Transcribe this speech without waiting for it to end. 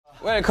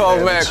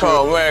Welcome.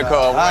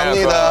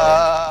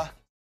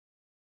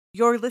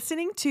 You're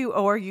listening to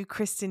Oh Are You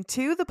Kristen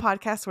 2, the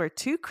podcast where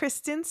two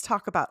Kristens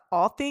talk about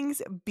all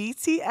things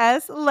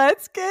BTS.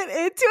 Let's get into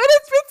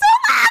it. It's been so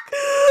long.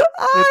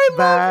 I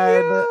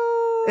love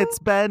you. It's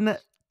been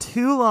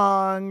too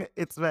long.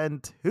 It's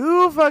been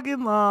too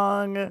fucking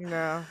long.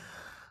 No.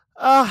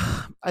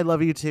 I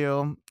love you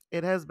too.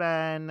 It has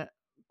been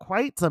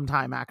quite some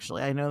time,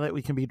 actually. I know that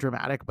we can be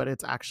dramatic, but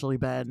it's actually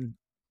been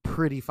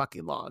pretty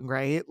fucking long,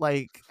 right?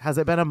 Like, has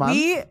it been a month?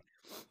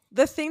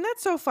 The thing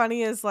that's so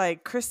funny is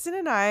like Kristen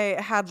and I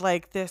had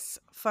like this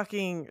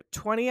fucking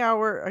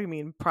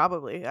 20-hour,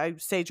 probably, I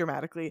say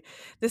dramatically,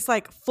 this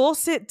like full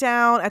sit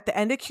down at the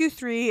end of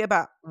Q3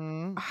 about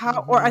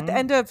how, or at the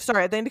end of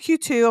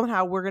Q2 on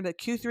how we're going to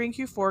Q3 and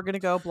Q4 are going to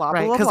go, blah,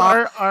 right, blah, blah,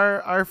 because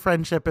blah. our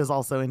friendship is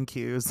also in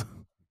Qs.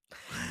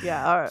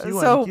 Yeah. Q1,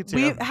 So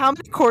Q2. how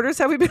many quarters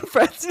have we been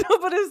friends? No,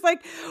 but it's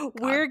like,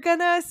 we're going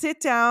to sit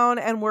down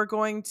and we're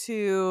going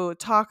to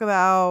talk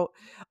about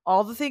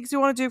all the things we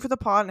want to do for the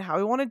pod and how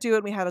we want to do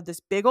it. We had this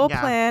big old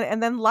plan,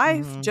 and then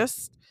life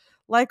just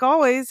like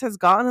always has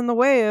gotten in the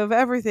way of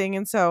everything.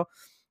 And so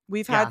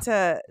we've had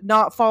to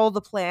not follow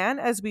the plan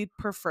as we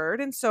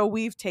preferred. And so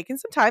we've taken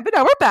some time, but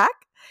now we're back.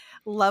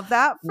 Love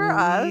that for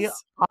us. We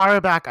are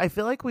back. I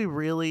feel like we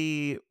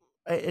really,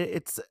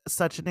 it's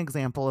such an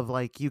example of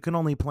like you can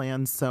only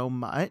plan so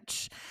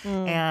much,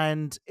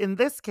 and in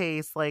this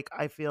case, like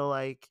I feel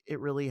like it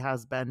really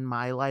has been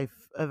my life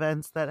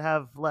events that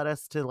have led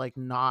us to like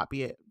not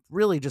be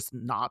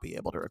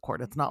able to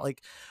record. It's not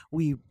like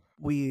we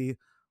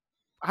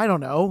I don't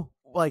know,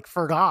 like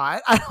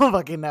forgot. I don't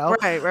fucking know.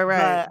 Right.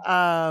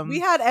 But, we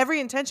had every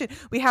intention.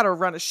 We had to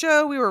run a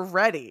show. We were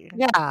ready.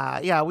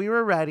 Yeah, we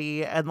were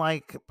ready, and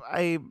like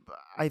I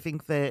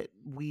think that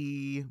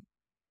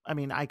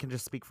I can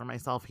just speak for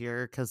myself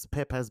here because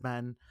Pip has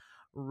been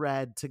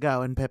red to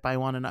go. And Pip, I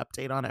want an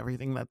update on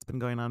everything that's been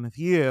going on with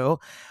you.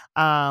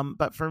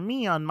 But for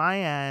me on my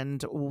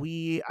end,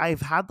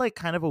 I've had like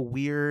kind of a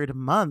weird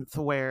month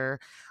where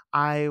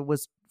I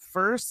was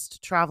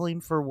first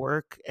traveling for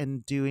work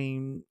and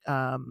doing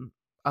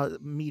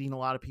meeting a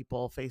lot of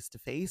people face to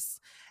face,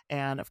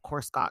 and of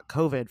course got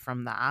COVID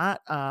from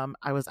that.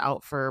 I was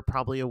out for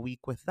probably a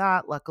week with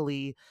that.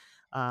 Luckily,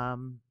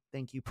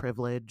 thank you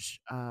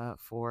privilege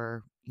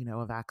for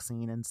a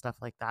vaccine and stuff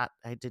like that.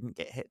 I didn't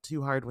get hit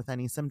too hard with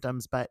any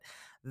symptoms, but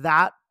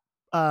that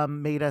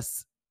made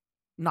us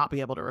not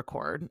be able to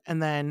record.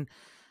 And then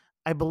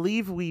I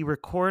believe we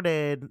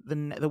recorded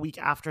the week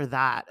after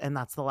that, and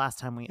that's the last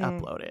time we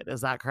uploaded.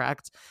 Is that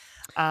correct?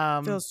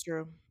 Feels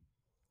true.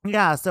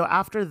 Yeah. So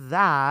after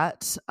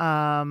that,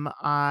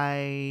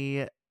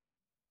 I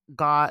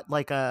got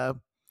like I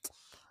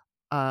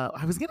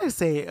was going to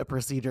say a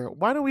procedure.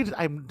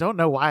 I don't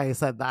know why I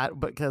said that,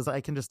 because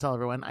I can just tell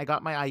everyone I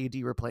got my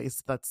IUD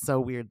replaced. That's so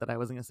weird that I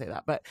wasn't going to say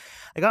that, but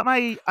I got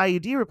my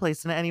IUD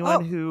replaced, and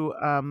anyone who,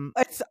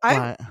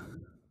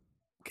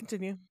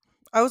 continue.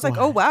 I was like,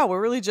 oh wow, we're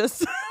really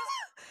just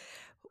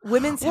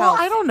women's health.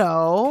 I don't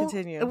know.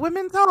 Continue.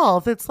 Women's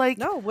health. It's like,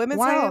 no,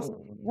 women's health.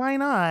 Why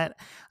not?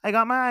 I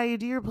got my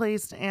IUD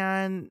replaced,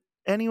 and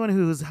anyone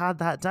who's had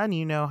that done,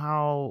 you know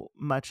how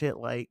much it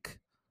like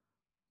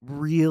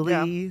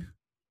really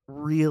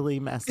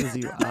messes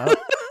you up.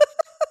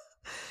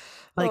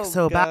 Like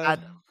so bad.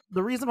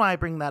 The reason why I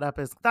bring that up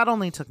is that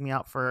only took me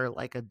out for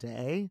like a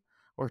day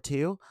or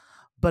two,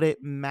 but it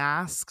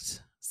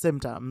masked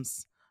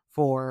symptoms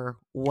for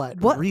what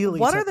really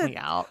took me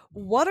out.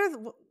 What are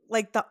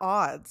like the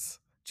odds?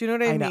 Do you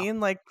know what I mean?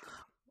 Like,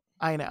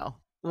 I know.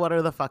 What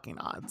are the fucking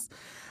odds?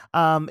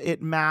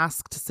 It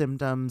masked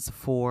symptoms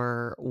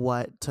for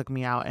what took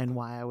me out and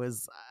why I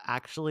was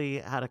actually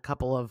had a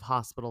couple of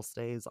hospital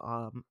stays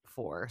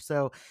for.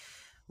 So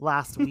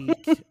last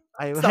week,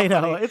 I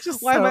know it's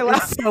just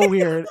it's so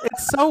weird.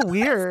 It's so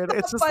weird.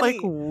 It's just funny.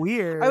 Like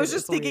weird. I was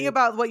just thinking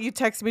about what you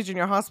texted me during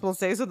your hospital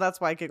stay, so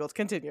that's why I giggled.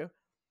 Continue.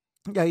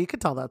 Yeah, you could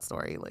tell that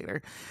story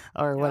later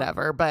or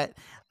whatever. But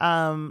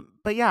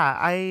yeah,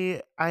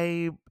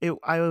 I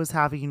was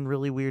having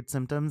really weird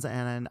symptoms,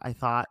 and I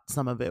thought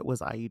some of it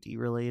was IUD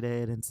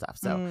related and stuff.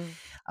 So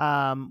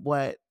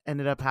what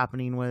ended up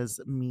happening was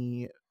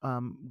me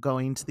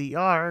going to the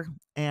ER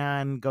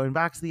and going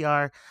back to the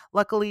ER.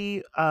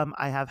 Luckily,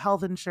 I have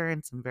health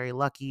insurance. I'm very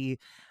lucky.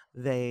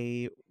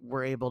 They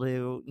were able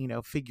to,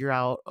 figure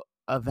out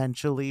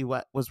eventually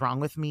what was wrong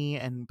with me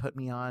and put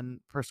me on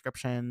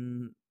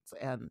prescription,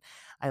 and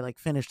I like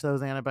finished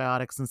those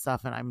antibiotics and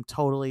stuff, and I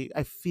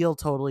feel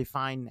totally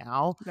fine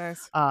now.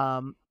 Nice.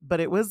 But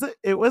it was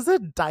a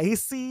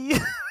dicey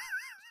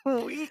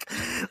week.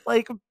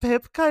 Like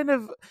Pip kind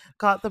of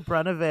got the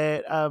brunt of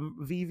it.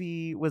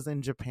 Vivi was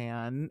in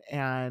Japan,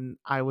 and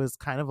I was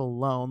kind of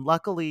alone.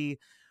 Luckily,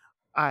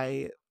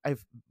 I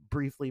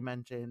briefly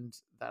mentioned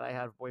that I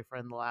had a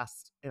boyfriend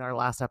in our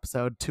last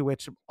episode, to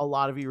which a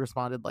lot of you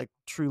responded like,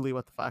 truly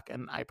what the fuck,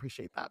 and I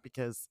appreciate that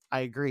because I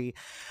agree.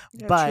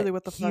 Yeah, But truly,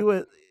 what the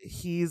fuck?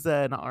 he's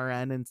an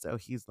RN, and so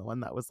he's the one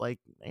that was like,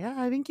 yeah,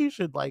 I think you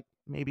should like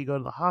maybe go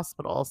to the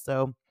hospital.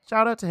 So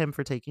shout out to him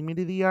for taking me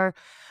to the ER.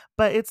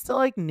 But it's still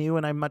like new,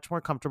 and I'm much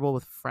more comfortable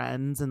with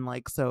friends, and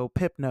like, so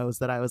Pip knows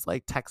that I was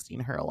like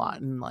texting her a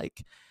lot, and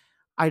like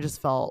I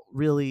just felt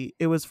really,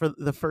 it was for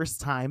the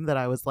first time that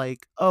I was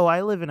like, oh,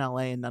 I live in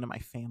LA and none of my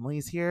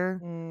family's here.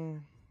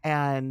 Mm,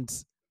 And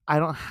I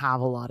don't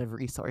have a lot of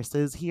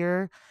resources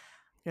here.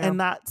 yeah. And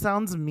that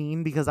sounds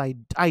mean because I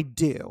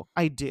do.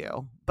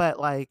 But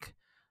like,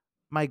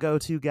 my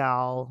go-to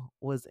gal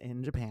was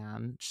in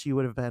Japan. She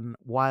would have been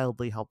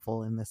wildly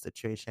helpful in this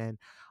situation.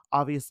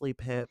 Obviously,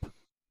 Pip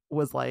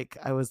was like,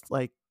 I was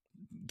like,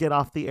 get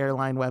off the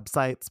airline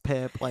websites,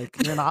 Pip.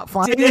 Like, you're not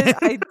flying in.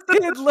 I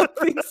did look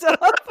things up.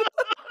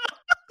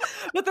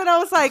 But then I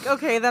was like,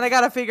 okay, then I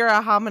got to figure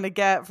out how I'm going to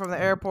get from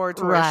the airport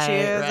to where she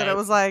is. And it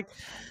was like,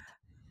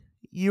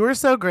 you were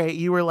so great.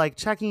 You were like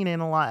checking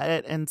in a lot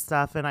and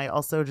stuff. And I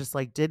also just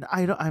like,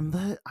 I'm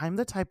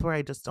the type where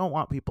I just don't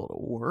want people to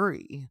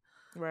worry.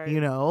 right.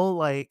 You know,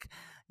 like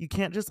you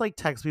can't just like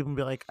text people and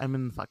be like, I'm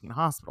in the fucking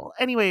hospital.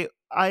 Anyway,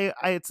 I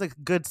it's a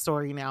good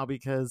story now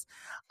because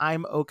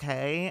I'm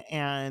okay.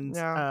 And,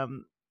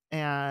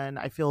 and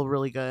I feel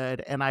really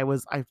good. And I've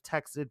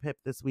texted Pip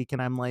this week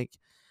and I'm like,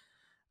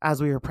 as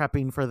we were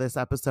prepping for this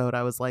episode,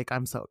 I was like,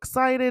 I'm so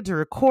excited to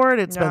record.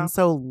 It's been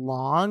so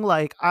long.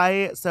 Like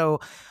I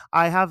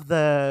have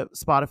the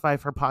Spotify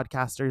for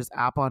Podcasters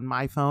app on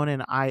my phone,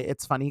 and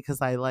it's funny because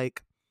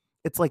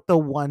it's like the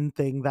one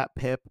thing that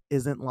Pip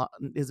isn't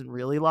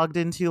really logged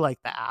into, like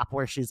the app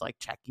where she's like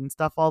checking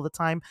stuff all the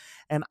time,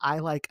 and I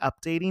like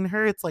updating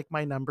her. It's like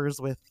my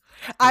numbers with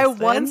Kristen. I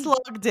once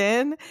logged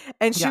in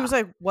and she was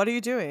like, what are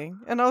you doing?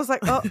 And I was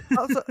like, oh,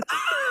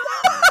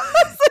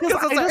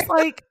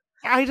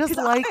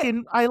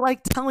 I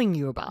like telling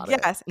you about it.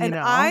 Yes. And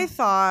I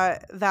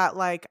thought that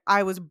like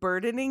I was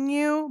burdening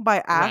you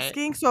by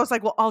asking. Right. So I was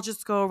like, well, I'll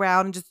just go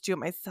around and just do it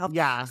myself.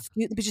 Yeah.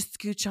 Just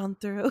scooch on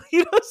through. You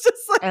know, it's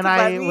just like, and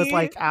I was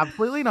like,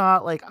 absolutely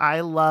not. Like I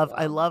love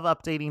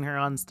updating her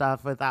on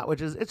stuff with that,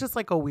 which is, it's just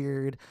like a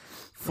weird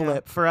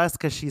flip for us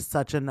because she's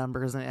such a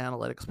numbers and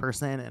analytics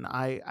person. And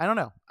I don't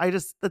know.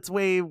 That's the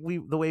way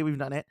we've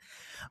done it.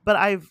 But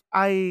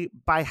I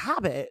by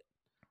habit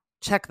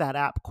check that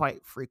app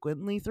quite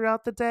frequently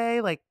throughout the day,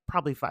 like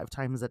probably 5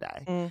 times a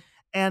day.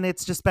 And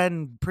it's just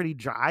been pretty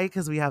dry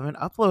because we haven't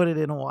uploaded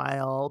in a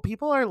while.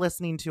 People are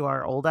listening to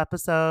our old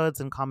episodes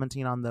and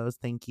commenting on those.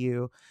 Thank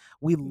you.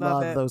 We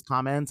love those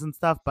comments and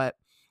stuff, but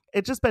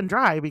it's just been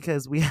dry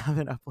because we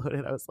haven't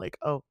uploaded. I was like,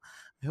 oh,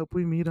 I hope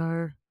we meet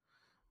our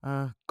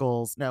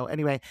goals. No,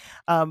 anyway.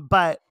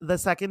 But the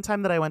second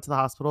time that I went to the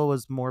hospital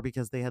was more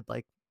because they had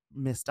like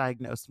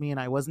misdiagnosed me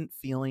and I wasn't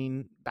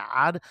feeling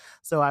bad,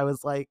 so I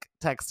was like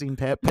texting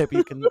Pip,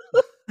 you can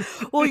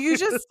well, you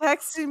just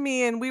texted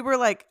me and we were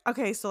like,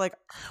 okay, so like,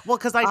 well,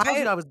 because I told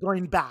you I was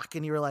going back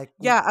and you were like,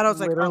 yeah, and I was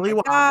like, oh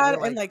my God.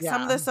 Like, and like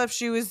some of the stuff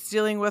she was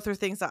dealing with were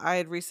things that I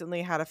had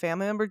recently had a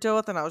family member deal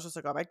with, and I was just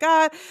like, oh my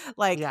God,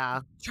 like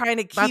trying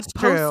to keep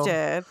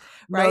posted.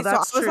 Right. No,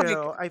 that's so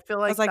true. Like, I feel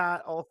like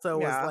that also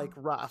was like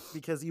rough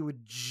because you would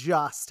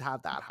just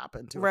have that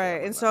happen to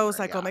right. And so I was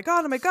like, oh my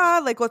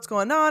God, like what's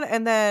going on?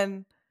 And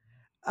then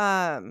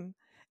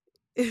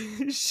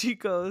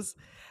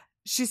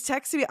she's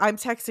texting me. I'm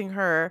texting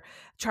her,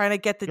 trying to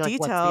get the details.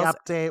 What's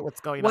the update? What's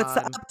going on? What's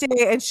the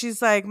update? And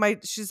she's like,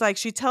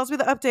 she tells me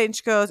the update, and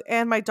she goes,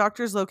 and my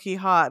doctor's low key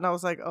hot. And I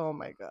was like, oh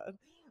my God.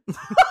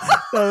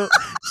 So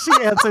she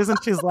answers and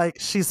she's like,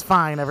 she's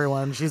fine,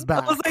 everyone. She's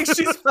back. I was like,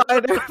 she's fine,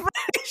 everybody.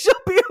 She'll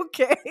be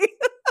okay.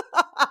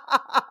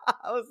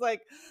 I was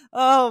like,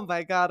 oh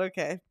my God,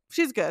 okay.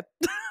 She's good.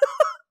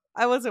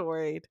 I wasn't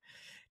worried.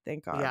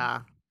 Thank God.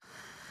 Yeah.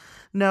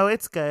 No,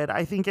 it's good.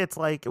 I think it's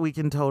like we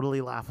can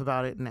totally laugh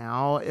about it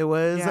now. It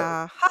was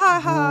rough.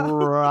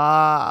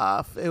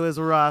 It was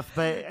rough,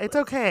 but it's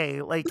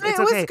okay. Like it's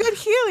okay. It was good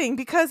healing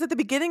because at the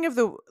beginning of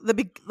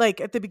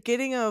at the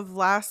beginning of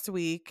last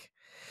week,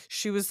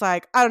 she was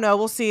like, I don't know,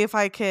 we'll see if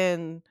I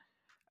can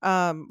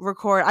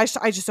record. I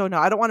just don't know.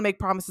 I don't want to make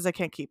promises I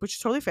can't keep, which is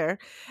totally fair.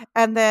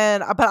 And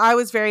then, but I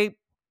was very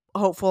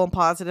hopeful and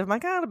positive. I'm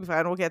like, it'll be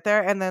fine. We'll get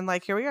there. And then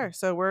like, here we are.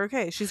 So we're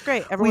okay. She's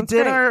great. Everyone's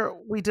great.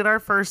 We did our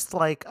first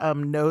like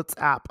notes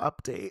app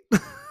update.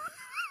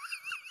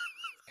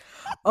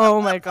 Oh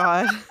my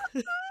God.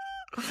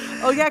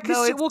 Oh yeah,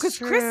 because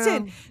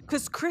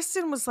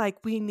Kristen was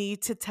like, we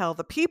need to tell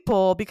the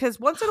people because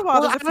once in a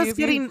while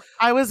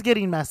I was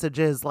getting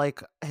messages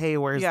like, hey,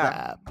 where's the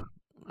app?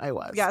 I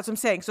was. Yeah, that's what I'm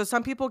saying. So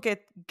some people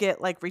get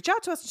like reach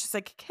out to us and she's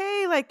like,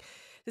 hey, like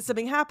did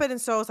something happen?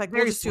 And so I was like,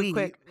 we'll just do a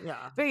quick,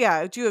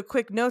 do a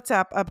quick notes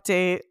app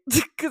update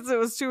because it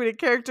was too many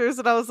characters.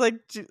 And I was like,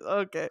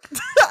 okay,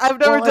 I've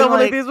never done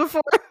one of these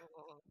before.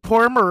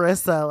 Poor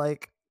Marissa,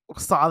 like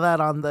saw that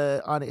on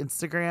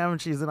Instagram.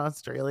 She's in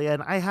Australia,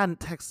 and I hadn't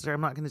texted her.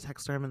 I'm not going to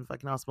text her. I'm in the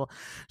fucking hospital.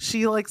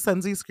 She like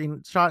sends me a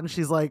screenshot, and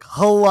she's like,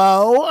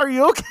 "Hello, are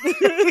you okay?"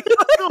 Like,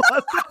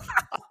 what the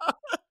fuck?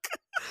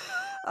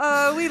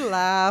 We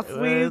laugh.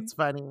 It's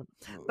funny,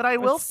 but I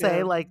will say,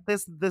 good. like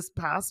this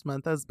past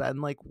month has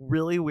been like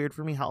really weird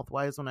for me health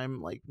wise. When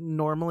I'm like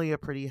normally a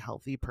pretty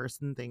healthy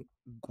person, thank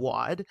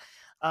God.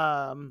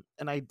 And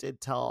I did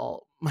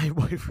tell my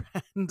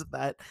boyfriend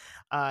that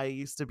I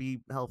used to be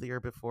healthier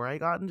before I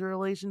got into a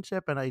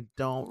relationship, and I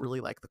don't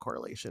really like the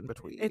correlation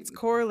between It's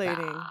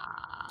correlating.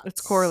 that. It's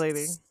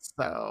correlating.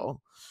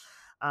 So,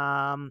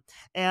 and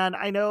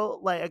I know,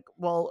 like,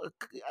 well,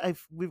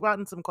 we've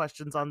gotten some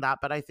questions on that,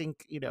 but I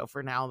think,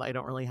 for now, I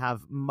don't really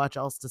have much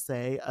else to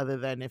say other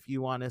than if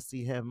you want to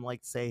see him like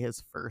say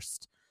his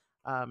first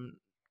um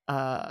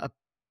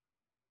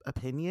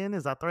opinion,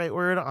 is that the right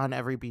word, on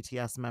every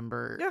BTS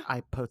member. Yeah.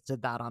 I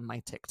posted that on my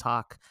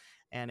TikTok,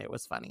 and it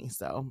was funny,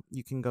 so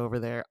you can go over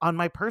there on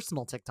my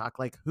personal TikTok.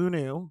 Like, who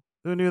knew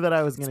that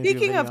I was going to do a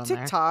Speaking video of on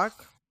TikTok,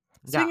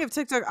 there? Speaking of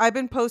TikTok, I've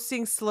been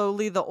posting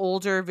slowly the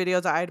older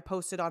videos I had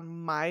posted on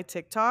my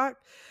TikTok.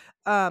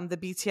 The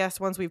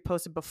BTS ones we've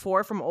posted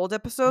before from old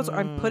episodes.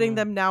 I'm putting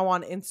them now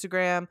on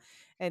Instagram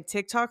and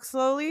TikTok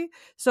slowly.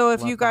 So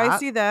if you Love guys that.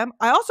 see them,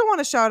 I also want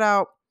to shout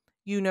out,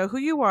 you know who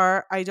you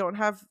are. I don't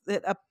have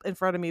it up in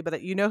front of me,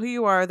 but you know who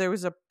you are.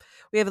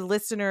 We have a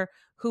listener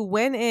who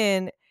went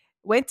in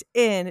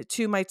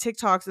to my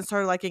TikToks and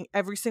started liking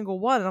every single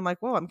one. And I'm like,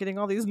 whoa, I'm getting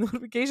all these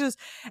notifications.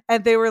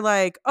 And they were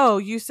like, oh,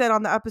 you said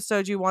on the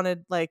episode you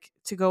wanted like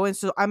to go in.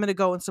 So I'm going to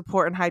go and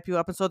support and hype you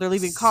up. And so they're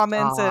leaving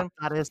comments Stop. and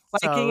That is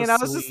liking. so And I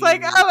was just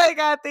like, sweet. oh my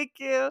God, thank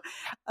you.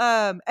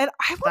 And I wanted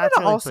That's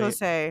to really also sweet.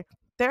 say,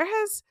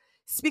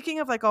 speaking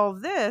of like all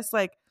of this,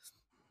 like,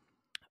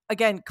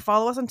 again,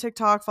 follow us on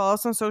TikTok, follow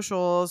us on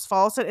socials,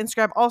 follow us on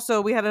Instagram.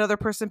 Also, we had another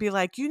person be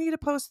like, you need to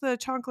post the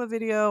Chancla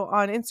video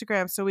on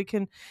Instagram so we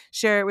can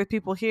share it with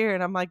people here.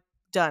 And I'm like,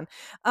 done.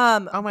 Oh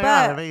my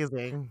God, But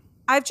amazing.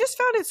 I've just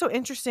found it so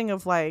interesting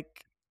of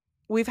like,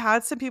 we've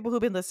had some people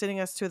who've been listening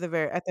us to at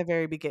the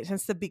very beginning,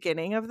 since the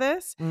beginning of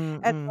this.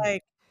 And Mm-mm.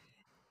 like,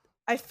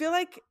 I feel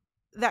like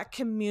that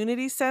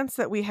community sense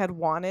that we had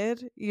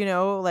wanted,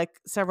 like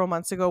several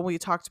months ago, we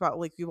talked about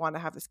like we want to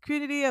have this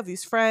community of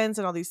these friends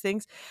and all these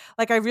things.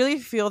 Like I really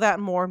feel that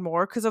more and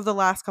more because of the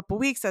last couple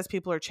weeks as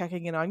people are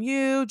checking in on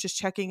you, just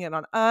checking in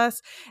on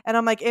us. And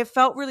I'm like, it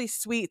felt really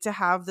sweet to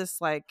have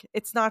this, like,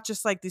 it's not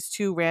just like these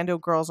two rando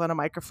girls on a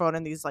microphone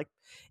and these like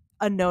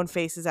unknown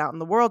faces out in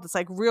the world. It's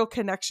like real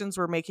connections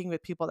we're making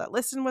with people that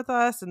listen with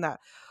us, and that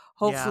Yeah.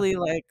 hopefully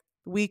like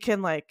we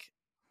can like,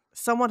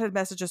 someone had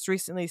messaged us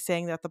recently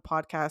saying that the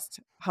podcast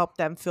helped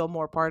them feel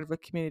more part of a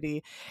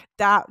community.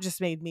 That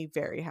just made me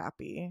very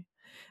happy Yeah.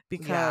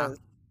 because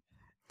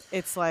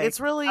it's like, It's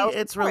really that was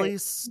the it's point. really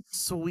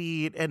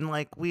sweet, and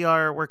like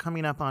we're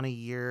coming up on a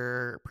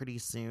year pretty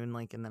soon,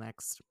 like in the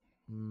next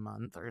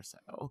month or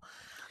so.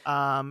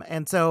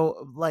 And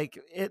so like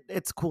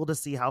it's cool to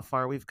see how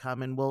far we've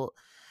come, and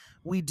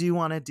we do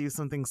want to do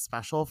something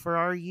special for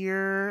our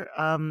year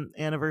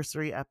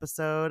anniversary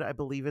episode. I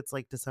believe it's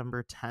like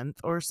December 10th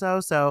or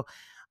so. So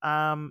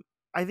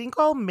I think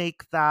I'll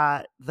make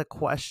that the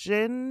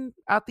question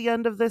at the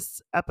end of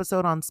this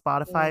episode on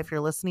Spotify. If you're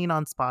listening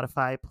on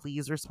Spotify,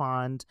 please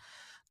respond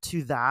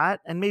to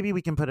that, and maybe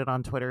we can put it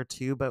on Twitter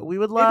too. But we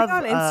would Maybe love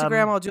on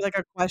Instagram I'll do like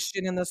a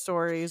question in the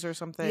stories or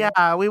something.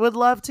 yeah, we would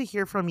love to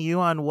hear from you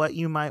on what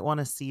you might want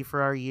to see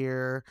for our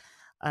year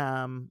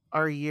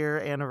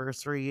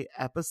anniversary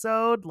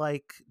episode.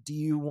 Like, do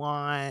you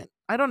want,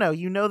 I don't know,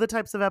 the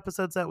types of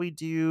episodes that we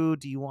do.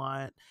 Do you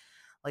want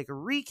like a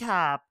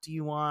recap? Do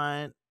you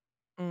want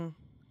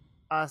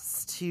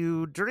us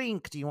to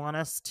drink? Do you want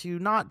us to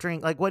not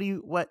drink? Like, what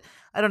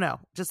I don't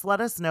know. Just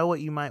let us know what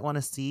you might want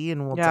to see,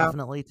 and we'll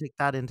definitely take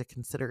that into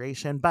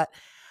consideration. But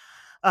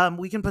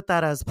we can put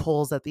that as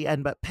polls at the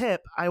end. But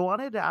Pip, I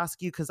wanted to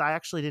ask you, because I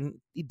actually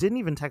didn't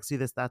even text you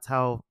this. That's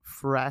how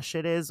fresh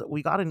it is.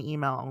 We got an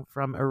email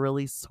from a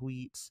really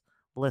sweet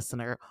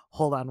listener.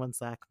 Hold on one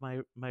sec.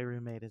 My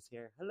roommate is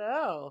here.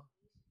 Hello.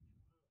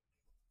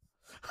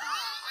 Oh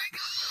my God.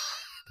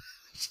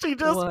 She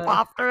just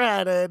popped her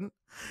head in.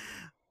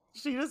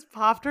 She just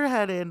popped her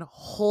head in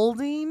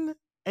holding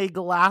a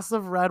glass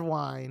of red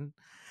wine.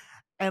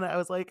 And I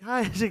was like,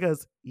 hi. She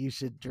goes, you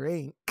should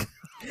drink.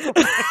 She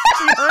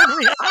heard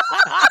me.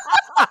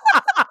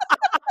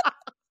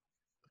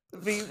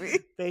 Vivi.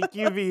 Thank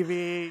you,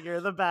 Vivi.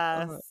 You're the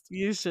best.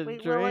 You should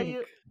Wait, drink.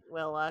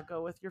 Willa,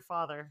 go with your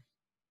father.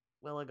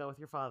 Willa, go with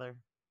your father.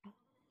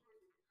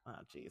 Oh,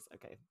 jeez.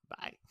 Okay,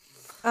 bye.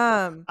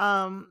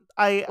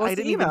 I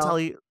didn't even tell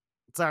you.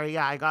 Sorry,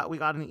 yeah, we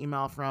got an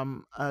email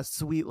from a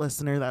sweet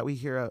listener that we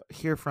hear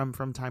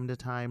from time to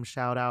time.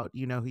 Shout out,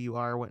 you know who you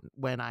are.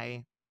 When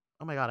I,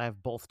 oh my God, I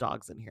have both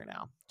dogs in here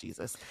now.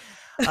 Jesus.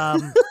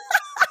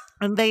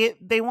 And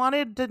they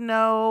wanted to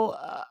know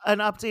an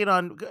update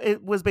on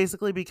it. Was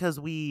basically because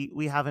we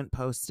haven't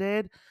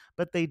posted,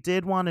 but they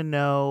did want to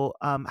know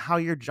how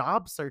your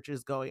job search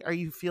is going. Do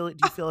you feel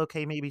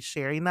okay maybe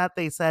sharing that?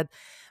 They said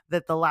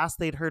that the last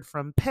they'd heard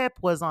from Pip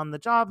was on the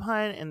job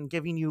hunt and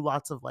giving you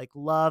lots of like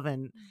love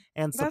and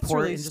That's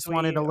support, really and just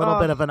wanted a sweet. little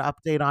bit of an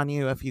update on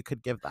you if you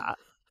could give that.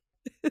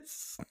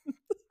 It's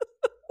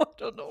I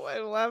don't know why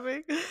I'm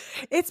laughing.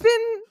 It's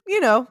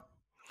been,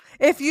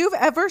 if you've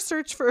ever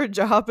searched for a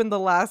job in the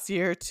last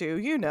year or two,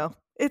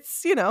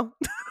 it's,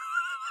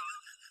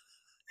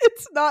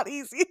 it's not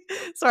easy.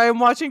 Sorry, I'm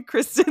watching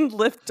Kristen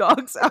lift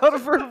dogs out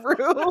of her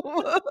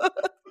room.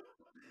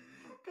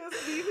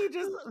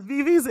 Because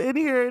Vivi's in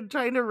here and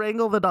trying to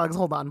wrangle the dogs.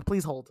 Hold on,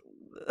 please hold.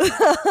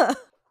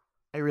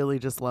 I really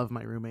just love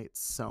my roommates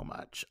so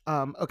much.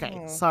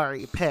 Okay,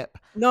 sorry, Pip.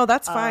 No,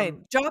 that's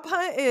fine. Job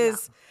hunt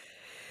is,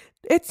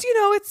 it's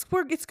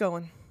it's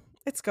going.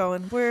 It's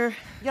going. We're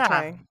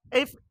trying.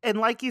 And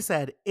like you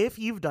said, if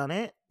you've done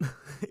it,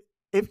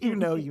 if you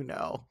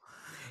know.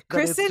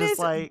 Kristen is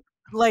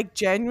like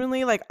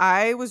genuinely, like,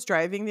 I was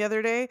driving the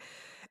other day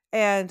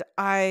and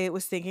I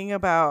was thinking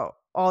about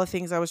all the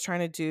things I was trying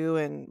to do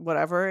and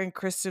whatever, and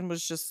Kristen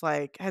was just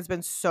like, has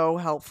been so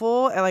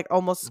helpful and like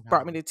almost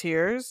brought me to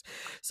tears.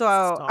 So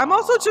I'm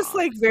also just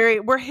like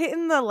we're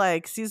hitting the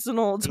like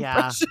seasonal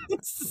depression.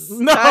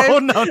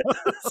 No.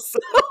 So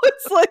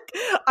it's like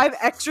I'm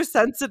extra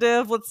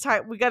sensitive.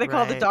 We got to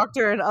call the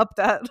doctor and up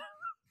that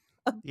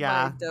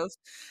my dose.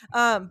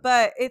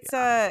 But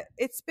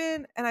it's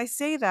been, and I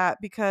say that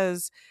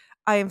because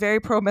I am very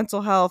pro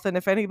mental health, and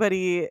if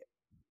anybody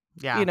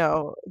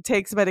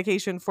takes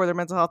medication for their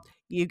mental health,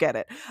 you get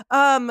it.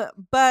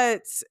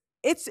 But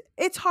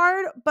it's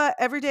hard, but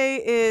every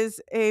day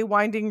is a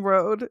winding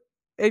road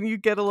and you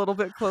get a little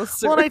bit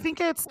closer. Well, and I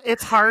think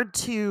it's hard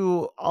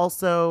to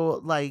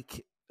also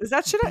like, is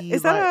that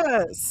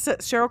a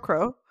Sheryl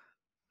Crow?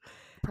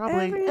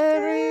 Probably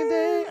every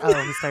day.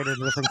 Oh, we started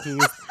in different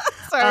keys.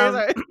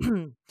 Sorry.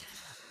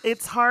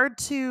 It's hard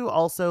to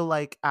also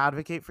like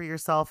advocate for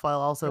yourself while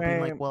also being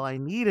like, well, I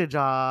need a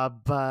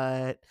job,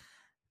 but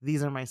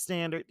these are my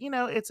standard.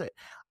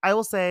 I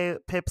will say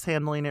Pip's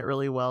handling it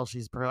really well.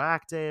 She's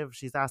proactive.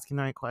 She's asking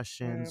the right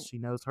questions. She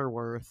knows her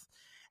worth.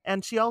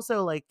 And she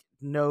also like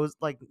knows,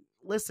 like,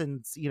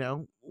 listens,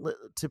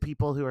 to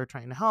people who are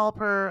trying to help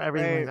her,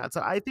 everything like that.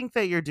 So I think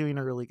that you're doing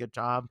a really good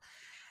job.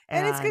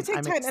 And it's going to take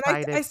I'm time.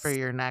 excited and I for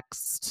your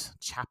next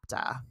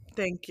chapter.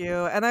 Thank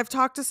you. And I've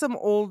talked to some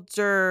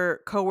older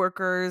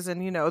coworkers,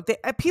 and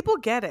people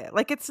get it.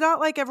 Like, it's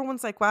not like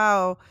everyone's like,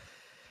 "Wow,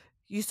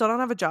 you still don't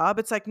have a job."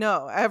 It's like,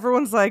 no,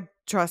 everyone's like,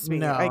 "Trust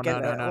me, I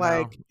get it."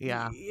 Like,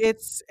 yeah,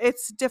 it's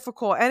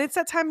difficult, and it's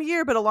that time of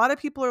year. But a lot of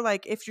people are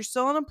like, if you're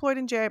still unemployed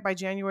by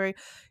January,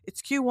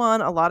 it's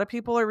Q1. A lot of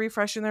people are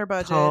refreshing their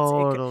budgets.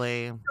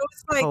 Totally. So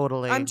it's like,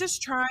 I'm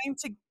just trying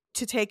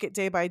to take it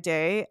day by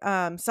day.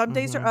 Some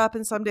days are up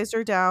and some days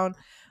are down.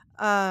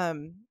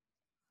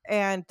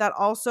 And that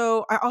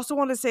also, I also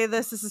want to say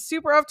this is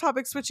super off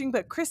topic switching,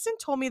 but Kristen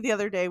told me the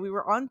other day, we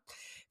were on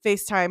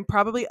FaceTime,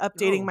 probably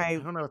updating my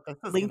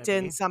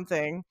LinkedIn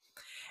something.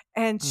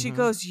 And she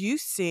goes, "You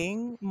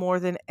sing more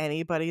than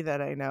anybody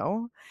that I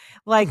know."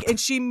 Like, and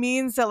she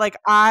means that like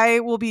I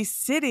will be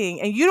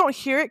sitting, and you don't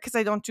hear it because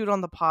I don't do it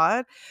on the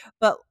pod,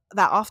 but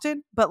that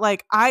often. But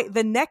like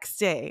the next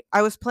day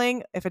I was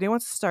playing, if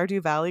anyone's a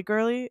Stardew Valley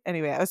girly,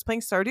 anyway, I was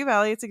playing Stardew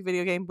Valley. It's a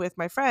video game with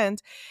my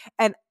friend,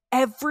 and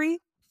every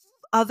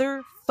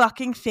other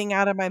fucking thing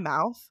out of my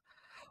mouth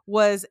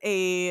was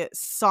a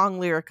song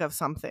lyric of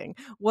something,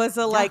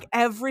 like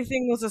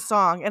everything was a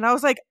song. And I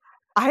was like,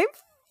 I'm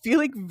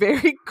feeling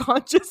very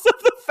conscious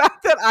of the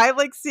fact that I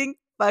like sing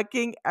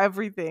fucking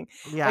everything.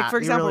 Yeah, like, for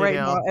example, really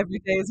right now, every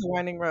day is a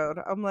winding road.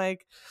 I'm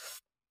like,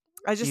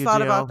 I just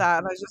thought about that,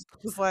 and I just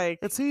was like,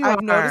 it's who you I've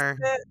are. noticed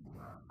it.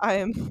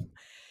 I'm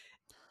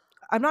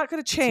not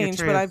going to change,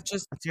 but I've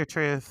just, it's your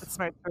truth. It's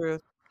my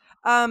truth.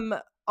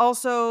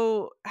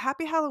 Also,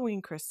 happy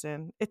Halloween,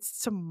 Kristen.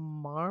 It's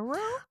tomorrow?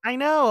 I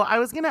know. I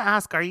was going to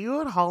ask, are you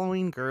a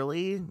Halloween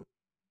girly?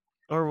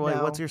 Or what?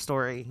 No. What's your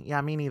story? Yeah,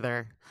 me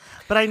neither.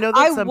 But I know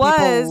that some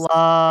people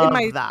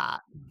love that.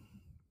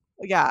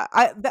 Yeah,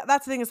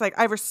 that's the thing. Is like,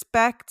 I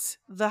respect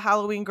the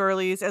Halloween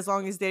girlies as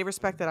long as they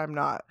respect that I'm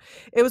not.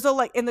 It was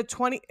like in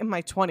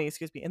my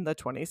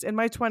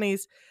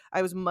 20s,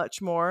 I was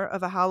much more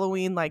of a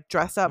Halloween like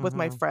dress up with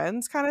my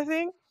friends kind of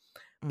thing.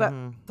 But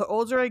the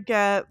older I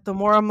get, the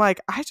more I'm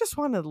like, I just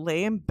want to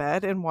lay in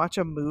bed and watch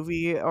a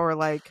movie or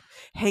like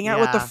hang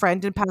out with a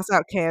friend and pass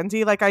out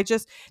candy. Like,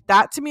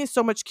 that to me is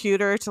so much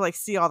cuter to like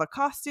see all the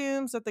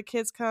costumes that the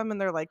kids come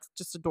and they're like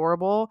just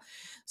adorable.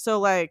 So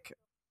like,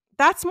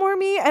 that's more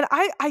me. And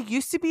I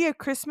used to be a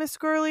Christmas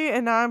girly,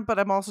 but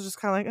I'm also just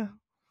kind of like,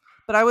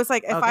 but I was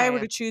like, if I were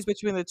to choose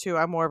between the two,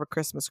 I'm more of a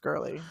Christmas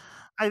girly.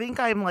 I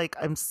think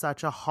I'm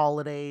such a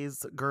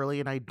holidays girly,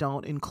 and I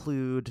don't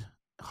include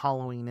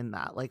Halloween in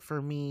that. Like,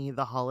 for me,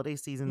 the holiday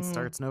season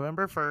starts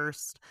November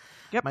 1st.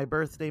 My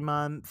birthday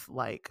month.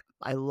 Like,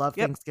 I love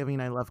Thanksgiving.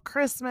 I love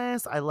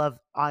Christmas. I love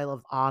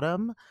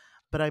autumn,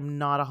 but I'm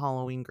not a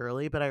Halloween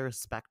girly, but I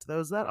respect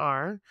those that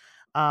are.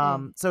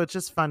 So it's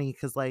just funny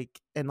because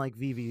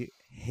Vivi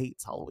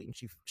hates Halloween.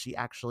 She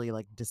actually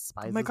like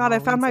despises. Oh my god,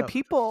 Halloween, I found my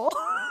people.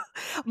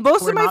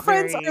 Most We're of my not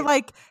friends are very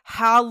like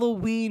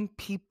Halloween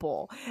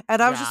people.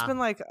 And I've just yeah. been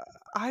like,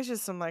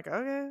 I'm like,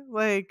 okay.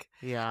 Like,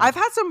 Yeah. I've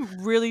had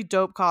some really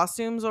dope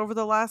costumes over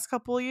the last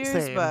couple of years,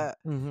 Same. but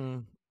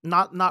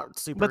Not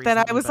super but then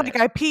I recently, was like,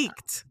 but I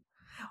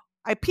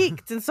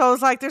peaked. And so I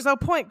was like, there's no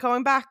point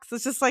going back. So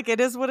it's just like, it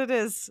is what it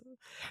is.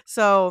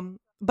 So,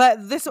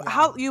 but this, yeah.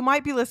 how you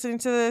might be listening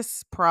to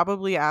this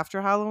probably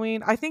after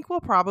Halloween. I think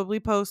we'll probably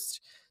post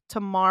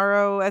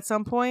tomorrow at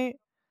some point.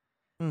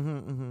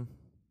 That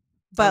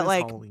But is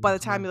like Halloween. by the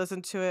time Yeah. you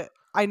listen to it,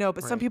 I know,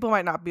 but some Right. people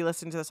might not be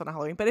listening to this on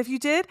Halloween. But if you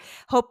did,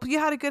 hope you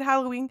had a good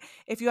Halloween.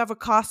 If you have a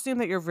costume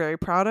that you're very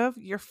proud of,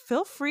 you're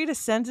feel free to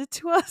send it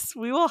to us.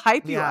 We will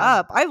hype you Yeah.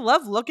 up. I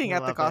love looking We at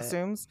the love it.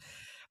 costumes.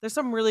 There's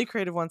some really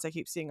creative ones I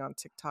keep seeing on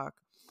TikTok.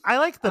 I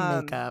like the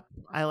Um, makeup.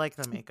 I like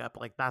the makeup.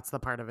 Like that's the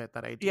part of it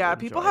that I do yeah,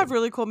 people enjoy. have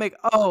really cool make.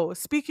 Oh,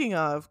 speaking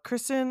of,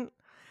 Kristen,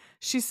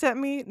 she sent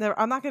me. No,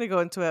 I'm not going to go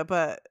into it,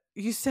 but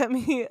you sent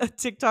me a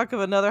TikTok of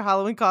another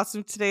Halloween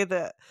costume today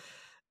that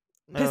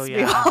Oh pissed me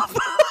yeah. off.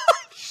 I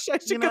You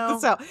should cut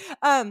this know,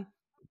 out.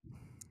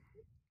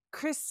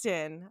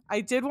 Kristen,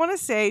 I did want to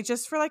say,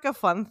 just for like a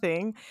fun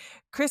thing, oh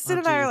Kristen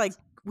and I are geez. like,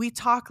 we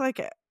talk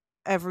like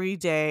every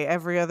day,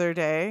 every other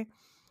day.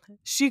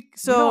 We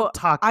So don't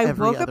talk I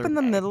every woke up other in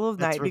the day. middle of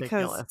It's night because,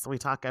 ridiculous. We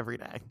talk every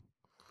day.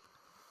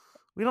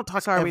 We don't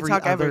talk sorry, we every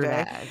talk every other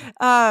day. day.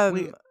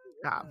 We Um,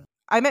 yeah.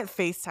 I meant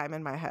FaceTime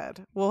in my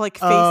head. We'll like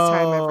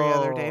FaceTime every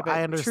other day, Oh, but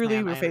I truly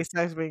understand. we're I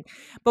understand. FaceTiming,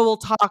 but we'll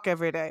talk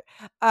every day.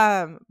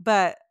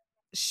 But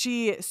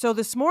so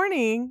this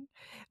morning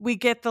we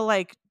get the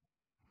like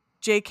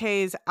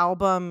JK's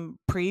album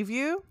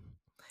preview.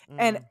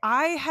 And Mm.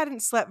 I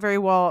hadn't slept very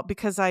well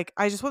because like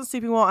I just wasn't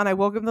sleeping well, and I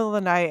woke up in the middle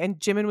of the night and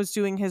Jimin was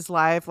doing his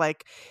live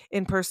like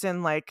in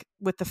person like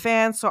with the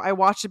fans. So I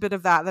watched a bit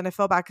of that, then I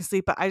fell back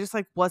asleep, but I just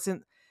like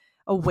wasn't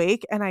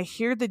awake, and I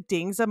hear the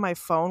dings of my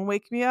phone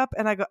wake me up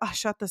and I go, oh,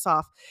 shut this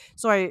off.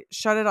 So I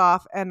shut it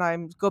off and I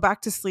go back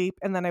to sleep,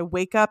 and then I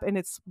wake up and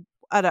it's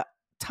at a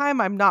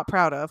time I'm not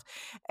proud of.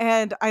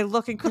 And I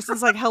look and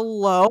Kristen's like,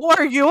 hello,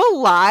 are you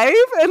alive?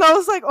 And I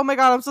was like, oh my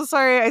God, I'm so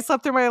sorry. I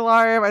slept through my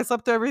alarm. I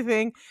slept through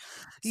everything.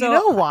 You So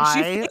know she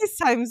why?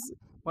 FaceTimes.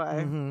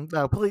 Why?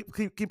 No, please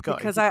keep going.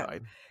 Because Keep I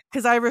going.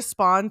 because I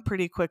respond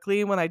pretty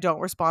quickly. When I don't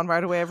respond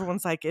right away,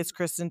 everyone's like, "Is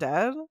Kristen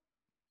dead?"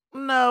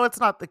 No, it's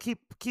not the keep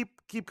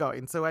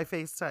going. So I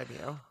FaceTime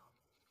you.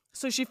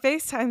 So she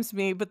FaceTimes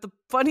me, but the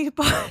funny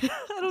part,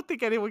 I don't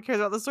think anyone cares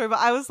about the story, but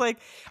I was like,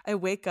 I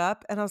wake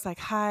up and I was like,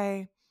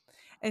 hi.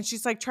 And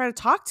she's like trying to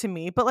talk to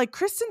me, but like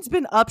Kristen's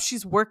been up,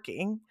 she's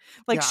working.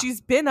 Like Yeah. she's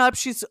been up,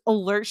 she's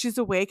alert, she's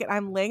awake, and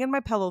I'm laying in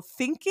my pillow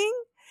thinking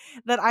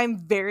that I'm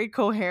very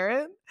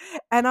coherent.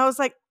 And I was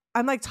like,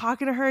 I'm like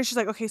talking to her, and she's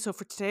like, okay, so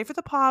for today for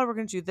the pod, we're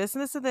gonna do this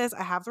and this and this.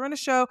 I have to run a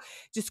show.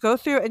 Just go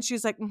through. And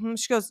she's like,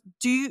 she goes,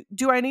 do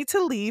I need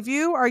to leave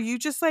you? Are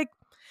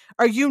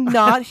you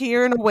not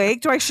here and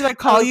awake? Should I I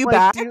call was you like,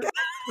 back?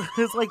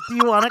 do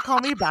you want to call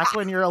me back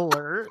when you're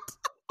alert?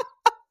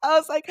 I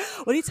was like,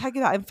 what are you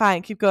talking about? I'm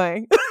fine. Keep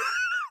going.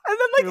 And It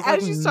then was like like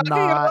as she's talking,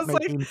 I not was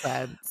like, making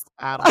sense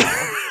at all.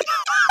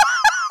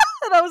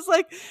 and I was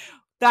like,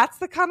 that's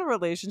the kind of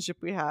relationship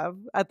we have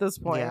at this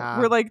point. Yeah.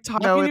 We're like No,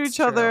 talking to it's each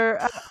true. other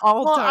at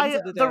all Well, times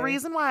of the the day.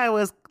 reason why I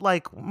was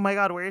like, oh my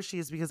God, where is she?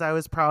 Is because I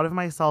was proud of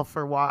myself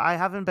for why I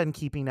haven't been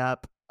keeping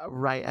up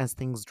right as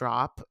things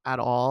drop at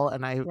all,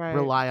 and I Right.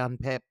 rely on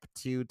Pip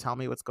to tell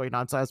me what's going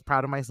on. So I was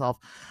proud of myself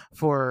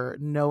for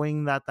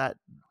knowing that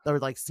or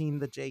like seeing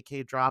the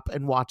JK drop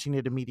and watching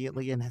it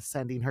immediately and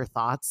sending her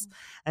thoughts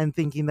and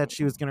thinking that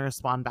she was going to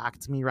respond back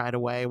to me right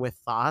away with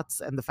thoughts,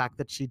 and the fact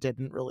that she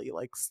didn't really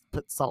like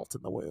put salt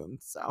in the wound.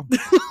 So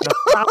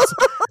that's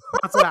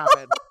what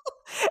happened.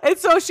 And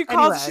so she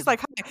calls, Anyway. she's like,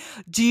 hi,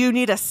 do you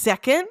need a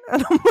second?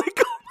 And I'm like,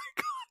 oh my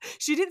God.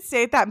 She didn't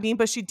say it that mean,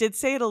 but she did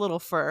say it a little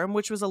firm,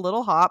 which was a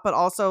little hot, but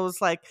also was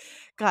like,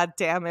 God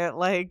damn it.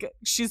 Like,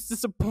 she's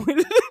disappointed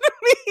in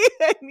me.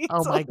 I need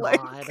Oh to my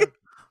like, God.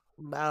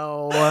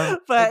 No. I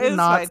but did it's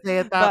not fine. say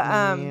it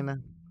that But mean. she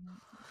did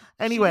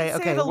Anyway, say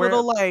it okay, a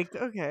little like,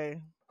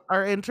 okay.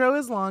 our intro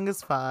is long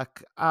as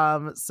fuck.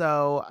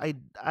 So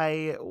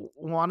I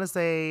want to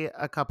say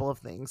a couple of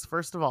things.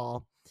 First of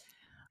all,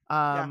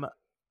 Yeah.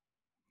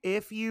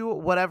 if you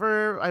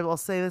whatever, I will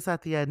say this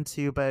at the end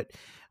too, but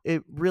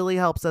it really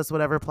helps us,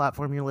 whatever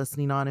platform you're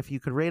listening on, if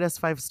you could rate us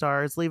 5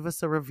 stars, leave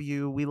us a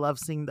review. We love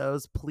seeing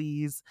those.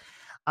 Please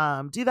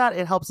do that.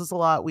 It helps us a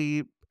lot.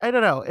 I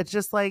don't know, it's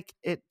just like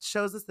it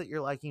shows us that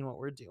you're liking what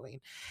we're doing,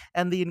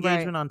 and the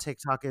engagement on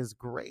TikTok is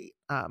great,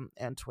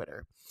 and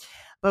Twitter.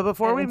 But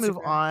before And we move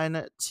Instagram.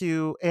 on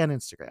to and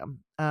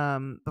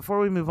Instagram, before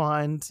we move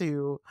on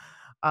to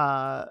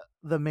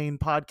the main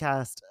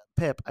podcast,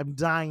 Pip, I'm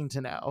dying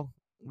to know,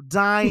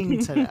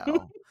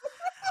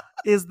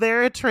 is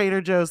there a Trader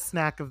Joe's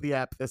snack of the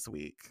app this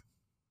week?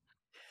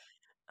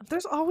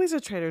 There's always a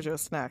Trader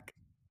Joe's snack.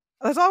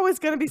 There's always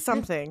going to be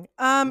something.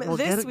 Well,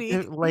 This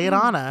week, lay it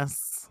on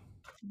us.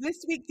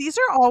 this week, these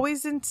are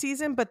always in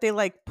season, but they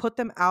like put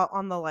them out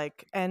on the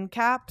like end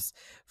caps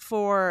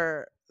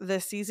for the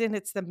season.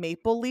 It's the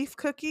maple leaf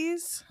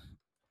cookies.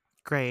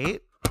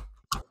 Great.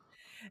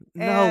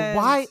 No, And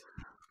why?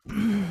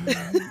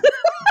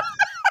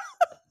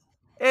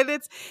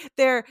 and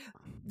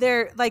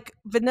they're like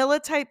vanilla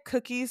type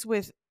cookies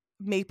with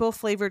maple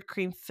flavored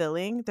cream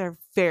filling. They're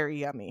very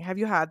yummy. Have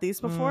you had these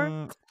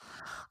before?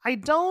 I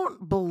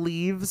don't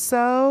believe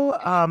so.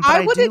 But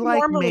I wouldn't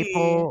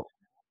normally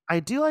I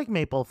do like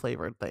maple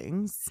flavored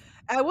things.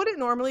 I wouldn't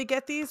normally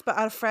get these, but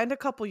a friend a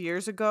couple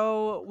years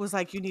ago was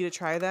like, "You need to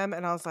try them,"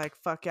 and I was like,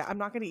 "Fuck yeah, I'm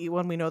not gonna eat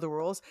one. We know the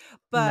rules."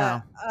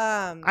 But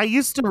No. I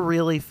used to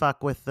really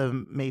fuck with the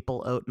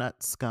maple oat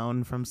nut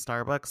scone from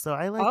Starbucks, so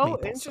I like oh, maple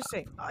stuff.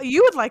 interesting.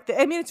 You would like the.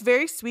 I mean, it's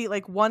very sweet.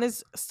 Like one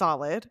is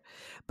solid,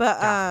 but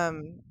Yeah.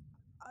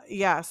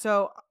 yeah.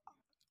 So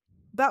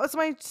that was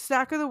my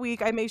snack of the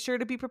week. I made sure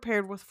to be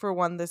prepared for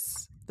one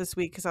this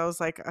week because I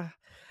was like,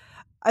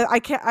 I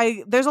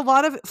can't. There's a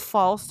lot of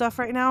fall stuff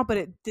right now,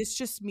 but this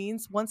just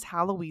means once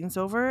Halloween's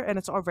over and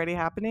it's already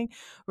happening,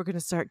 we're gonna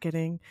start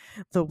getting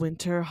the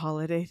winter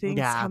holiday things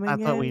Yeah, coming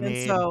that's what we in, and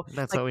need. so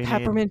That's like what we need.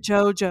 peppermint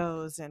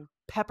JoJo's and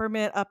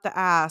peppermint up the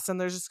ass,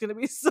 and there's just gonna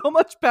be so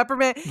much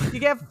peppermint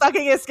you can't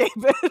fucking escape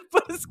it,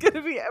 but it's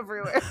gonna be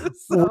everywhere.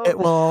 So, It are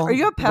will.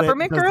 you a Wit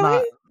peppermint does girly?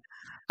 not.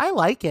 I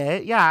like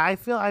it. Yeah, I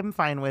feel I'm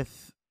fine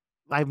with.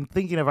 I'm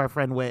thinking of our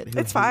friend Wit who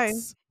It's fine.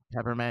 hates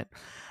peppermint,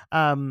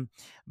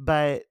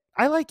 but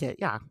I like it.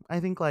 Yeah,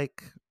 I think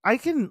like I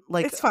can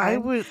like It's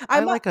fine. I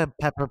I'm like a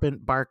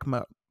peppermint bark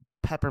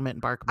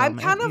I'm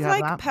kind moment. of You have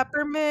like that?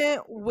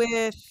 peppermint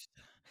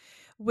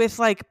with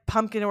like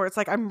pumpkin, where it's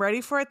like I'm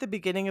ready for it at the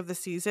beginning of the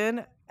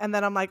season, and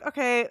then I'm like,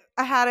 okay,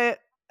 I had it.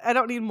 I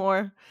don't need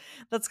more.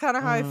 That's kind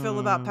of how I feel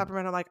about Mm,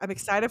 peppermint. I'm like, I'm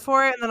excited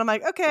for it, and then I'm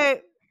like,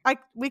 okay,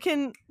 we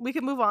can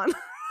move on.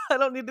 I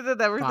don't need it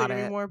in everything got it.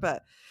 anymore.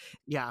 But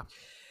Yeah.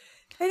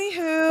 Okay.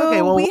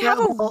 anywho, Well, we have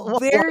a we'll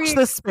very watch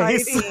this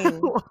space.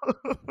 exciting.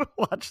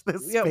 Watch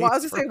this Yeah, well, I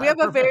was space gonna for say we have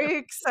a peppermint. very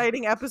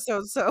exciting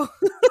episode, so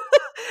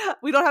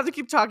we don't have to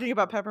keep talking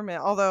about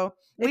peppermint. Although,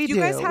 if We you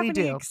guys do. have We any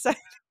do. if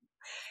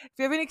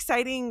you have any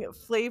exciting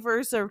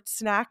flavors or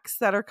snacks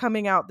that are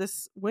coming out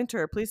this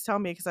winter, please tell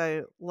me because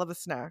I love a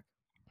snack.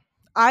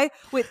 I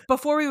wait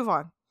before we move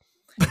on.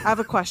 I have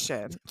a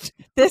question.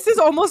 This is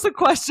almost a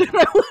question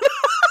I want to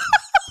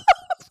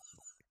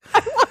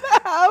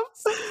have.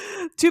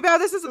 Too bad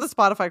this isn't the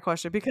Spotify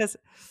question because,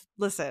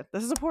 listen,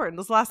 this is important.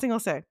 This is the last thing I'll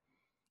say.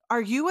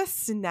 Are you a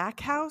snack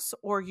house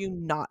or are you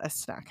not a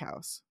snack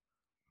house?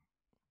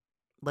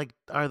 Like,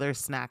 are there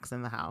snacks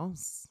in the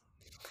house?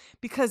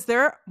 Because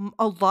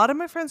a lot of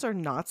my friends are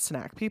not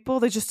snack people.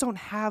 They just don't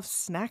have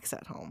snacks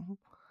at home.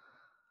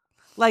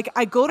 Like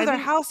I go to I their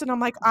think house and I'm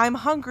like, I'm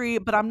hungry,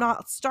 but I'm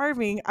not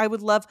starving. I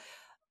would love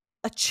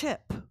a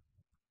chip.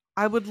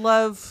 I would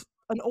love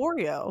an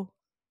Oreo.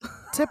 Just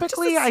a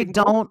typically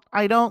single.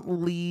 I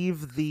don't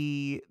leave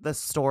the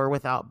store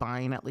without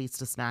buying at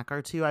least a snack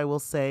or two. I will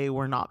say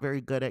we're not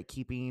very good at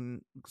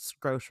keeping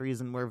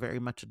groceries, and we're very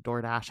much a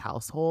DoorDash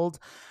household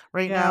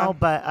right Yeah, now.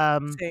 But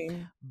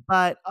same.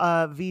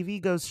 Vivi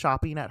goes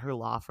shopping at her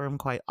law firm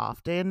quite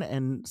often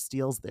and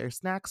steals their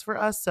snacks for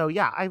us. So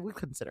yeah, I would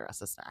consider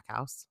us a snack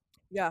house.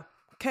 Yeah.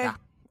 Yeah. Okay.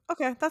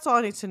 Okay, that's all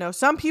I need to know.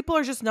 Some people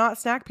are just not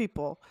snack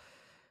people.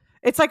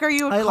 It's like, are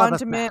you a I love a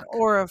condiment snack.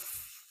 or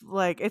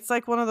like? It's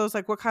like one of those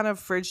like, what kind of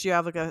fridge do you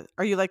have?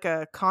 Are you like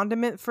a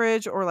condiment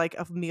fridge or like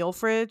a meal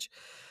fridge?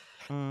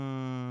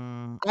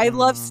 I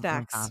love Okay.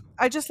 snacks.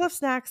 I just love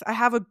snacks. I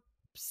have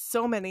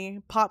so many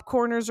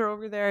popcorners are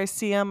over there. I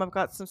see them. I've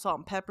got some salt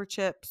and pepper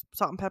chips,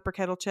 salt and pepper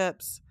kettle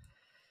chips.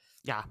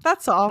 Yeah.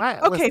 That's all. Okay,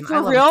 Listen, I for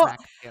love a real. snack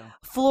too.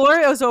 Floor,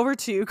 it was over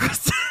to you,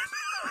 Kristen.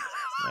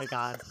 My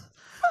God.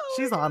 Oh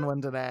She's my on God.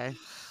 one today.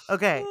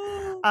 Okay.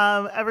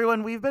 Oh.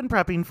 Everyone, we've been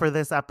prepping for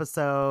this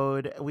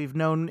episode. We've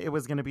known it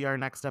was going to be our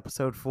next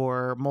episode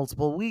for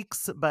multiple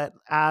weeks, but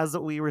as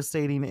we were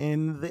stating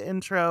in the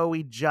intro,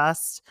 we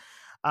just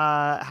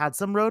had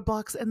some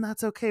roadblocks, and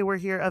that's okay. We're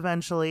here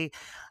eventually.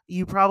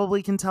 You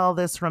probably can tell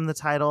this from the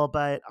title,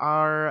 but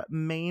our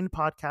main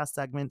podcast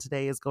segment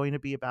today is going to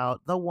be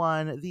about the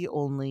one, the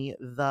only,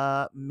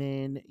 the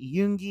MIN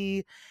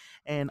YOONGI,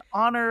 in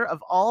honor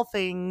of all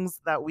things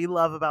that we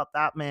love about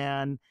that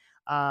man,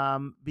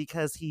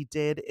 because he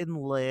did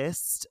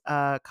enlist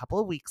a couple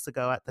of weeks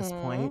ago at this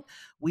point.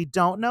 We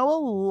don't know a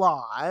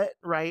lot,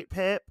 right,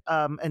 Pip?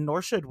 And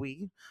nor should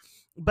we.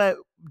 But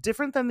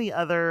different than the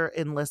other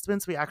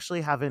enlistments, we actually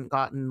haven't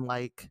gotten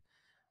like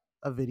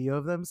a video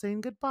of them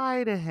saying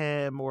goodbye to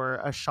him, or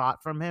a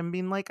shot from him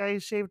being like, I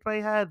shaved my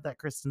head, that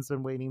Kristen's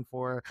been waiting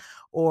for.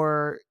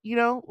 Or,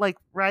 like,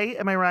 right?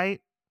 Am I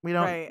right? We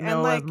don't Right. And know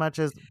as like much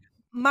as,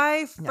 my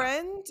yeah.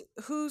 friend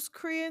who's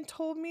Korean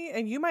told me,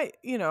 and you might,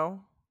 you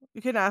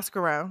can ask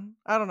around.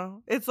 I don't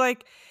know. It's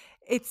like,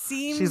 it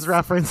seems She's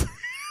referencing.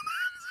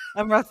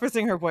 I'm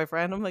referencing her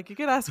boyfriend. I'm like, you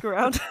could ask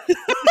around.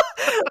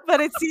 But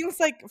it seems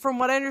like, from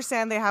what I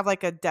understand, they have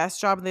like a desk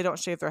job and they don't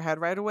shave their head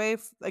right away.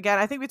 Again,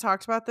 I think we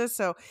talked about this,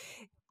 so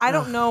I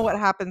don't know what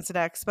happens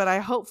next, but I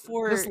hope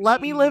for Just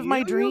let me live you. my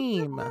You'll get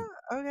dream. that.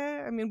 Okay.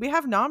 I mean, we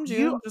have Namjoon,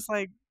 You, just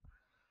like,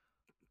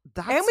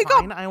 and that's we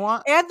got, fine. I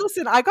want, and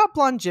listen, I got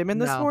blonde Jimin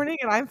this no, morning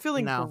and I'm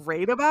feeling no.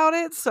 great about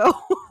it. So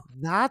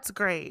That's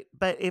great.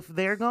 But if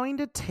they're going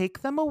to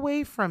take them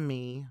away from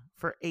me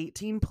for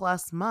 18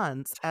 plus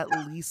months, at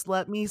least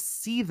let me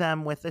see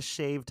them with a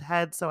shaved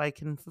head so I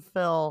can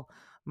fulfill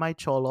my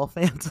cholo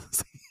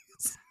fantasies.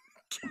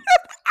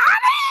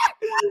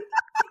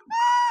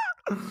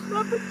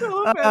 Love the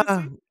cholo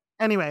fantasy.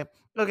 Anyway,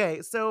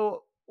 okay,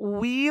 so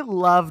we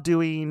love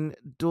doing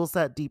dual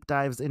set deep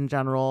dives in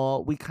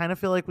general. We kind of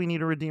feel like we need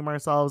to redeem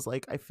ourselves.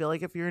 Like, I feel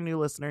like if you're a new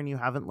listener and you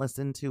haven't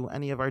listened to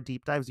any of our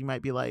deep dives, you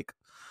might be like,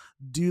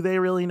 do they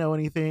really know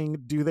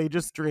anything? Do they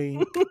just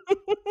drink?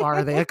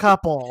 Are they a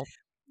couple?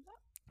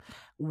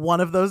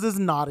 One of those is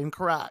not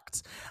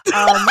incorrect.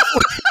 Oh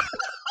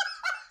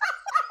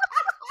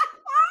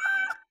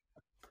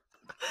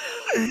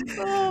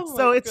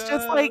So my it's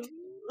just like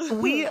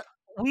God.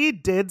 we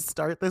did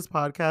start this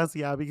podcast,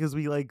 yeah, because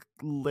we like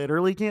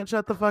literally can't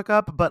shut the fuck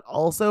up, but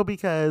also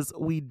because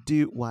we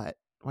do what?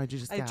 Why'd you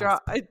just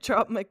gasp? I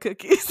dropped my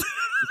cookies.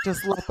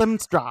 Just let them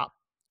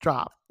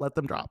let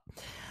them drop.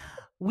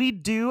 We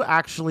do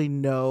actually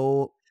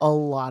know a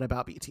lot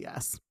about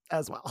BTS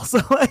as well.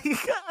 So like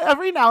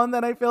every now and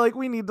then I feel like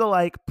we need to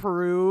like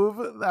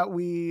prove that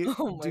we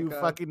Oh my do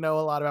God. fucking know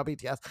a lot about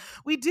BTS.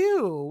 We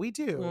do.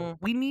 Mm.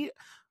 We need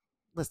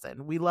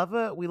listen, we love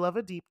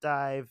a deep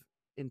dive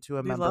into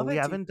a We member. love We a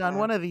deep haven't done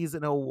one dive. of these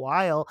in a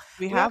while.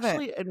 We We haven't.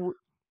 actually and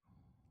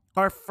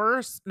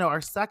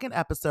our second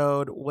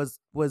episode was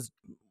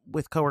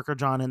with coworker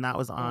John, and that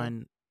was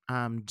on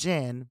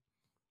Jin,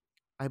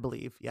 I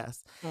believe.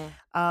 Yes.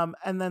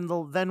 And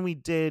then we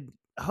did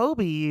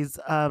Hobies,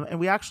 and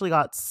we actually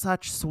got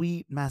such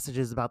sweet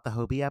messages about the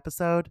Hobie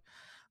episode.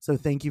 So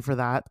thank you for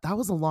that. That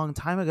was a long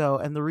time ago,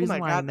 and the Oh reason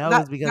my why I God.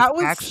 know is because That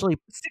was actually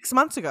 6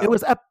 months ago.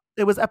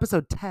 it was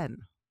episode 10.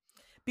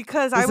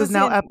 Because This is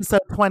now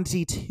episode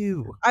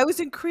 22. I was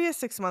in Korea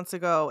 6 months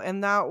ago,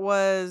 and that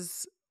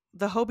was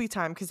the Hobie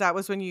time, because that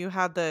was when you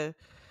had to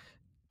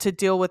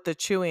deal with the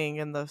chewing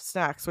and the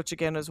snacks, which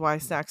again is why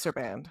snacks are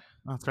banned.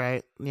 That's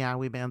right. Yeah,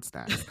 we banned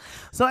snacks.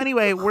 So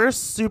anyway, we're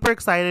super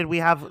excited. We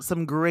have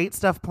some great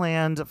stuff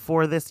planned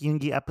for this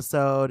Yoongi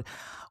episode.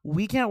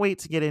 We can't wait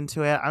to get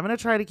into it. I'm going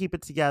to try to keep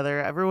it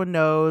together. Everyone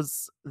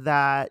knows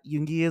that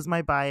Yoongi is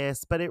my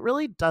bias, but it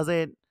really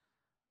doesn't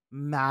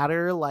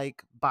matter,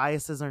 like,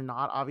 biases or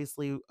not.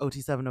 Obviously,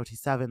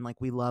 OT7,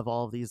 like, we love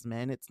all of these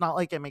men. It's not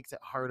like it makes it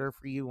harder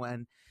for you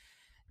when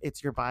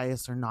it's your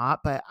bias or not,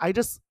 but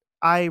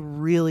I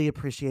really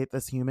appreciate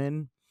this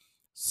human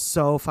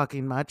so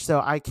fucking much.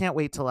 So I can't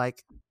wait to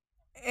like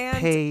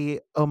pay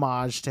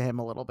homage to him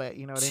a little bit.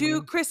 You know what I mean?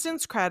 To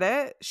Kristen's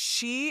credit,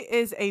 she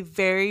is a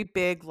very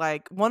big,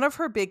 like, one of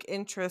her big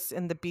interests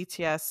in the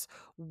BTS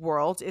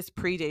world is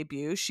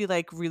pre-debut. She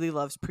like really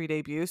loves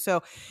pre-debut.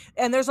 So,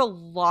 and there's a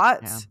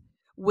lot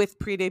with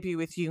pre-debut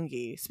with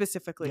Yoongi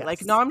specifically. Yes. Like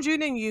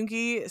Namjoon and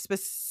Yoongi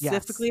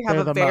specifically Yes, have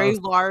they're a the very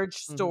most. large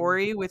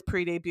story with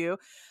pre-debut.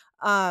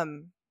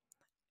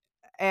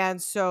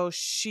 And so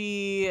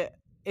she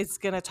is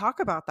going to talk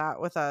about that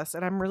with us,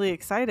 and I'm really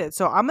excited.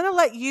 So I'm going to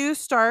let you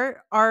start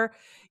our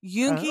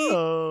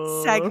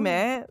Yoongi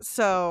segment.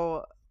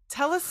 So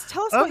tell us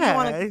what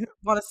you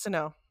want us to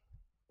know.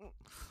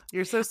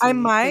 You're so sweet. I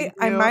might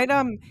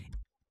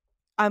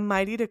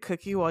eat a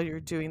cookie while you're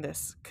doing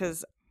this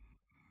because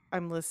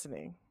I'm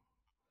listening.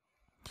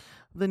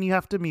 Then you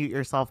have to mute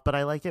yourself, but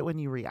I like it when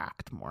you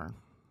react more.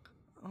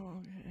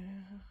 Okay.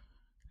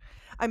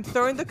 I'm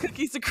throwing the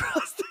cookies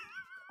across the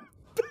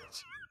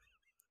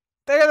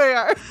There they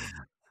are.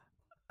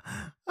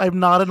 I'm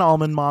not an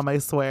almond mom, I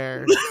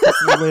swear.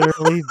 It's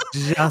literally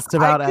just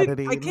about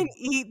editing. I can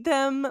eat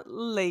them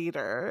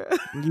later.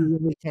 You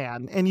really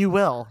can, and you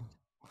will.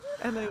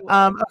 And I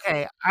will.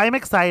 Okay, I'm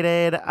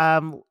excited.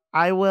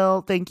 I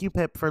will thank you,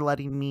 Pip, for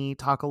letting me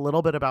talk a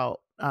little bit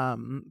about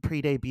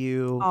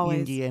pre-debut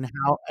Yoongi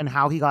and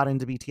how he got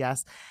into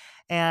BTS.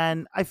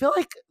 And I feel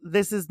like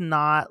this is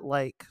not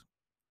like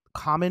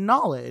common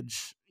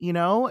knowledge, you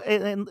know,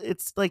 and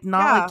it's like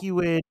not like you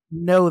would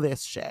know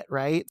this shit,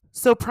 right?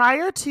 So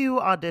prior to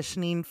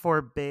auditioning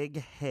for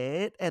Big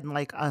Hit and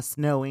like us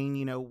knowing,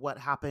 you know, what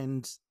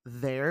happened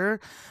there,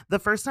 the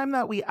first time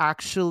that we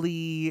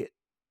actually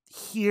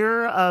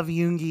hear of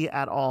Yoongi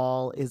at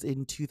all is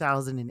in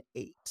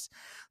 2008.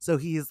 So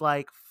he's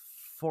like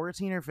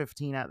 14 or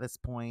 15 at this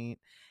point,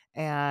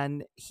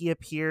 and he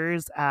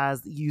appears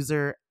as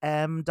user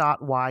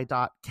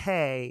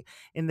M.Y.K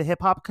in the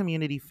hip hop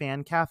community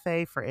fan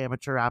cafe for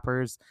amateur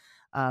rappers.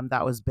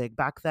 That was big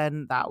back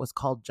then. That was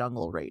called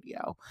Jungle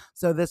Radio.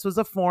 So this was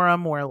a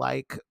forum where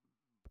like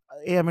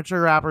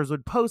amateur rappers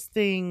would post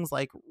things,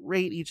 like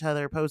rate each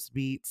other, post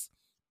beats.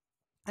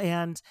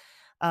 And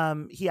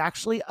he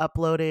actually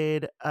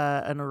uploaded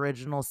an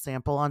original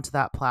sample onto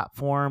that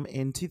platform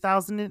in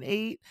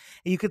 2008.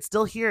 You could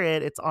still hear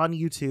it. It's on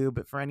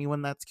YouTube. For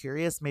anyone that's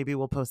curious, maybe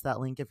we'll post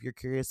that link if you're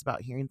curious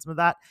about hearing some of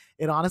that.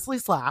 It honestly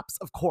slaps,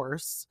 of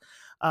course,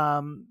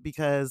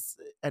 because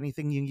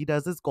anything Yoongi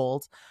does is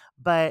gold.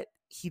 But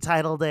he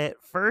titled it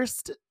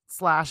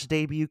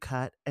First/Debut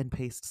Cut and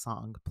Paste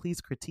Song.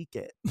 Please critique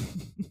it.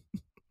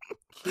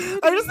 Cutie.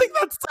 I just think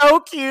that's so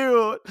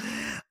cute.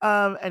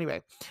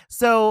 Anyway,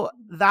 so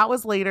that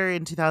was later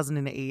in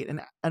 2008,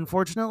 and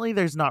unfortunately,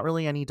 there's not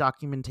really any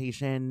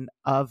documentation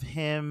of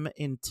him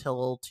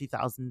until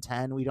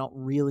 2010. We don't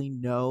really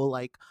know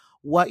like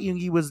what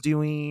Yoongi was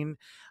doing,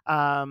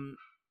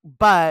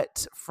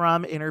 but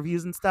from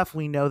interviews and stuff,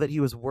 we know that he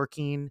was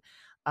working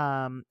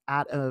at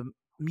a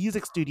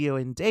music studio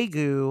in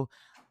Daegu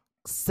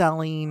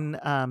selling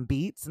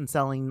beats and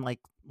selling like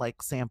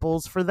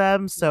samples for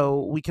them.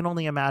 So we can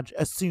only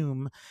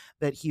assume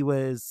that he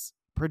was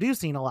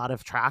producing a lot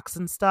of tracks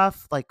and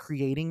stuff, like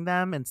creating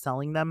them and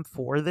selling them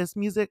for this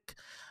music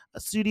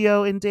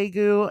studio in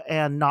Daegu,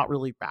 and not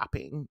really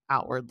rapping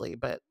outwardly,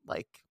 but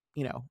like,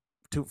 you know,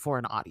 for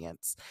an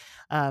audience.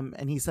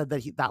 And he said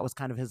that that was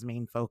kind of his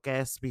main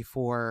focus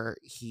before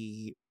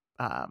he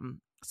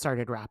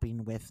started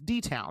rapping with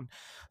D-Town.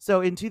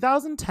 So in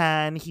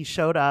 2010, he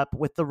showed up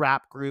with the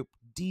rap group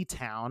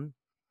D-Town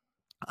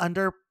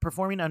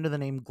performing under the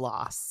name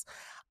Gloss.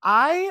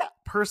 I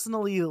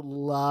personally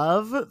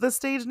love the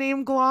stage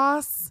name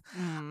Gloss.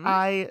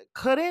 I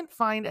couldn't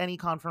find any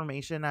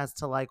confirmation as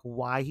to like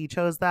why he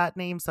chose that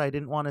name, so I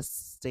didn't want to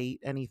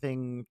state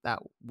anything that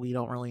we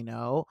don't really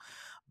know.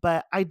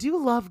 But I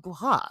do love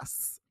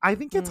Gloss. I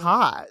think it's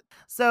hot.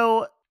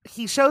 So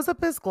he shows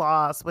up as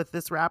Gloss with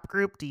this rap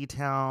group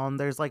D-Town.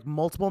 There's like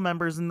multiple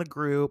members in the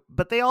group,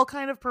 but they all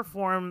kind of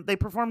perform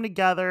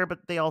together,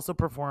 but they also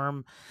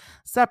perform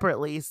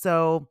separately.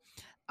 So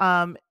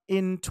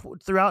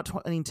throughout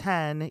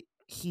 2010,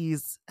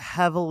 he's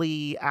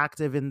heavily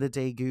active in the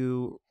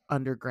Daegu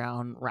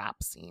underground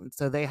rap scene.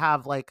 So they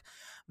have like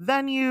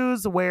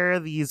venues where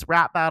these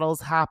rap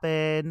battles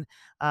happen.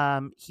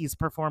 He's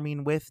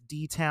performing with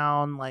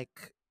D-Town,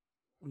 like,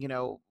 you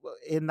know,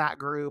 in that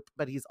group,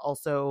 but he's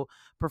also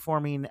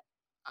performing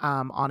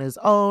on his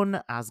own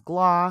as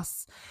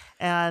Gloss.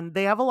 And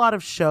they have a lot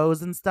of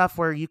shows and stuff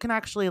where you can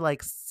actually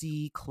like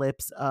see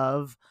clips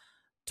of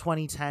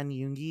 2010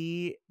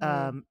 Yoongi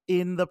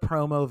in the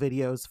promo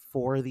videos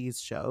for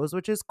these shows,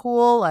 which is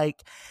cool.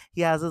 Like,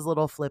 he has his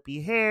little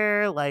flippy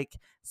hair, like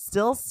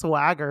still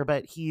swagger,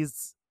 but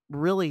he's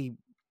really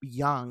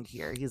young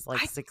here. He's like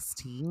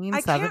 16,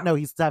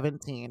 he's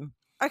 17.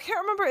 I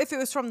can't remember if it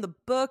was from the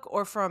book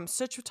or from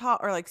Suchita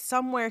or like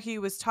somewhere he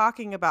was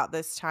talking about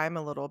this time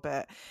a little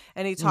bit.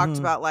 And he talked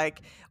about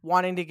like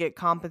wanting to get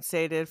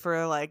compensated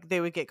for like, they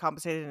would get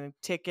compensated in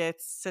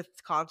tickets to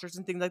concerts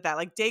and things like that.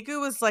 Like Daegu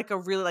was like a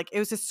really like, it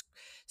was just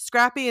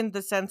scrappy in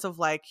the sense of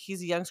like,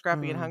 he's a young,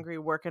 scrappy and hungry,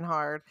 working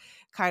hard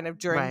kind of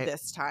during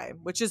this time,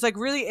 which is like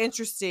really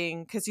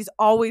interesting because he's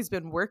always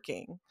been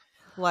working.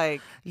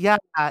 Like, yeah,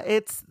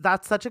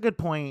 that's such a good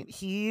point.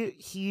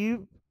 He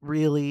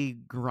really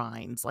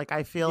grinds. Like,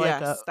 I feel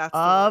like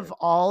of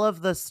all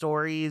of the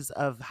stories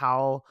of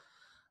how,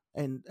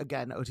 and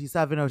again,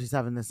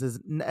 OT7, this is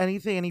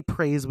any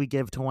praise we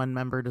give to one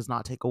member does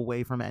not take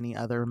away from any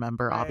other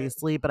member,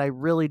 obviously, but I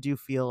really do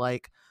feel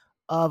like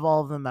of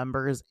all the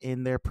members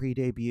in their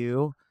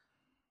pre-debut,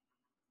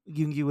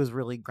 Yoongi was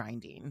really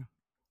grinding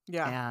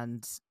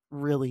and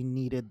really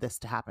needed this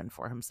to happen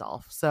for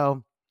himself.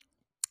 So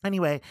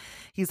anyway,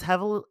 he's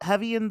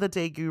heavy in the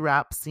Daegu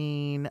rap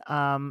scene,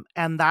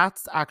 and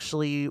that's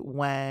actually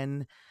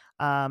when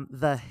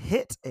the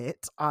Hit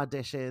It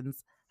auditions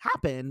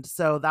happened.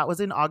 So that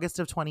was in August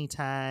of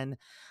 2010,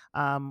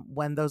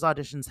 when those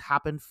auditions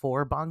happened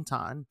for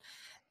Bangtan,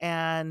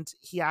 and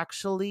he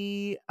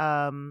actually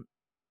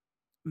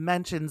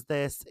mentions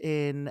this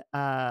in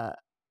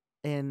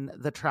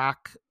the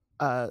track.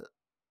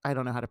 I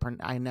don't know how to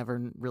pronounce. I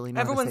never really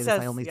know how to say this.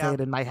 I only say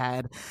it in my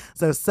head.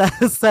 So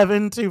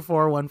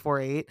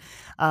 724148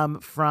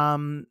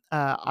 from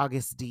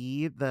August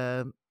D.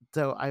 Let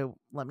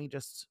me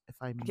just, if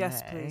I may.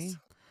 Yes, please.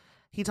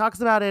 He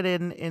talks about it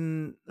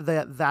in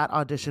that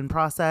audition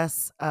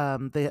process,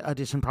 the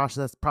audition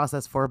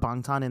process for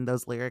Bangtan in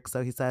those lyrics.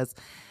 So he says,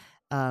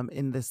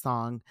 in this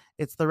song,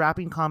 it's the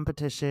rapping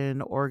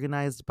competition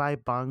organized by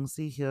Bang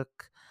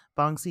Si-hyuk.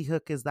 Bang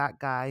Si-hyuk is that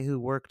guy who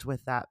worked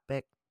with that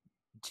Baek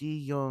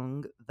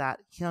Ji-young, that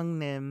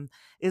Hyung-nim.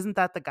 Isn't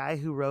that the guy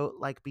who wrote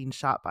like being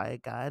shot by a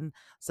gun?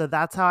 So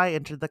that's how I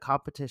entered the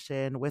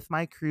competition with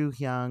my crew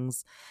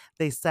Hyungs.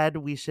 They said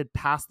we should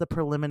pass the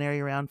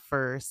preliminary round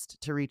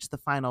first to reach the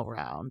final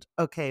round.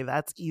 Okay,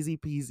 that's easy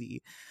peasy.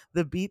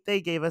 The beat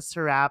they gave us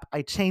to rap,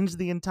 I changed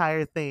the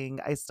entire thing.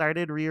 I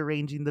started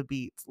rearranging the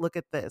beats. Look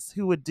at this.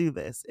 Who would do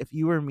this? If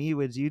you were me,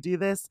 would you do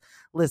this?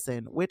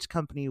 Listen, which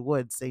company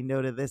would say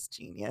no to this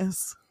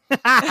genius?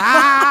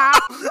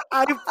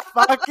 I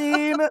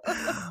fucking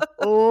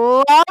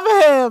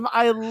love him.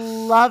 I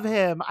love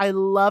him. I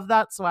love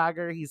that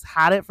swagger. He's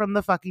had it from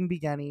the fucking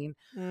beginning.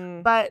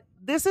 But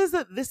this is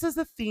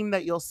a theme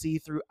that you'll see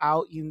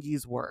throughout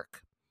Yoongi's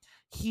work.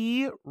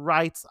 He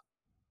writes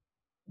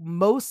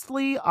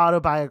mostly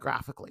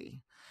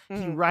autobiographically.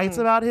 He writes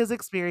about his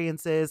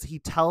experiences. He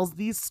tells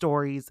these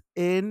stories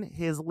in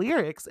his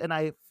lyrics, and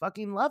I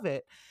fucking love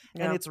it.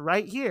 Yeah. And it's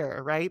right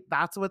here, right?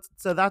 That's what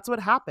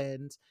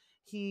happened.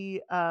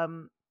 He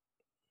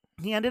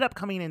ended up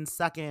coming in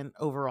second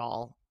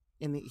overall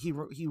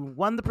he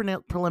won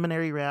the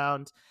preliminary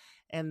round,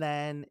 and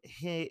then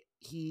he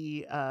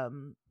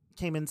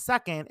came in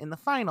second in the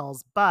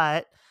finals,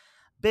 but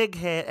Big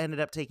Hit ended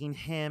up taking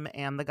him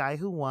and the guy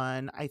who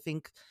won. I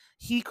think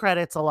he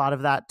credits a lot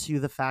of that to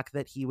the fact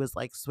that he was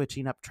like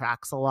switching up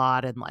tracks a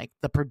lot and like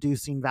the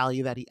producing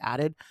value that he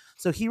added.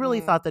 So he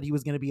really thought that he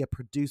was going to be a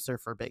producer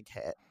for Big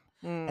Hit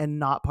and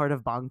not part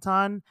of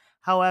Bangtan.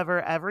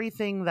 However,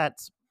 everything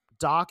that's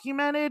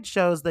documented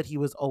shows that he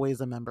was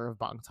always a member of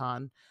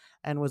Bangtan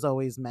and was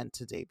always meant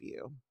to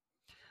debut.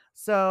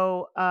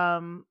 So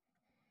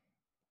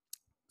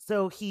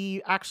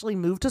he actually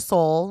moved to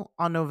Seoul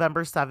on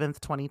November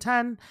 7th,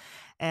 2010.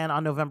 And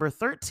on November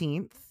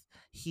 13th,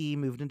 he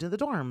moved into the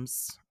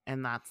dorms.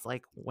 And that's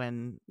like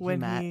when he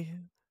met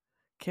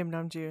Kim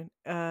Namjoon.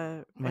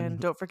 when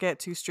Don't forget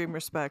to stream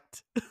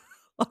Respect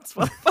on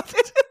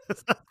Spotify.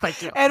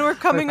 Thank you. And we're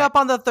coming up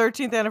on the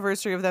 13th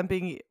anniversary of them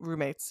being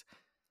roommates.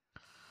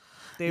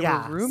 They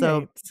were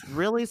roommates. So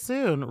really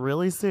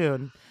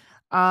soon.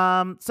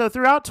 So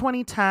throughout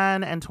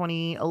 2010 and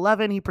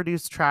 2011, he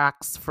produced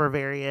tracks for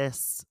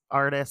various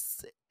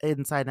artists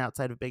inside and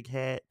outside of Big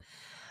Hit.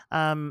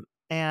 And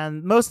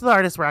most of the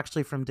artists were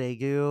actually from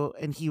Daegu,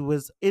 and he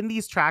was in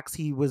these tracks.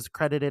 He was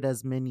credited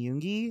as MIN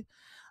YOONGI,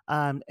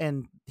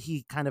 and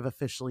he kind of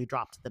officially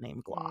dropped the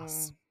name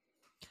Gloss.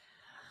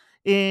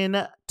 In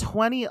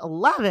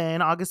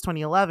August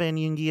 2011,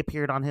 Yoongi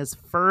appeared on his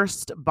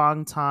first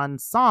Bangtan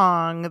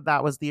song.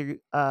 That was the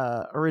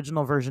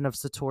original version of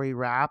Satori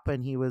Rap,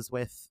 and he was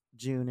with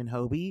June and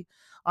Hobie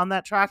on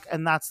that track.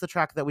 And that's the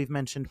track that we've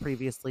mentioned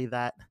previously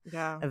that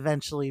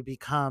eventually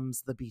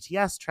becomes the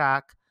BTS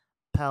track,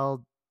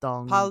 Pal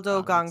Dong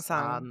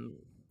Gangsan.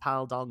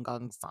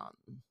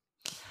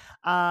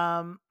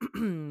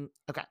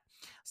 Okay.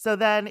 So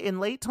then in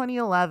late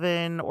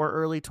 2011 or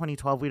early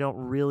 2012, we don't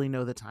really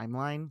know the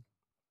timeline,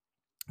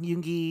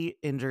 Yoongi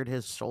injured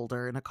his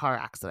shoulder in a car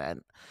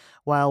accident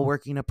while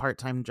working a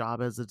part-time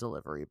job as a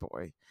delivery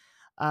boy.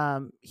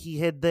 He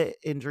hid the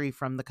injury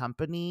from the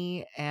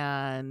company,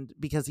 and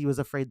because he was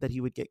afraid that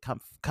he would get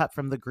cut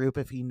from the group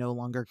if he no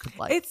longer could,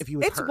 if he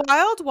was hurt. It's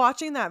wild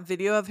watching that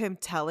video of him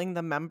telling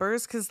the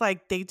members, because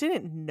like they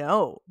didn't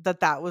know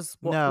that was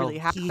what really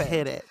happened. He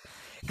hid it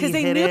because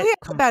they knew he had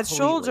a bad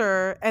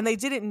shoulder, and they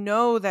didn't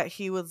know that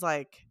he was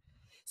like.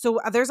 So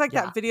there's like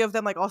that video of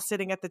them like all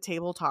sitting at the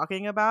table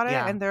talking about it,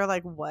 and they're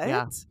like, "What?"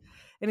 Yeah.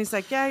 And he's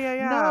like,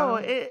 "Yeah." No,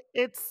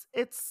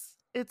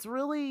 it's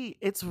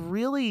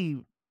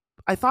really.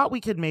 I thought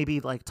we could maybe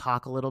like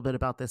talk a little bit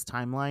about this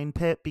timeline,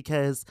 Pip,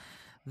 because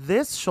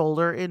this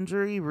shoulder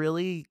injury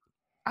really,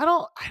 I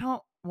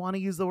don't want to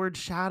use the word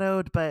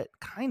shadowed, but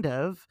kind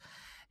of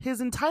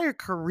his entire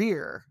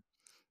career.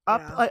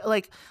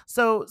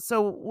 So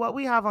what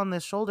we have on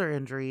this shoulder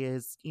injury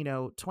is,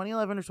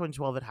 2011 or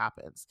 2012 it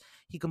happens.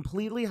 He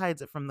completely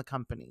hides it from the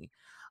company.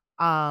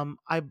 I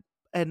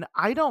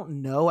don't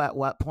know at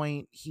what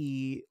point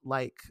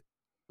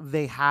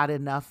they had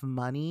enough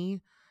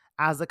money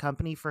as a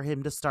company for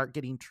him to start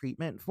getting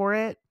treatment for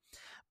it.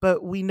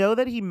 But we know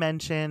that he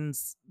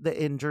mentions the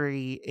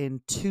injury in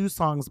 2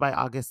 songs by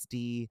August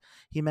D.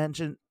 He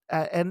mentioned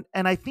and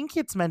I think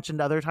it's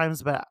mentioned other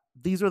times, but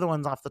these were the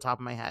ones off the top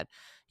of my head.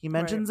 He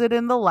mentions it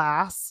in the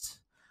last,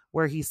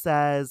 where he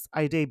says,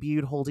 "I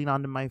debuted holding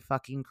onto my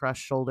fucking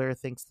crushed shoulder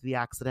thanks to the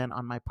accident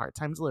on my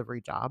part-time delivery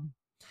job."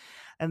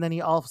 And then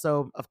he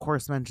also, of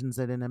course, mentions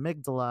it in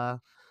Amygdala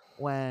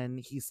when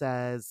he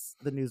says,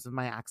 "The news of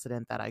my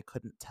accident that I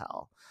couldn't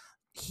tell."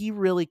 He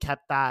really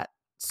kept that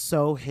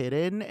so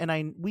hidden.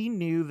 And we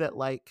knew that,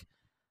 like,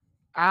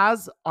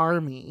 as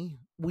ARMY,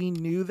 we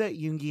knew that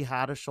Yoongi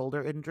had a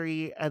shoulder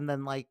injury, and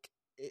then like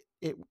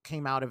it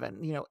came out of it,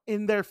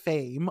 in their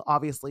fame.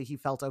 Obviously he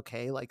felt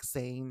okay like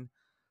saying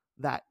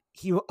that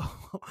he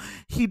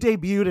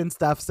debuted and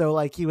stuff, so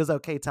like he was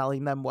okay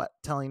telling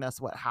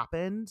us what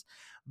happened.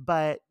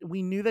 But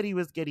we knew that he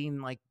was getting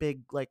like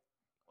big, like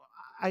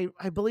I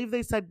believe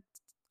they said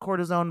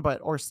cortisone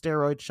or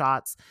steroid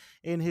shots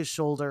in his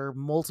shoulder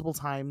multiple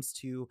times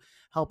to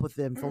help with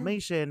the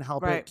inflammation,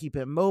 help it keep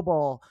it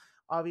mobile.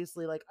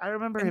 Obviously, like I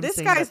remember him this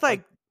saying guy's that,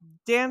 like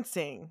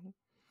dancing.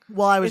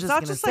 Well, I was just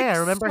going to say, I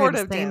remember him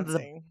saying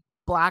dancing. The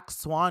Black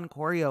Swan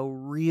choreo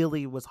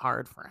really was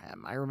hard for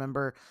him. I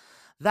remember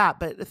that.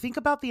 But think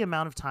about the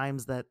amount of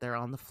times that they're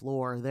on the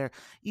floor. They're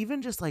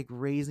even just like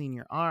raising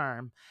your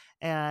arm.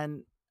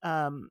 And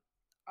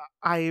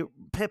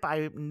Pip,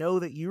 I know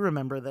that you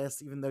remember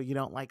this, even though you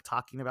don't like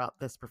talking about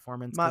this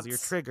performance because you're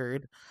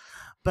triggered.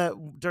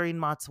 But during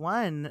Mott's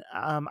 1,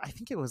 I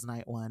think it was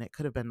night 1. It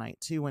could have been night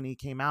 2 when he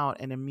came out,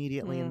 and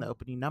immediately in the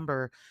opening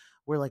number,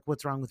 we're like,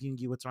 "What's wrong with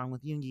Yoongi? What's wrong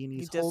with Yoongi?" And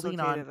he's holding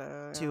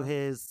on to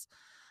his.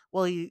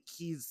 Well,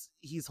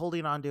 he's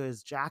holding on to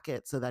his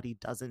jacket so that he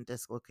doesn't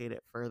dislocate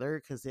it further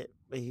because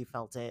he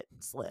felt it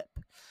slip,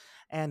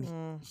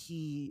 and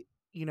he.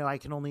 I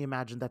can only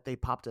imagine that they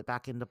popped it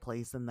back into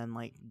place and then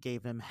like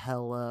gave him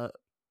hella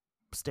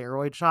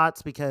steroid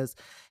shots because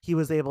he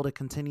was able to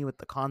continue with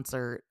the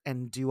concert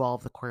and do all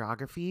of the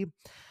choreography.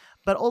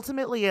 But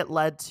ultimately it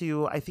led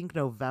to, I think,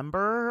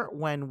 November,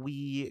 when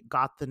we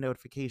got the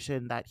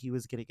notification that he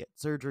was going to get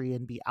surgery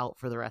and be out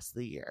for the rest of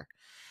the year.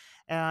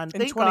 And In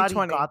thank God he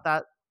 2020. got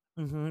that.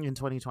 In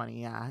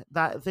 2020, yeah,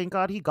 that, thank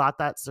God he got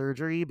that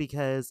surgery,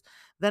 because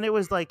then it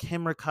was like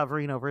him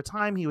recovering over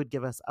time. He would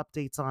give us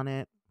updates on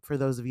it. For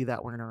those of you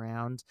that weren't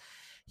around,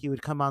 he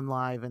would come on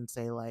live and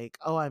say like,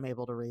 oh, I'm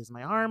able to raise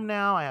my arm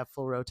now, I have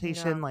full Yeah.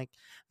 rotation. Like,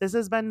 this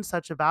has been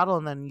such a battle.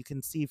 And then you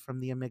can see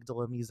from the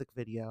Amygdala music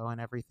video and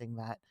everything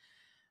that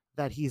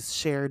he's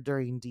shared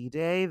during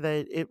D-Day,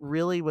 that it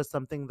really was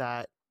something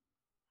that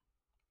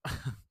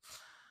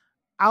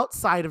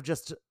outside of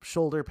just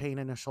shoulder pain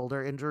and a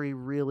shoulder injury,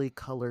 really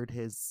colored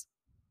his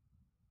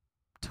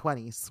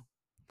 20s.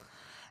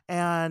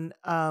 And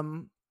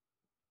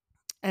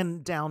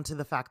down to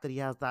the fact that he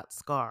has that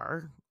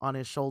scar on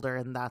his shoulder,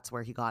 and that's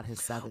where he got his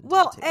 70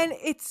 Well, and too.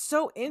 it's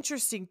so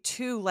interesting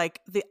too, like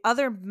the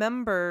other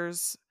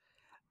members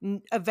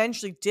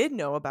eventually did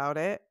know about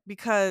it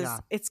because Yeah.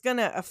 it's going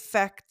to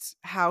affect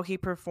how he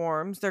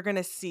performs. They're going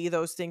to see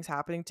those things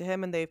happening to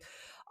him, and they've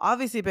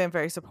obviously been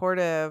very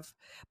supportive.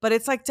 But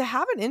it's like, to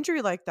have an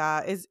injury like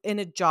that is in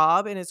a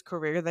job, in his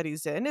career that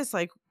he's in, is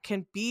like,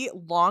 can be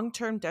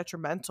long-term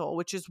detrimental,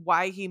 which is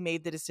why he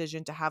made the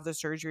decision to have the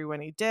surgery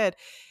when he did.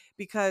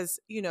 Because,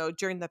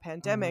 during the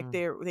pandemic,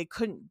 Mhm. they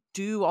couldn't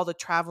do all the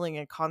traveling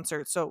and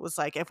concerts. So it was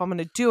like, if I'm going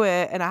to do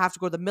it and I have to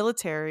go to the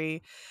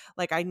military,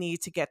 like, I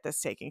need to get this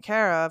taken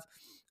care of.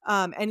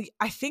 And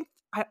I think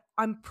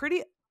I'm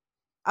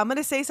going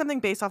to say something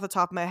based off the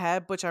top of my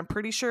head, which I'm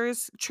pretty sure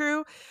is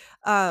true.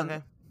 Um,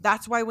 Okay.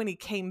 that's why when he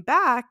came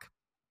back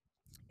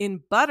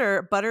in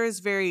Butter is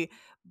very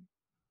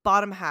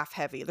bottom half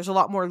heavy. There's a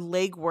lot more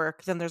leg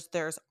work than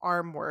there's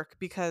arm work,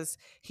 because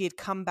he had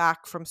come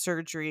back from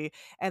surgery,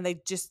 and the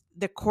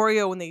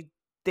choreo, when they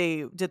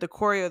did the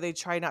choreo, they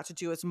tried not to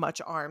do as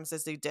much arms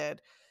as they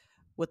did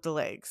with the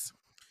legs.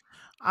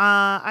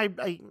 I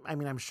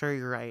mean, I'm sure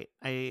you're right.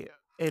 I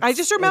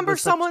just It remember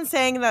was such. someone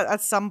saying that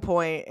at some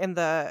point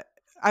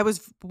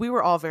we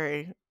were all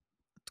very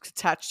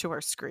attached to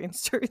our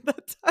screens during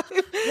that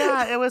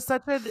Yeah, time.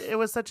 it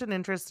was such an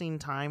interesting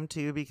time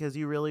too, because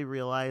you really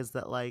realize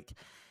that like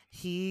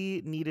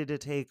he needed to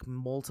take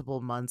multiple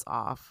months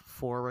off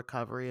for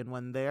recovery. And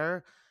when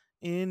they're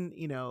in,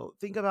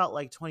 think about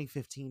like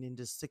 2015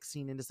 into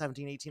 16 into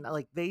 17, 18,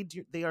 like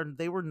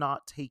they were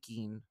not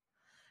taking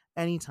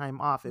any time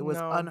off. It was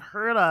No.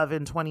 unheard of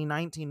in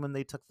 2019 when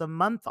they took the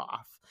month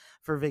off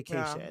for Yeah.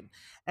 vacation.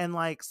 And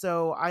like,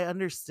 so I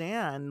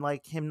understand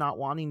like him not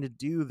wanting to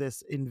do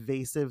this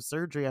invasive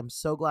surgery. I'm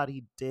so glad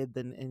he did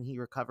then, and he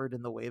recovered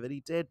in the way that he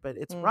did, but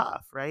it's Mm,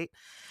 rough, right?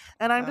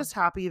 And I'm yeah. just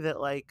happy that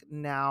like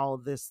now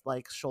this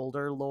like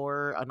shoulder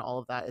lore and all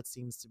of that, it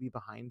seems to be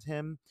behind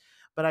him.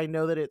 But I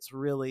know that it's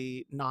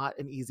really not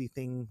an easy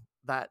thing,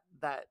 that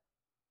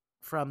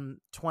from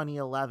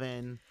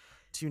 2011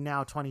 to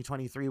now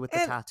 2023 with the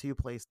And tattoo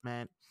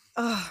placement.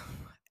 uh,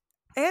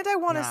 and I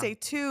want to Yeah. say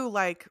too,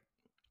 like,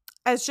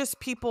 as just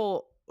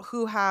people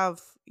who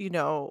have,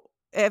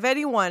 if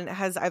anyone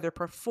has either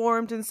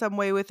performed in some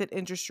way with an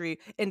injury,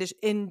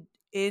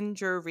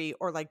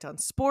 or like done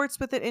sports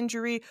with an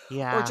injury, or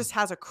Yeah. just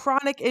has a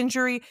chronic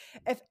injury,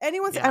 if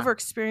anyone's Yeah. ever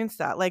experienced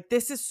that, like,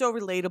 this is so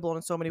relatable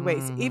in so many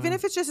ways. Even Mhm.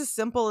 if it's just as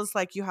simple as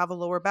like, you have a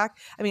lower back.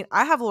 I mean,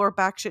 I have lower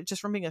back shit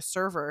just from being a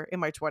server in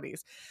my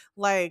 20s,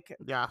 like,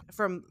 Yeah.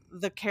 from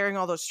the carrying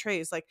all those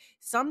trays. Like,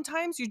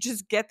 sometimes you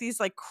just get these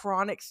like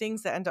chronic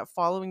things that end up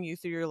following you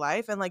through your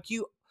life, and like,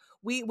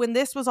 when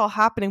this was all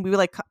happening, we were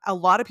like, a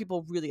lot of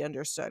people really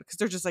understood, because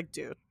they're just like,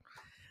 dude,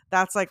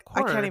 that's like, Of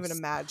I can't even course.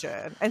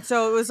 imagine. And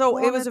so Well,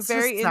 it and was a it's just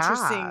very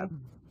sad.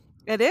 interesting.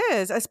 It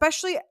is,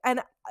 especially,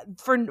 and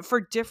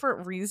for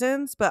different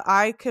reasons, but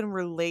I can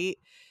relate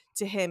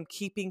to him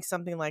keeping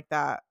something like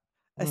that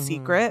a Mhm.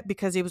 secret,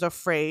 because he was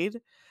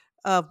afraid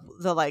of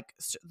the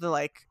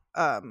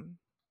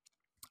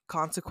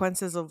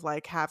consequences of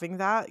like having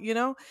that.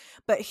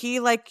 But he,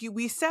 like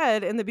we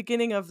said in the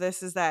beginning of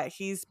this, is that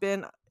he's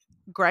been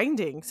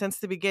grinding since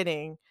the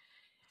beginning.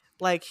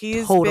 Like,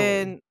 he's Totally.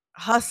 been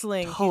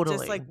hustling. He's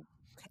just Totally. like,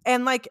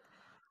 and like,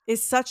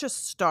 is such a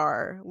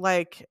star.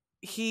 Like,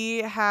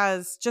 he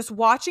has, just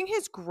watching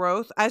his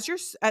growth as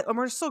and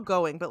we're still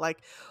going, but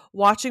like,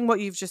 watching what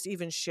you've just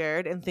even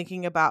shared and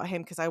thinking about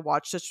him, because I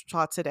watched this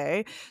shot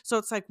today. So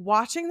it's like,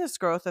 watching this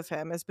growth of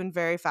him has been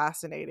very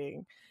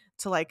fascinating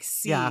to like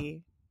Yeah.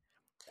 see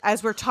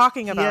as we're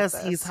talking about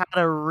He's this. had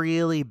a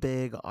really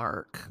big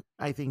arc,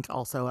 I think,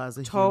 also as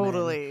a human.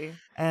 Totally.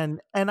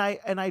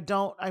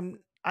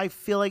 I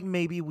feel like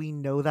maybe we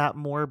know that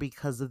more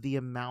because of the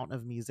amount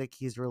of music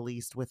he's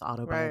released with Right.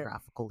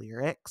 autobiographical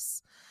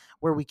lyrics,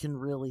 where we can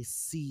really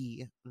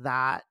see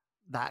that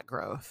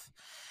growth.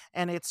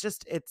 And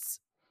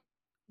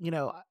you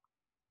know,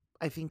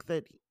 I think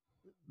that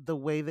the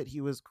way that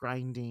he was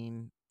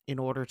grinding in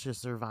order to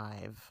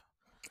survive,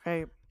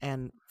 Right.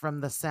 and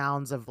from the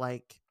sounds of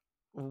like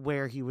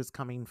where he was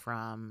coming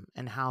from,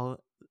 and how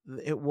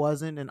it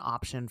wasn't an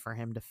option for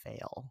him to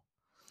fail.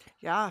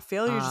 Yeah.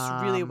 Failure just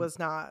really Um was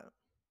not.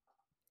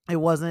 it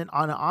wasn't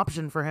an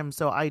option for him.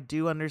 So I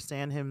do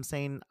understand him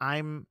saying,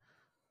 I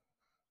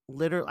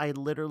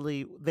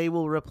literally, they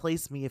will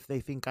replace me if they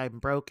think I'm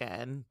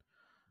broken.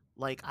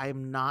 Like,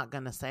 I'm not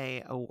going to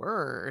say a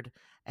word.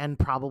 And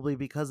probably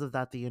because of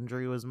that, the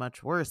injury was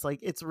much worse. Like,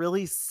 it's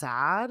really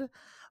sad,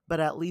 but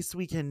at least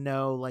we can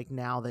know, like,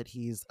 now that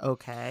he's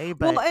okay.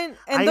 Well, But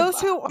and those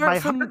who my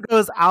aren't heart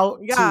goes out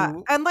yeah,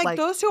 to, and like like,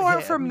 those who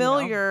aren't him,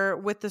 familiar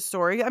with the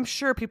story, I'm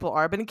sure people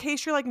are, but in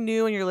case you're like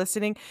new and you're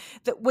listening,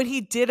 that when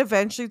he did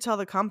eventually tell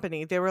the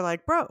company, they were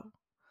like, "Bro,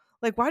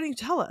 like why didn't you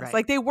tell us?" Right.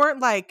 Like they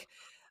weren't like,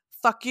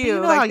 "Fuck But you you."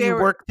 know how Like they you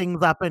were work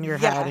things up in your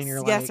head and yes, you're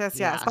yes, like, yes, yes.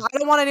 yeah, But I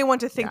don't want anyone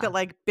to think yeah. that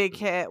like Big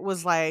Hit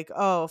was like,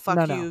 "Oh, No,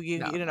 fuck you, no, you,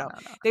 no, you no, know." no,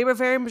 no. They were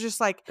very much just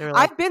like, They were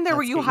like, "I've been there where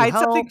let's you get you hide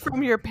something help.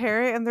 from your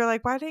parent," and they're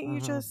like, "Why didn't you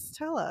Hmm. just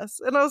tell us?"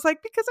 And I was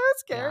like, "Because I was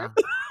scared."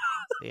 Yeah.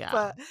 Yeah.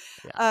 But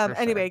Yeah, for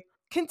sure. anyway,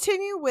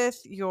 continue with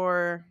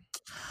your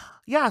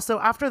Yeah, so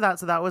after that,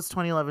 so that was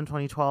 2011,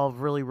 2012,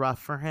 really rough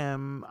for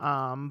him.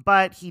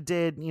 But he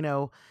did,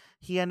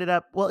 he ended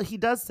up, well, he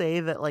does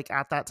say that like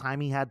at that time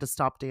he had to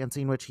stop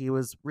dancing, which he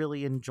was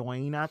really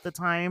enjoying at the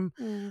time.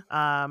 mm,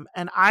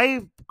 And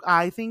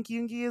I think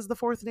Yoongi is the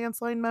fourth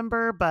dance line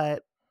member,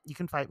 but you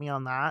can fight me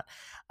on that.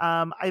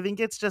 I think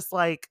it's just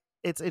like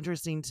it's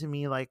interesting to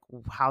me like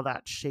how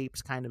that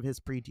shaped kind of his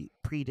pre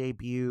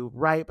debut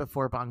right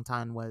before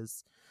Bangtan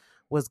was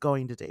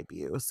going to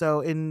debut.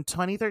 So in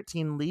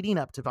 2013, leading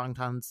up to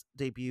Bangtan's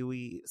debut,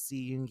 we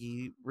see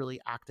Yoongi really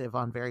active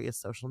on various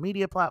social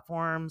media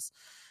platforms,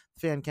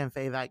 Fan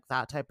Cafe, like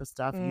that type of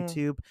stuff, mm,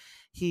 YouTube.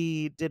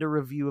 He did a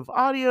review of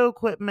audio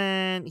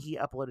equipment. He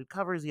uploaded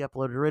covers. He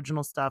uploaded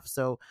original stuff.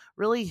 So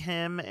really,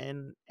 him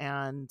and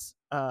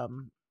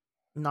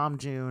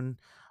Namjoon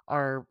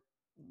are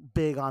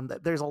big on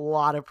that. There's a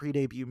lot of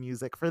pre-debut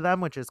music for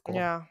them, which is cool.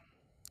 yeah.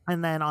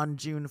 And then on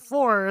June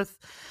 4th,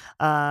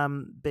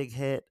 Big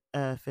Hit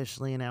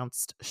officially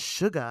announced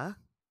SUGA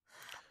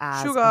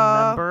as a Sugar.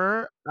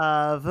 member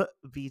of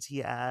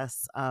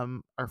BTS.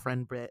 Our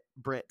friend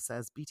Brit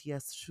says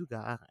BTS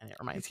SUGA, and it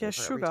reminds me BTS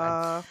of her every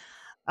time.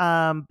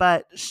 Sugar.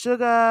 But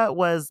SUGA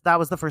was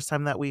the first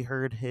time that we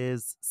heard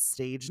his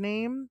stage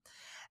name,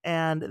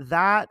 and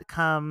that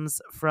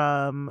comes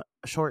from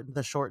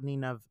the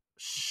shortening of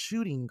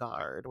shooting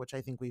guard, which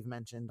I think we've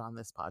mentioned on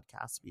this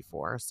podcast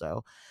before.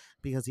 So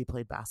because he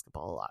played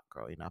basketball a lot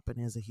growing up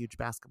and is a huge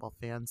basketball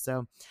fan.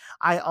 So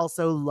I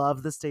also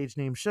love the stage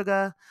name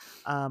Suga.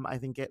 I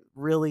think it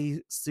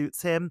really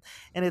suits him.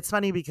 And it's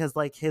funny because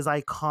like his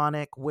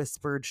iconic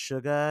whispered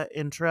Suga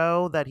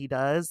intro that he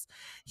does,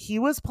 he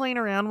was playing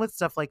around with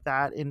stuff like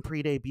that in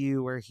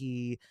pre-debut where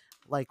he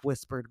like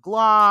whispered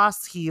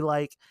gloss. He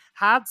like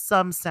had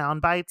some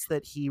sound bites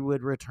that he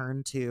would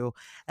return to.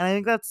 And I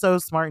think that's so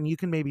smart. And you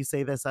can maybe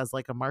say this as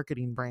like a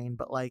marketing brain,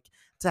 but like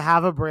to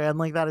have a brand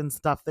like that and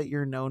stuff that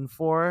you're known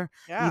for,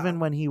 Yeah. even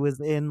when he was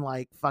in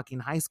like fucking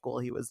high school,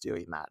 he was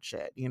doing that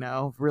shit,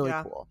 really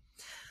Yeah. cool.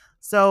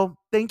 So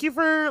thank you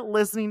for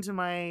listening to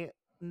my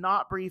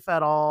not brief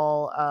at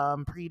all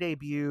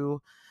pre-debut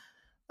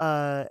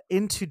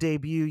into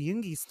debut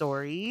Yoongi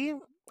story,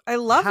 I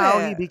love how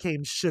he it.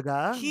 became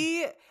Suga.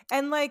 He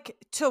and like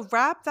to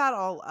wrap that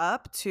all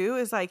up too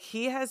is like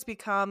he has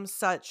become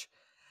such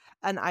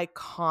an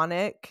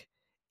iconic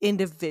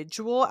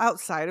individual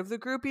outside of the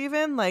group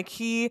even like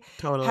he has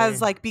Totally.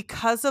 like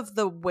because of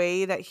the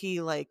way that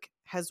he like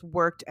has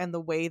worked and the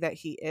way that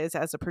he is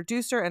as a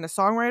producer and a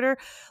songwriter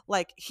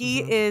like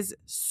he Hmm. is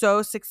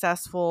so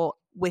successful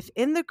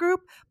within the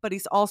group but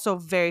he's also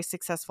very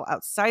successful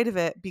outside of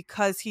it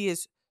because he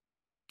is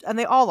and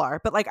they all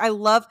are but like I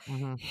love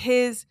Hmm.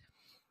 his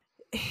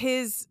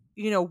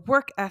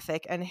work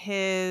ethic and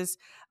his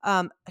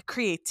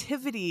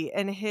creativity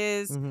and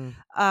his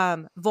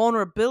Hmm.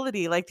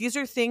 vulnerability like these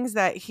are things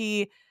that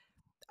he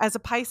as a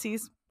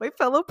Pisces my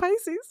fellow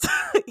Pisces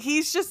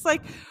he's just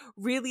like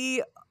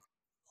really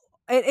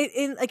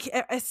in like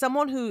as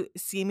someone who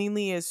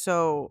seemingly is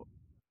so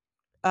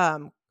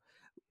um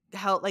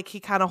held like he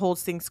kind of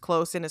holds things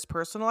close in his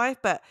personal life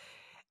but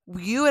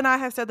you and I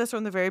have said this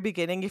from the very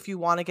beginning. If you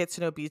want to get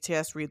to know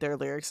BTS, read their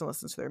lyrics and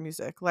listen to their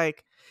music.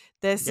 Like,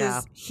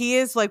 Yeah. he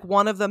is like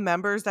one of the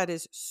members that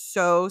is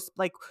so,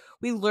 like,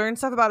 we learn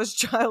stuff about his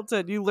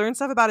childhood. You learn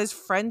stuff about his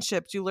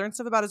friendships. You learn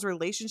stuff about his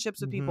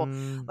relationships with people.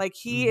 Hmm. Like,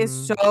 he is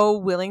Hmm. so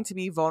willing to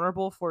be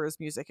vulnerable for his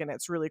music. And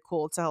it's really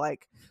cool to,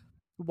 like,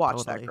 watch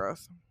that Totally.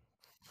 growth.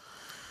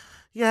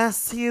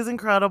 Yes, he is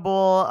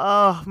incredible.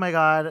 Oh my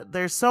god.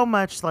 There's so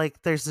much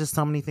like there's just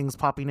so many things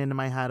popping into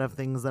my head of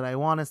things that I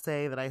want to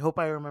say that I hope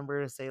I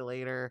remember to say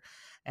later.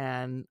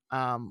 And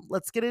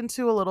let's get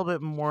into a little bit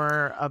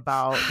more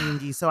about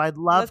Yoongi. So I'd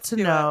love Let's to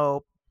do it.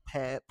 know,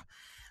 Pip,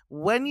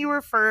 when you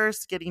were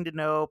first getting to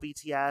know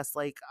BTS,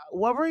 like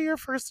what were your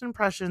first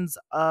impressions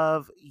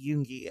of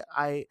Yoongi?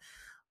 I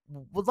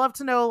would love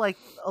to know like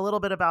a little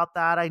bit about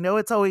that. I know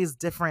it's always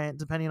different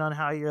depending on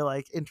how you're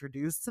like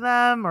introduced to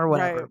them or Right.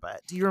 whatever,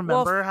 but do you Well,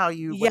 remember what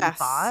you yes.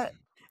 thought?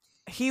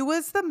 He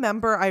was the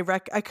member I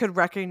could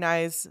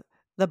recognize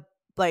the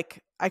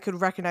like I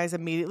could recognize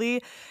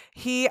immediately.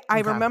 I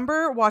Okay.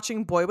 remember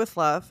watching Boy with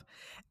Love,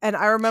 and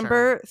I Sure.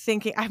 remember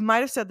thinking, I might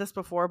have said this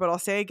before, but I'll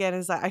say it again,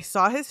 is that I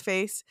saw his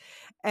face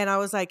and I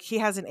was like, he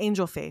has an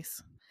angel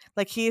face.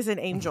 Like he is an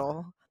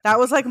angel. That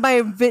was like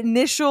my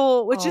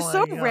initial, which Oh is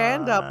so my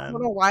random. I don't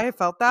God. know why I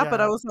felt that, but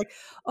I Yeah. was like,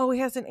 oh, he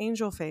has an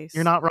angel You're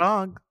face. not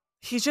wrong.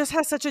 He just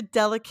has such a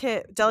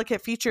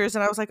delicate features,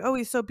 and I was like, oh,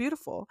 he's so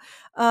beautiful.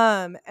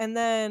 And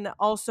then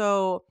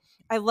also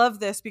I love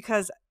this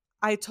because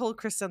I told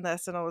Kristen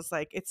this, and I was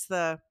like, it's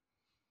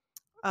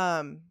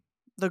um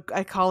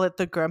I call it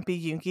the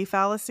grumpy Yoongi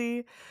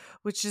fallacy,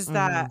 which is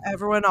that Mm-hmm.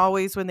 everyone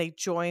always, when they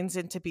joins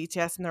into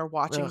BTS and they're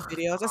watching Ugh,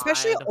 videos,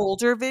 especially God.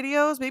 older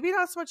videos, maybe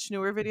not so much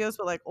newer videos,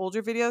 but like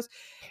older videos,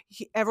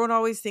 everyone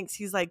always thinks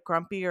he's like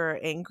grumpy or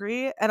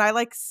angry. And I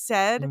like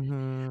said,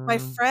 my Mm-hmm.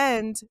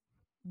 friend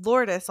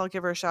Lourdes, I'll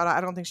give her a shout out.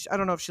 I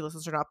don't know if she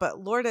listens or not, but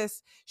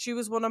Lourdes, she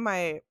was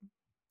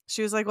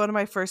like one of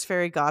my first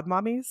fairy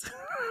godmommies. That's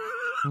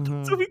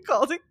what Mm-hmm. we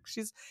called it.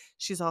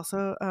 She's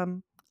also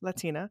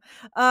Latina.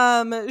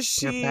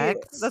 She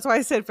Perfect. That's why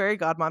I said fairy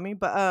godmommy,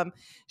 but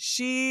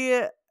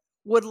she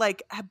would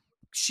like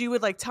she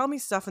would like tell me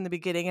stuff in the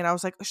beginning, and I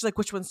was like, she's like,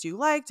 which ones do you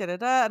like? Da da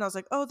da. And I was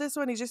like, oh, this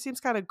one, he just seems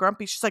kind of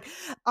grumpy. She's like,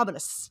 I'm gonna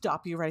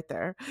stop you right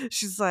there.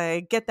 She's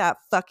like, get that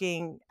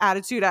fucking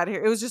attitude out of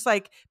here. It was just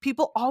like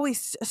people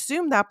always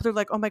assume that, but they're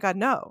like, oh my god,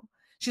 no.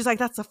 She's like,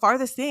 that's the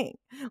farthest thing.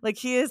 Like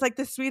he is like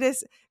the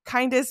sweetest,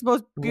 kindest,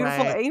 most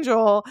beautiful Right.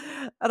 angel.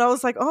 And I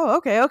was like, oh,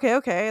 okay, okay,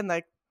 okay. And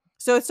like,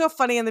 so it's so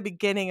funny in the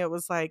beginning, it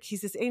was like,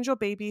 he's this angel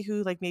baby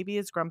who like maybe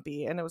is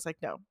grumpy. And it was like,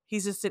 no,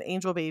 he's just an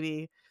angel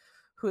baby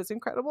who is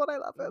incredible and I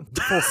love him.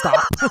 Full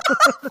stop.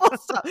 Full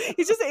stop.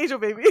 He's just an angel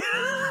baby.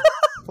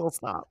 Full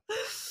stop.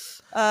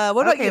 What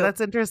about Okay, you? that's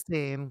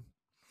interesting.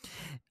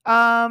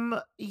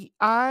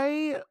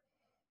 I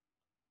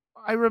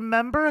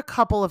remember a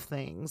couple of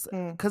things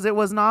Mm, because it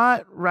was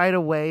not right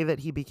away that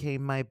he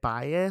became my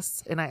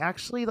bias, and I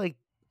actually like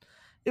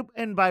it,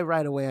 and by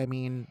right away I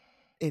mean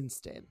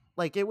instant.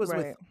 Like it was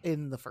right,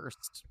 within the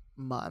first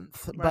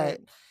month, right.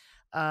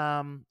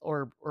 but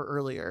or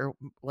earlier,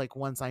 like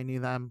once I knew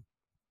them.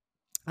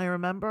 I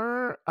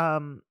remember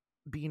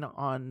being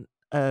on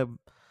a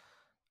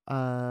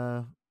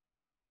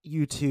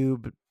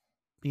YouTube,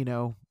 you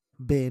know,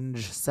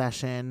 binge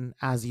session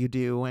as you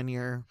do when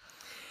you're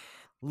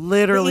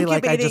The literally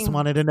like, I just incubating,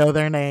 wanted to know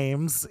their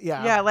names.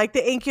 Yeah, yeah, like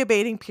the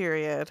incubating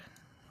period.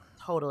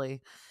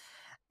 totally.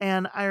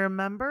 And I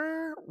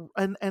remember,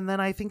 and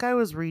then I think I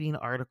was reading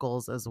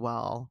articles as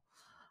well.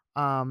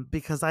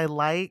 Because I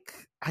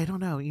don't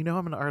know,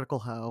 I'm an article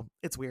hoe.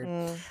 It's weird.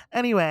 Mm.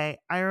 Anyway,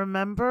 I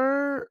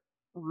remember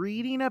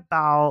reading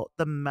about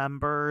the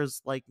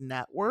members' like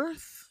net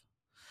worth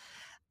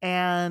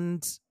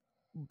and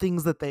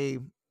things that they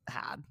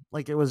had.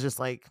 Like it was just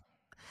like,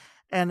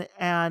 and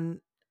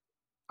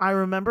I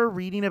remember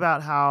reading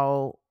about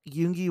how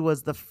Yoongi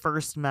was the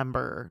first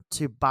member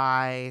to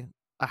buy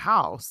a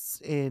house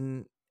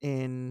in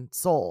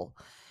Seoul,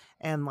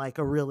 and like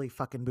a really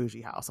fucking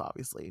bougie house,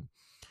 obviously.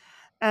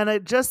 And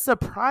it just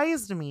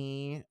surprised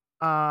me.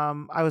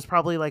 I was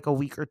probably like a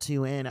week or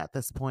two in at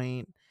this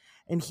point,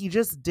 and he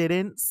just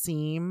didn't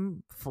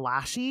seem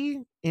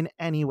flashy in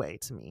any way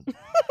to me.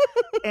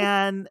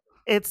 And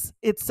it's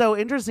so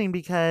interesting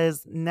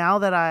because now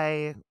that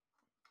I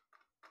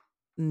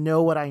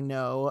know what I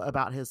know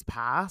about his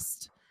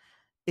past,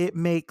 it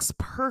makes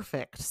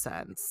perfect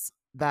sense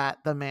that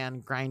the man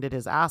grinded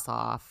his ass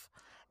off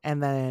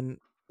and then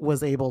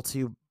was able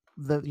to,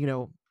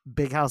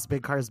 big house,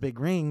 big cars, big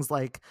rings,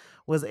 like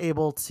was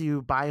able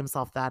to buy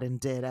himself that and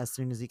did as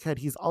soon as he could.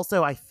 He's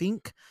also, I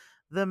think,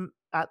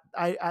 at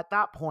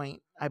that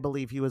point, I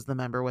believe he was the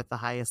member with the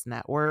highest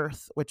net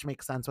worth, which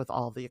makes sense with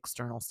all the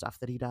external stuff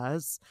that he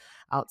does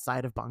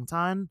outside of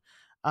Bangtan.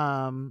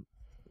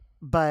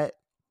 But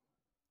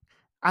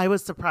I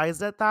was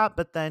surprised at that,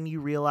 but then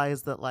you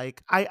realize that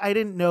like I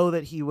didn't know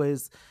that he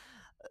was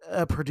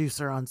a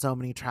producer on so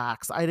many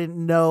tracks. I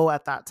didn't know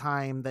at that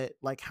time that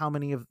like how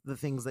many of the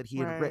things that he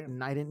had Right.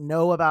 written. I didn't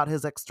know about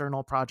his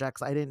external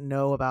projects. I didn't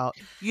know about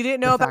You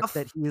didn't the know about fact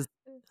that he's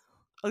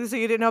okay, so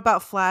you didn't know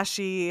about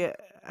flashy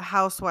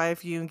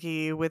housewife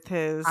Yoongi with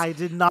his I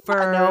did not know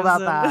furs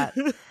about and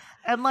that.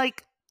 And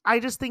like I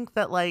just think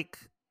that like,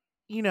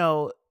 you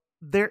know,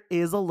 there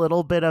is a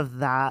little bit of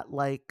that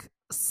like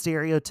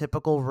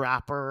stereotypical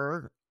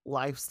rapper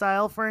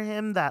lifestyle for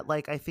him that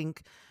like I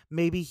think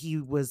maybe he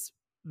was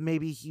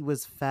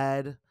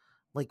fed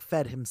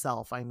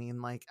himself, I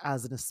mean, like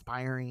as an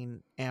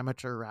aspiring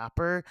amateur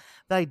rapper,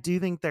 that I do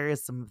think there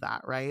is some of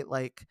that, right?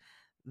 Like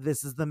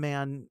this is the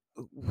man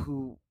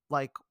who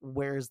like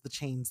wears the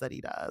chains that he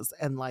does,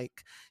 and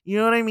like, you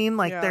know what I mean,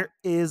 like yeah. there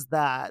is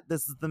that.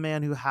 This is the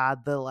man who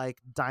had the like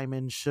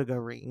diamond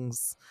sugar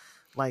rings,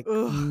 like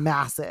Ugh.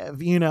 massive,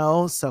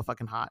 so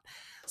fucking hot.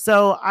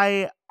 So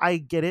I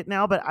get it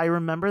now, but I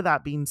remember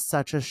that being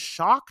such a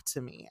shock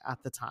to me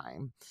at the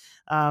time.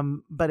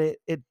 But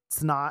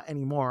it's not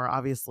anymore,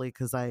 obviously,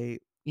 because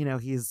you know,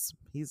 he's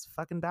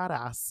fucking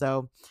badass.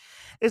 So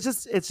it's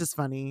just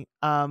funny.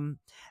 And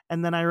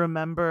then I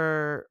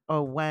remember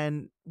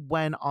when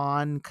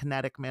On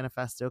Kinetic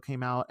Manifesto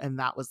came out, and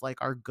that was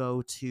like our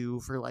go-to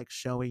for like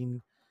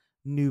showing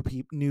new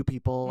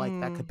people like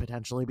that could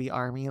potentially be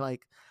Army.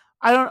 Like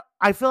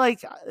I feel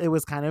like it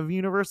was kind of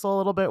universal a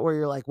little bit, where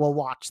you're like, well,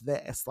 watch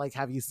this, like,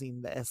 have you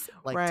seen this,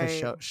 like, to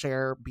Right.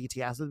 share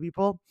BTS with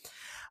people.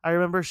 I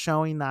remember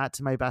showing that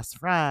to my best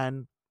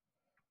friend,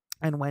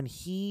 and when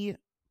he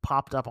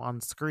popped up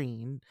on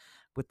screen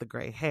with the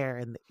gray hair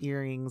and the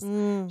earrings,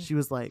 Mm.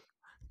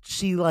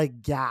 she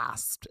like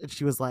gasped, and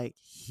she was like,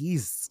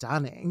 he's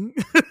stunning.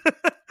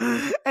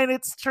 And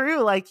it's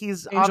true, like,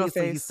 he's Angel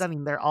obviously he's face.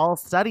 stunning. They're all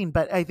stunning,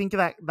 but I think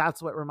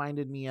that's what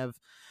reminded me of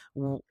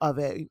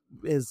it,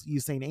 is you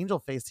saying angel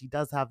face. He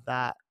does have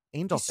that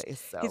angel face.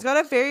 He's So got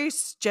a very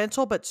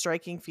gentle but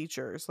striking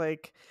features.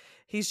 Like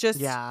he's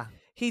just yeah,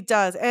 he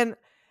does. And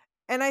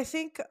I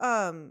think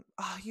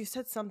you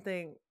said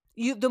something.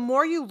 The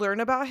more you learn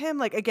about him,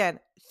 like again,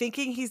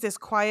 thinking he's this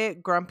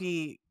quiet,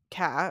 grumpy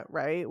cat,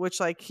 right? Which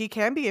like he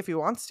can be if he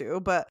wants to,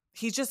 but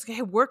he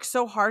works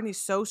so hard and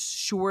he's so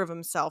sure of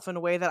himself in a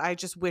way that I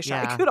just wish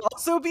I yeah, could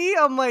also be.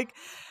 I'm like,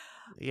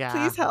 yeah.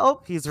 please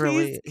help. He's Please,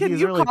 really can he's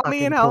you really call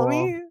me and fucking help cool.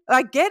 me?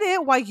 I get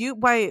it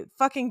why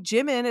fucking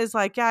Jimin is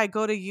like, yeah, I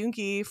go to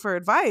Yoongi for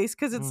advice,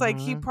 because it's like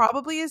he Hmm.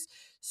 probably is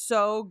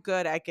so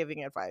good at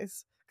giving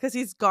advice because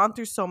he's gone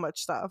through so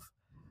much stuff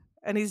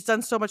and he's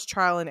done so much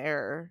trial and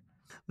error.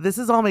 This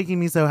is all making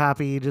me so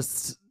happy,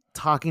 just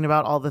talking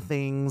about all the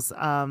things.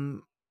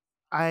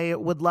 I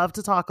would love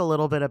to talk a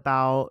little bit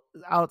about,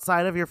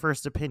 outside of your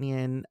first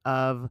opinion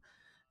of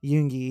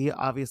Yoongi.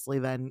 Obviously,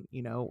 then,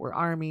 you know, we're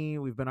Army.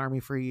 We've been Army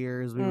for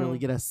years. We really Mm,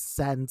 get a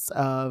sense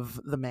of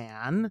the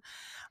man,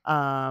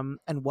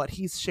 and what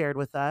he's shared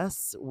with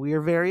us.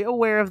 We're very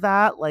aware of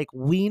that. Like,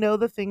 we know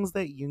the things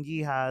that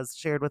Yoongi has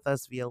shared with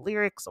us via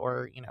lyrics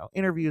or, you know,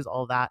 interviews,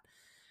 all that,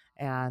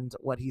 and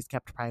what he's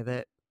kept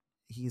private.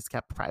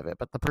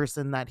 But the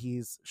person that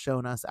he's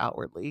shown us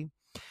outwardly.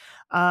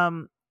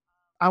 Um,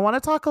 I want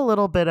to talk a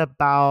little bit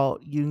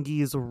about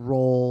Yoongi's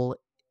role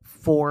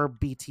for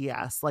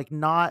BTS, like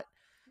not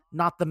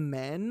the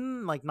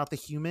men, like not the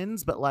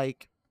humans, but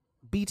like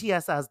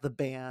BTS as the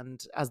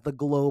band, as the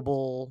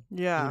global,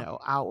 you yeah. know,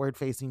 outward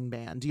facing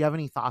band. Do you have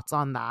any thoughts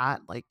on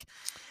that? Like,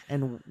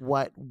 and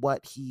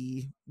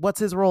what's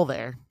his role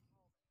there?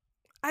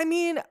 I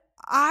mean,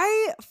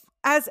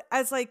 as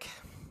like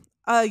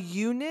a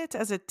unit,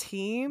 as a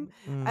team,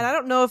 and I Mm,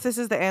 don't know if this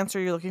is the answer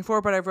you're looking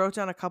for, but I wrote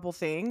down a couple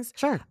things.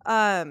 sure.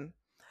 Um,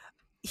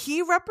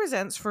 he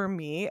represents for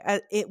me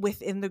it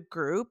within the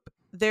group.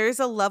 There's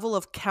a level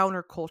of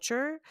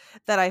counterculture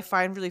that I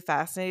find really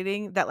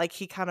fascinating that like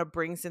he kind of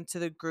brings into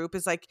the group.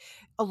 Is like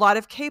a lot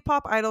of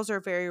K-pop idols are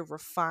very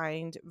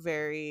refined,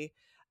 very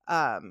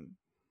um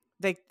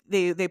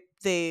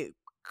they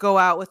go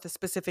out with a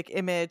specific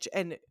image,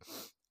 and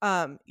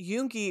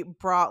Yoongi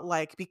brought,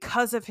 like,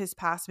 because of his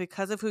past,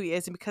 because of who he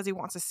is, and because he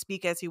wants to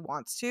speak as he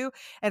wants to,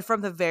 and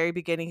from the very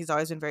beginning he's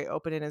always been very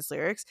open in his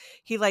lyrics,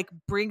 he like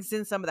brings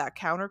in some of that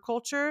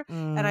counterculture,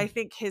 and I Mm,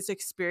 think his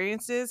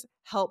experiences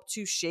help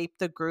to shape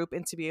the group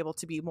and to be able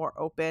to be more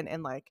open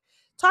and like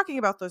talking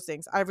about those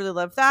things. I really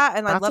love that,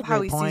 and I that's a love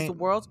how great he sees the point.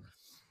 world.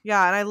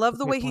 Yeah, and I love That's a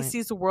the great way he point.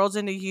 sees the world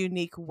in a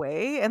unique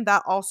way, and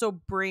that also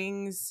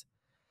brings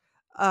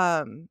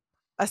um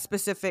a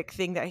specific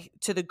thing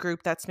to the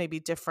group that's maybe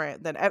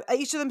different than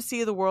each of them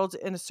see the world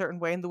in a certain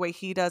way, and the way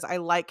he does, I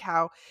like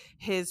how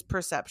his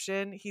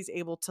perception he's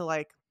able to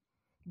like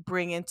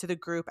bring into the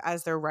group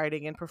as they're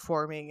writing and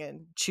performing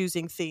and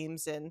choosing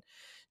themes and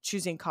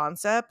choosing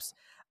concepts.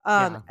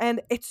 Yeah.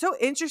 And it's so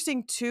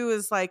interesting too,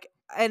 is like,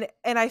 and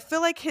I feel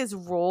like his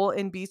role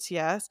in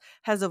BTS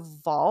has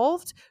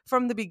evolved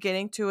from the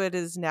beginning to it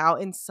is now.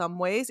 In some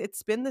ways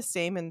it's been the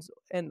same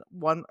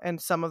in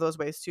some of those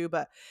ways too,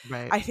 but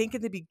Right. I think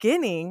in the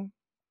beginning,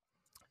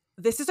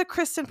 this is a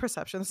Kristen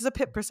perception, this is a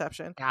Pip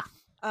perception. Yeah.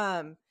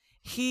 um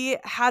he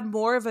had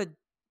more of a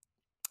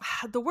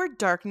the word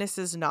darkness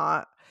is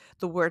not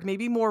the word,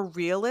 maybe more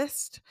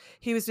realist.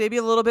 He was maybe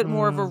a little bit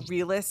more of a Mm,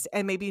 realist,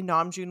 and maybe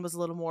Namjoon was a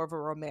little more of a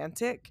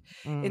romantic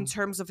in mm,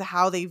 terms of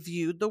how they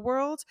viewed the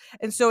world.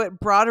 And so it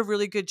brought a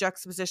really good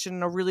juxtaposition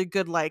and a really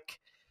good like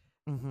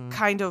mm-hmm.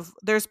 kind of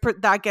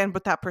that again,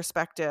 but that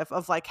perspective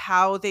of like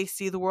how they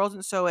see the world.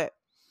 And so it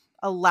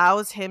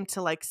allows him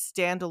to like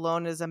stand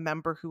alone as a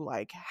member who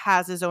like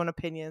has his own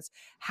opinions,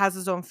 has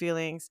his own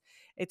feelings.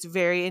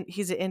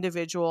 He's an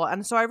individual,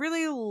 and so I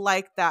really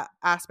like that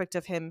aspect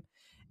of him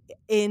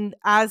in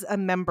as a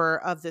member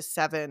of the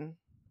 7-member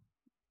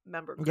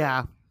group.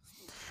 Yeah.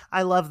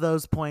 I love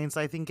those points.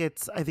 I think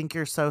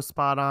you're so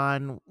spot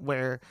on,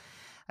 where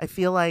I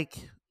feel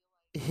like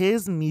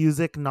his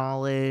music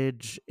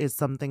knowledge is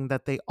something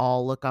that they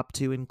all look up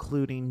to,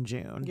 including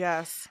June.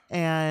 Yes.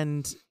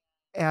 And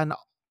and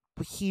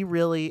he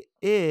really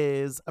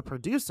is a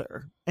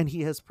producer, and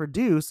he has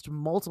produced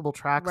multiple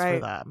tracks for Right.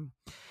 them.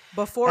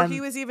 Before he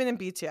And was even in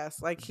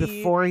BTS, like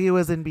he before he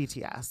was in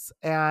BTS,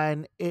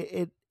 and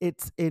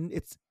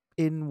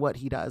in what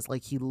he does.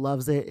 Like, he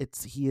loves it.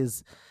 He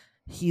is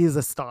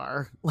a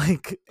star.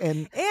 Like,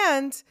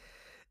 and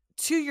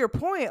to your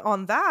point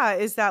on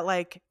that is that,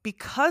 like,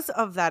 because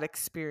of that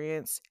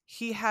experience,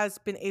 he has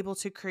been able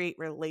to create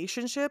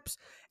relationships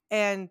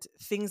and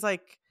things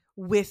like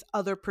with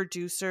other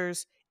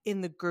producers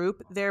in the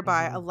group,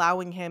 thereby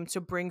allowing him to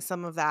bring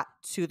some of that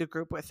to the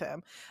group with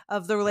him,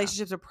 of the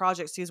relationships or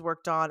projects he's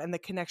worked on and the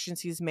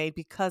connections he's made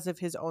because of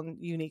his own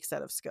unique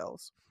set of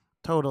skills.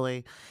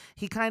 Totally.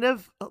 He kind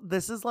of,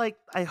 this is like,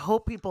 I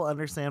hope people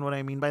understand what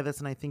I mean by this.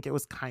 And I think it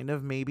was kind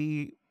of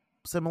maybe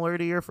similar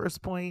to your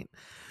first point.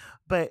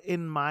 But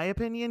in my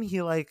opinion,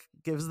 he like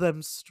gives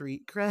them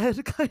street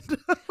cred, kind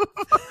of.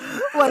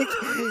 Like,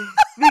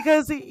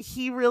 because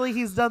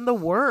he's done the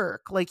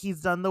work. Like,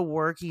 he's done the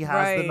work. He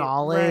has the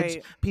knowledge.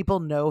 Right. People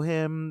know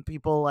him.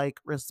 People like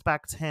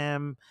respect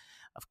him.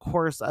 Of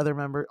course, all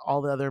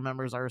the other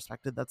members are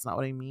respected. That's not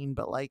what I mean.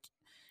 But like,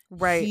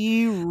 Right.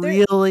 he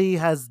really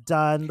has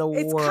done the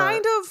It's work.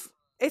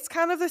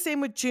 kind of the same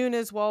with June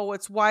as well.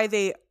 It's why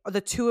the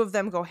two of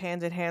them go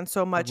hand in hand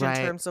so much in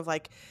terms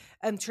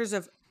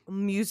of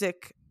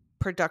music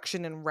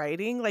production and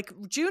writing. Like,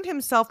 June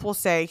himself will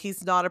say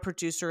he's not a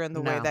producer in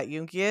the way that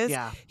Yoongi is.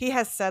 Yeah. He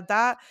has said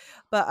that.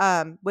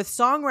 But with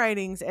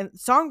songwriting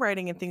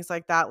and things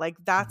like that, like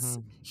that's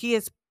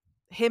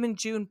him and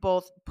June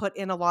both put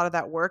in a lot of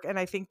that work. And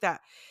I think that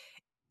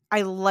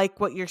I like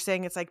what you're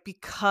saying. It's like,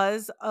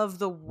 because of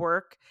the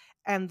work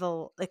and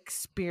the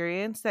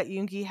experience that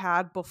Yoongi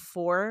had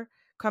before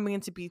coming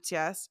into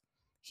BTS,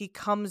 he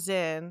comes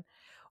in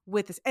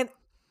with this. And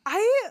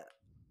I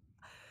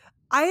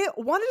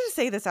wanted to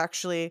say this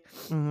actually.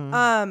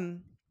 I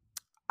don't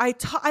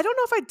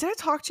know if did I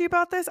talk to you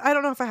about this? I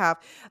don't know if I have.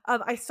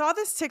 I saw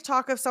this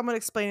TikTok of someone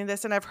explaining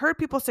this, and I've heard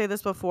people say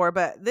this before,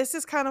 but this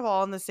is kind of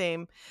all in the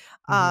same.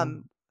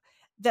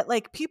 That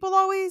like people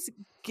always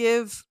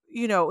give,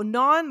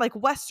 non like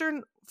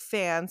Western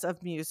fans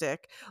of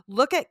music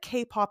look at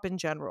K-pop in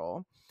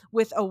general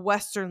with a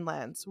Western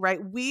lens, right?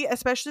 We,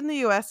 especially in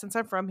the US, since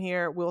I'm from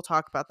here, we'll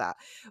talk about that.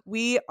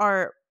 We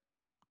are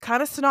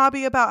kind of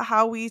snobby about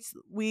how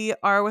we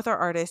are with our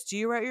artists. Do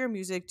you write your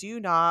music? Do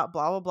you not?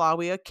 Blah, blah, blah.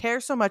 We care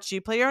so much. Do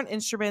you play your own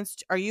instruments?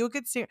 Are you a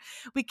good singer?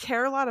 We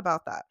care a lot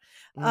about that.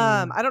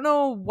 I don't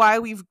know why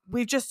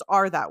we just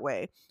are that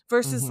way.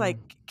 Versus like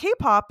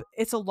K-pop,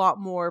 it's a lot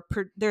more.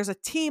 There's a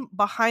team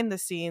behind the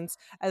scenes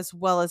as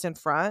well as in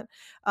front.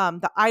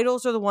 The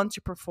idols are the ones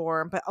who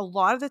perform, but a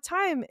lot of the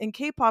time in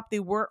K-pop, they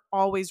weren't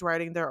always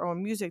writing their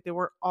own music. They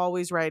weren't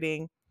always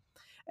writing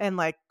and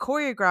like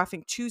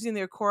choreographing, choosing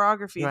their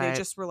choreography. They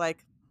just were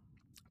like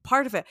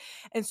part of it.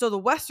 And so the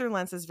Western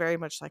lens is very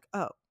much like,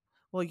 oh,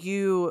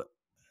 well,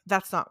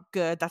 that's not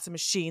good. That's a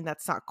machine.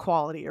 That's not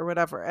quality or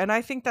whatever. And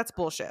I think that's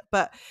bullshit.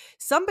 But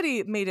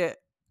somebody made a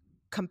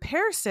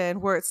comparison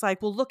where it's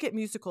like, well, look at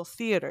musical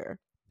theater.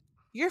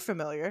 You're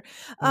familiar.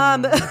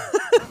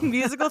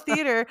 Musical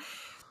theater.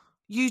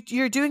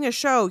 You're doing a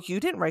show. You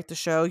didn't write the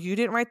show. You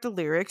didn't write the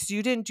lyrics.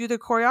 You didn't do the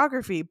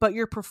choreography, but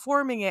you're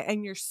performing it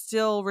and you're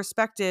still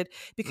respected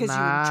because you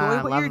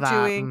enjoy what you're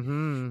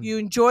doing. You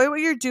enjoy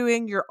what you're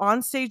doing. You're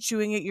on stage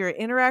doing it. You're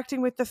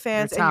interacting with the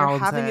fans and you're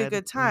having a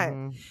good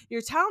time.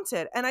 You're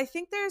talented. And I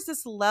think there's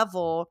this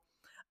level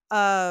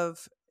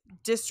of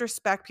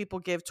disrespect people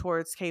give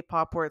towards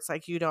K-pop where it's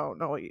like, you don't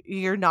know,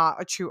 you're not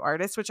a true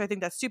artist, which I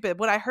think that's stupid.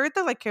 When I heard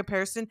the like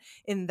comparison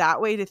in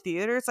that way to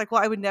theater, it's like,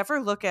 well, I would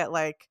never look at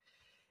like,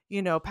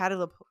 Patti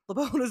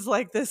LuPone is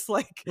like this,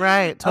 like,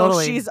 right,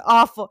 totally. Oh, she's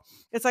awful.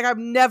 It's like, I've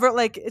never,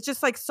 like, it's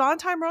just like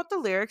Sondheim wrote the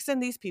lyrics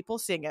and these people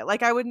sing it.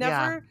 Like, I would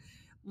never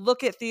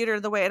look at theater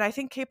the way, and I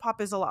think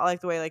K-pop is a lot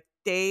like the way, like,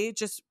 they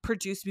just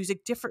produce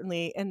music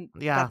differently, and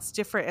that's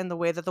different in the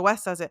way that the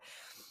West does it.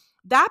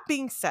 That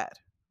being said,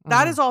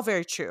 that is all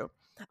very true.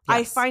 Yes.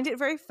 I find it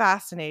very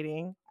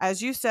fascinating,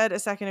 as you said a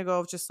second ago,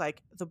 of just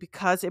like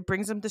because it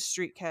brings him the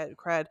street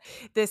cred.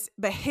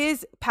 But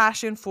his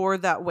passion for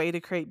that way to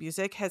create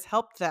music has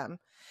helped them.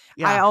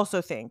 Yeah. I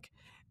also think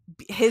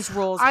his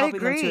role is helping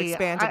them to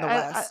expand in the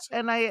West.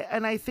 And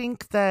I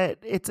think that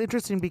it's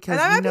interesting because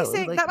and I might be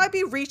saying like, that might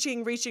be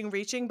reaching,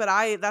 but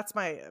that's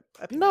my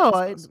opinion.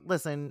 No,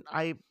 listen,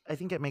 I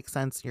think it makes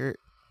sense. You're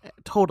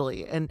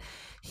totally. And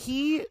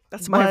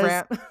that's my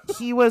rant.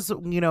 He was,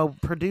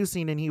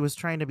 producing, and he was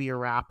trying to be a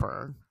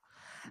rapper.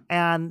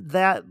 And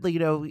that,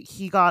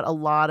 he got a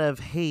lot of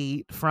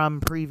hate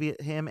from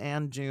him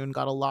and June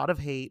got a lot of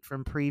hate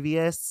from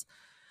previous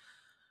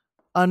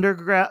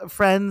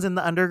friends in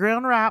the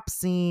underground rap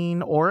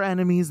scene or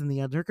enemies in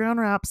the underground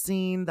rap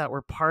scene that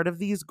were part of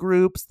these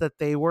groups that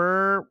they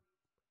were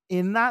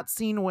in that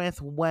scene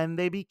with when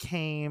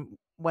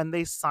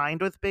they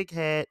signed with Big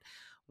Hit.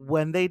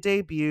 When they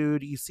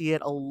debuted, you see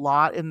it a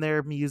lot in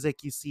their music.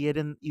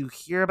 You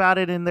hear about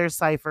it in their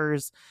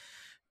ciphers.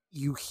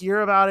 You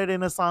hear about it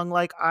in a song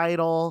like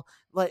Idol.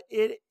 Like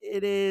it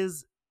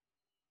is,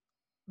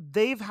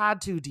 they've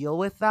had to deal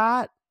with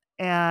that.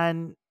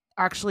 And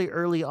actually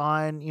early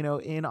on,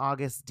 in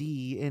August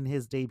D, in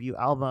his debut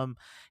album,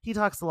 he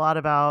talks a lot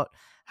about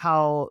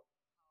how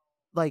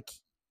like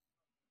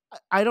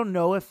I don't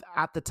know if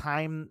at the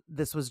time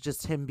this was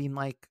just him being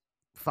like,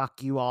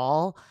 fuck you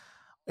all,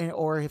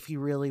 or if he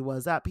really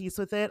was at peace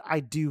with it.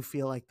 I do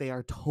feel like they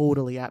are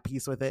totally at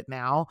peace with it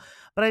now.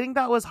 But I think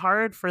that was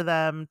hard for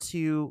them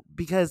to,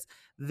 because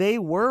they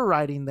were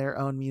writing their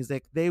own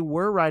music. They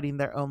were writing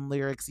their own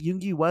lyrics.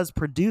 Yoongi was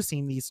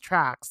producing these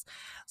tracks. He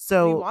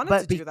So,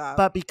 wanted to do that.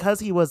 but because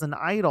he was an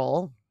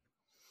idol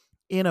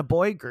in a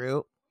boy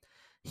group,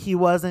 he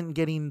wasn't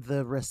getting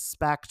the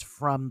respect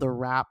from the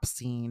rap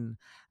scene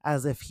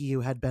as if he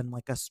had been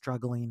like a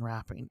struggling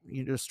rapper.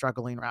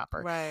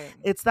 Right.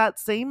 It's that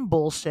same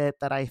bullshit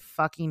that I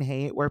fucking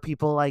hate, where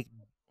people like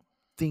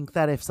think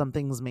that if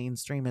something's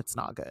mainstream, it's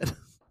not good.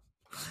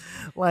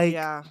 Like,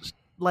 yeah.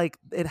 Like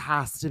it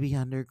has to be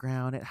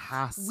underground. It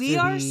has we to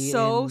are be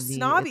so indie.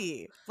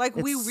 snobby. Like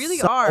we really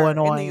so are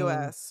annoying. in the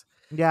US.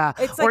 Yeah.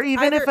 It's or like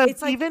even either,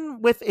 if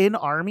even within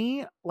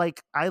Army,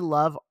 like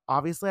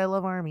obviously I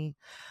love Army.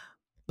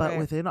 But right.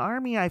 within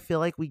Army, I feel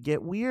like we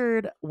get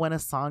weird when a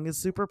song is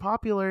super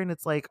popular and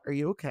it's like, are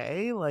you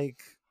okay?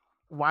 Like,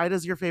 why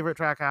does your favorite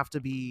track have to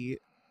be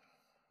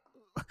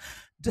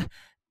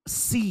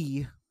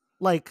C?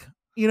 Like,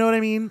 you know what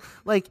I mean?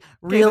 Like,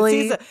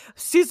 really?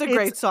 C's a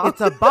great song.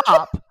 It's a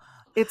bop.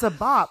 It's a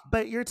bop,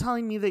 but you're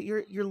telling me that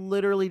you're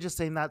literally just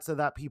saying that so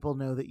that people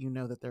know that you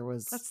know that there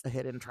was a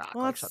hidden track.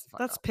 Well, like, shut the fuck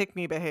that's up. pick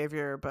me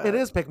behavior, but it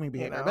is pick me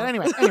behavior. You know. But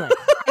anyway,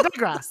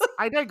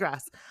 I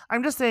digress.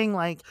 I'm just saying,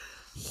 like,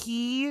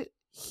 he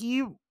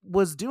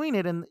was doing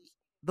it, and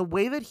the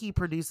way that he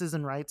produces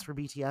and writes for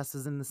BTS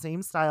is in the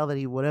same style that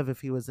he would have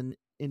if he was an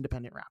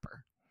independent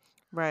rapper.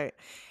 Right.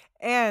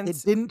 And it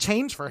didn't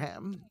change for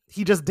him.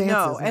 He just dances.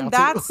 No, and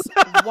that's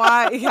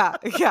why yeah.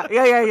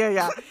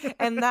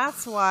 And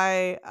that's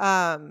why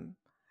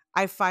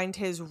I find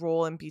his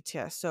role in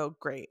BTS so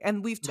great.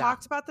 And we've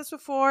talked about this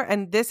before,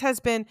 and this has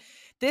been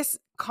this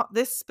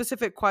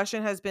specific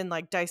question has been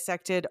like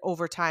dissected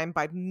over time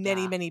by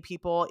many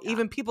people,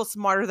 even people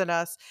smarter than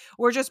us.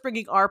 We're just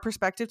bringing our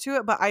perspective to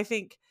it, but I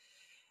think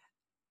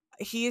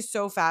he is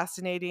so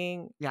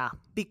fascinating. Yeah.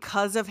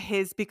 Because of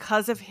his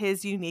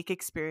unique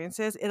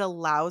experiences, it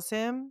allows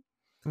him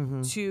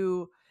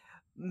to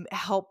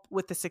help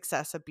with the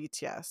success of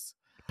BTS.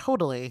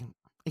 Totally.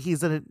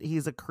 He's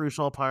a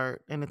crucial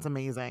part, and it's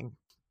amazing.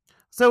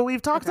 So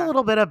we've talked a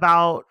little bit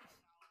about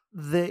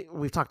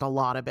we've talked a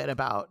lot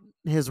about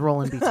his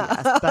role in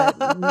BTS,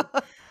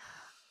 but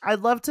I'd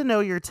love to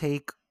know your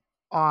take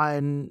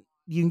on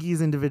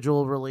Yoongi's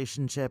individual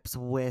relationships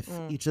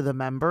with each of the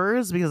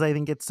members, because I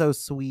think it's so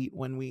sweet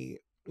when we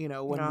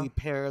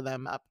pair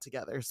them up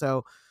together.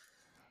 So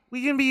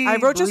we can be. I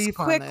wrote just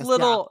quick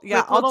little.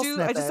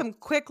 I just some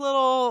quick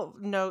little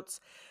notes.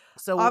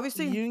 So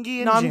obviously,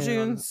 Yoongi and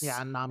Namjoon's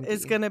Namgi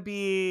is gonna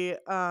be.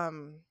 I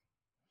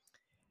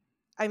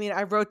mean,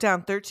 I wrote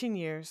down 13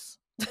 years.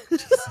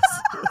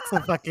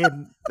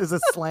 Is a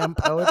slam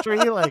poetry,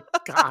 like,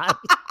 God.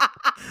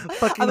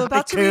 I'm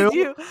about to read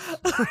you.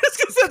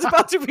 I'm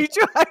about to read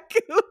you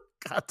haiku.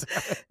 God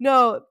damn it.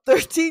 No,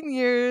 13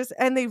 years,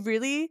 and they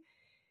really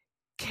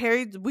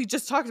carried. We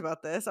just talked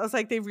about this. I was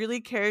like, they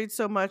really carried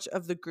so much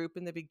of the group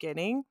in the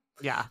beginning.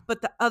 Yeah.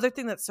 But the other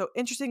thing that's so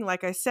interesting,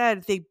 like I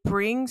said, they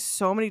bring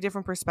so many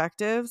different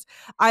perspectives.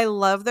 I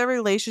love their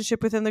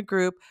relationship within the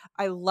group.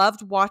 I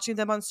loved watching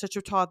them on Such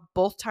a Talk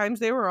both times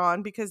they were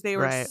on, because they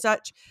were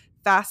such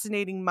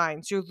fascinating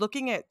minds. You're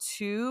looking at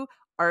two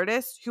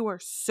artists who are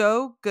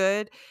so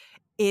good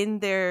in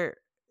their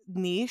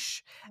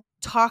niche,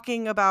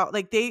 talking about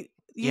like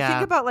you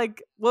think about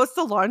like, what's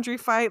the laundry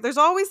fight? There's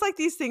always like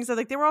these things that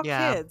like they were all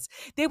kids.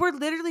 They were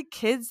literally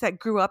kids that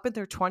grew up in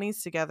their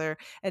 20s together,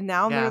 and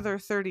now they're in their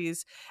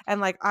 30s. And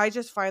like, I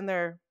just find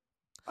their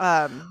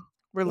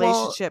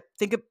relationship.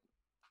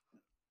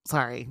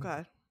 Sorry.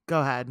 Go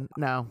ahead.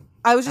 No.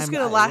 I was just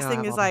gonna. Last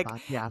thing is like,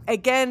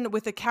 again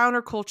with the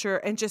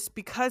counterculture, and just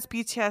because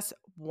BTS,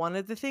 one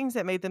of the things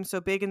that made them so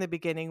big in the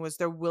beginning was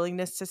their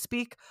willingness to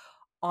speak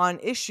on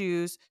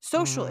issues,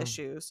 social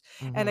issues.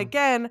 And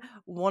again,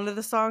 one of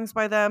the songs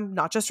by them,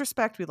 not just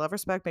Respect, we love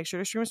Respect, make sure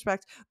to stream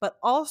Respect, but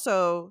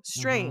also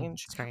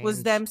Strange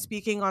was them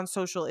speaking on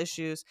social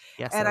issues.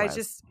 Yes, and I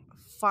just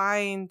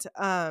find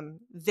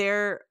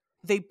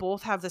they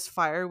both have this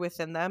fire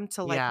within them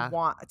to like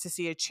want to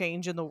see a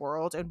change in the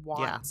world and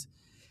want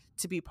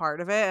to be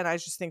part of it. And I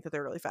just think that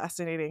they're really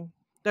fascinating.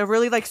 They're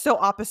really like so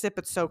opposite,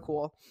 but so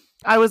cool.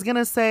 I was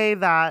gonna say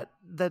that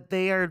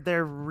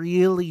they're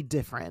really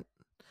different.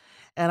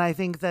 And I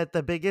think that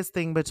the biggest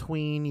thing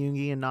between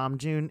Yoongi and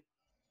Namjoon,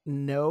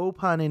 no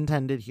pun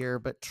intended here,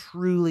 but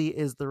truly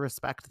is the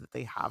respect that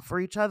they have for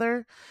each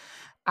other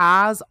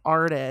as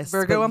artists.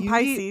 Virgo and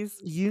Pisces.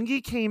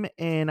 Yoongi came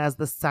in as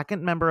the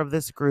second member of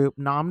this group.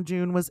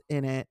 Namjoon was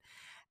in it,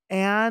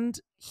 and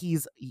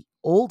he's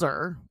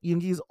older.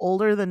 Yoongi's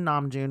older than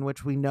Namjoon,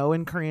 which we know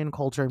in Korean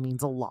culture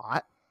means a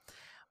lot.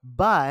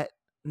 But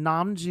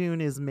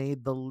Namjoon is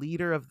made the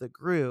leader of the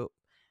group.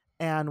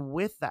 And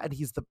with that,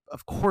 he's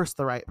of course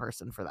the right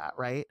person for that,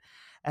 right?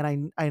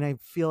 And I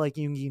feel like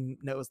Yoongi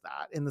knows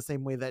that in the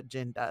same way that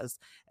Jin does.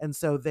 And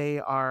so they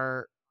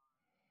are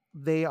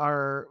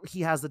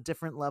he has a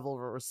different level of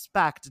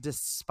respect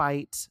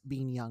despite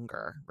being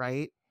younger,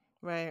 right?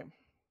 Right.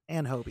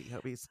 And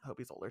Hobie's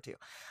older too.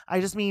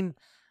 I just mean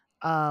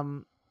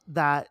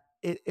that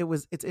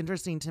it's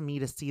interesting to me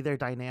to see their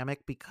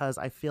dynamic, because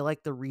I feel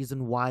like the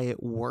reason why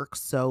it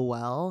works so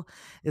well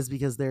is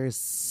because there is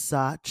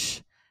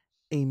such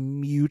a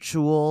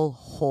mutual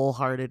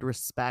wholehearted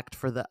respect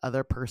for the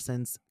other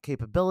person's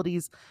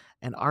capabilities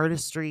and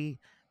artistry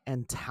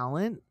and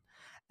talent.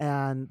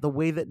 And the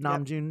way that Yep.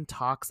 Namjoon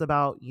talks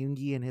about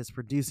Yoongi and his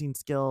producing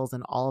skills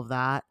and all of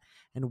that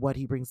and what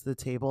he brings to the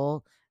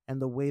table,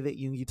 and the way that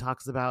Yoongi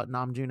talks about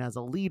Namjoon as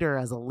a leader,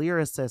 as a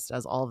lyricist,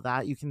 as all of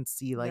that, you can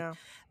see like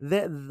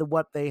Yeah.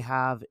 what they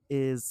have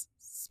is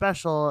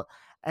special.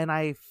 And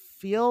I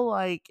feel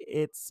like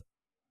it's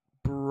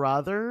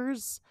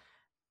brothers,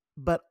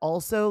 but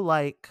also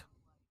like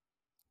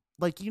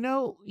like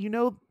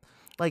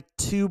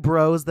two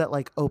bros that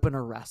like open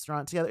a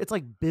restaurant together. It's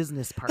like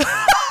business partners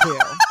too.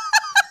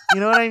 You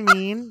know what I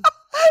mean?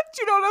 Do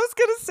you know what I was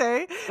gonna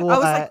say? What? I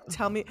was like,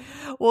 tell me.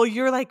 Well,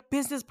 you're like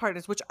business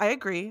partners, which I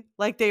agree.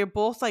 Like they are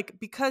both like,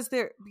 because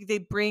they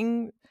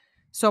bring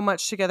so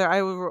much together.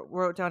 I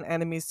wrote down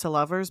enemies to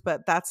lovers,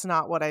 but that's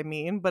not what I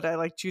mean. But I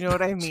like, do you know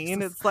what I mean?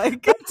 Jesus. It's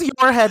like That's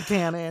your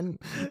headcanon.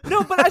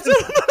 no, but I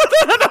just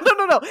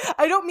no.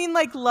 I don't mean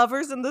like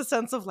lovers in the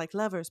sense of like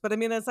lovers, but I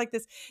mean it's like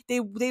this.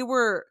 They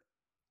were.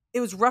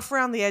 It was rough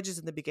around the edges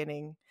in the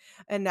beginning,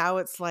 and now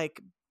it's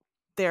like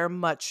their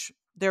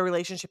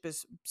relationship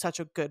is such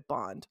a good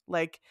bond.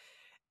 Like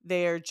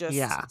they are just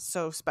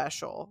so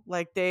special.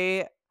 Like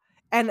they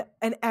and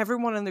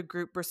everyone in the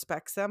group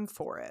respects them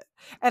for it.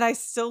 And I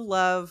still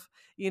love,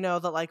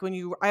 that like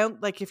when I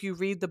don't like, if you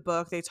read the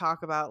book, they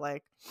talk about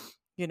like,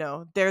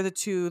 they're the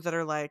two that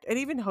are like, and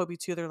even Hobie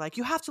too, they're like,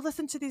 you have to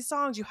listen to these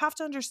songs, you have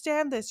to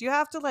understand this, you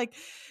have to like,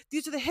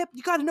 these are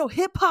you got to know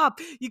hip hop,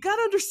 you got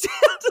to understand.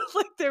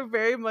 Like they're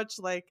very much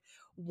like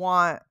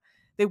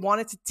they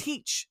wanted to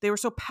teach. They were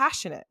so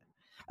passionate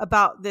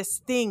about this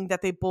thing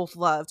that they both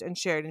loved and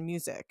shared in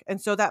music.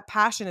 And so that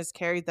passion has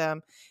carried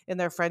them in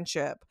their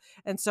friendship.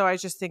 And so I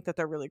just think that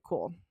they're really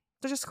cool.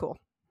 They're just cool.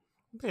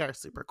 They are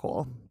super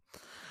cool.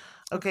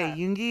 Okay.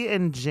 Yoongi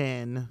and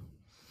Jin.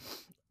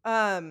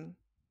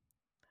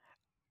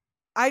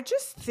 I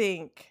just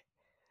think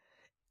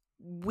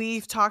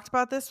we've talked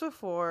about this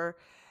before.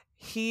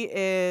 He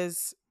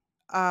is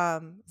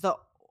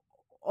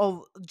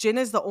Jin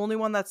is the only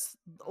one that's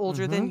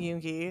older than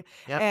Yoongi,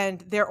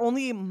 and they're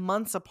only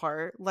months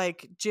apart.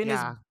 Like Jin is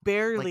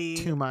barely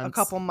like 2 months, a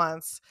couple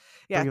months.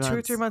 Yeah, 2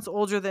 or 3 months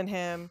older than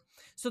him.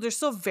 So they're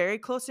still very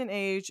close in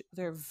age.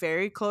 They're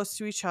very close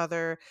to each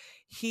other.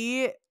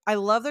 I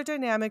love their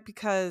dynamic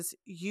because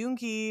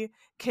Yoongi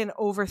can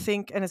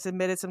overthink and has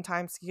admitted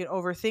sometimes he can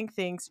overthink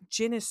things.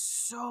 Jin is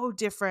so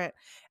different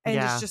and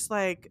it's just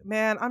like,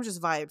 man, I'm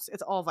just vibes.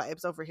 It's all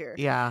vibes over here.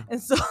 Yeah.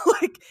 And so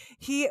like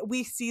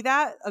we see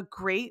that a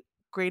great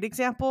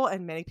example,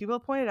 and many people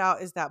have pointed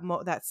out, is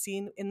that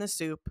scene in the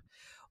soup,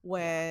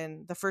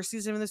 when the first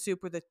season of the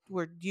soup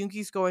where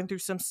Yoongi's going through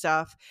some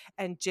stuff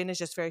and Jin is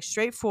just very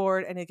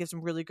straightforward, and it gives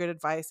him really good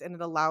advice, and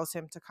it allows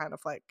him to kind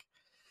of like,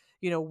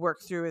 helps him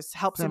work through his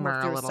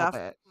stuff.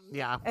 Bit.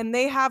 Yeah. And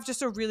they have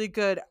just a really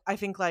good, I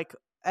think, like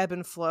ebb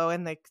and flow,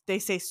 and like they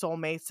say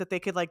soulmates, that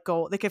they could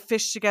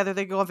fish together,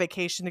 they go on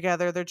vacation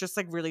together, they're just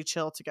like really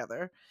chill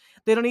together.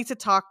 They don't need to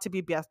talk to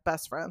be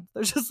best friends.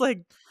 They're just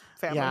like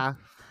family. Yeah.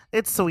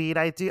 It's sweet.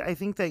 I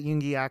think that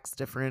Yoongi acts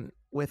different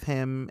with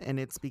him, and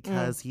it's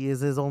because he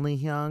is his only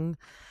hyung.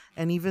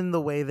 And even the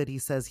way that he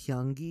says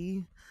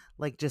hyungi,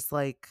 like just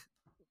like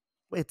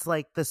it's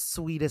like the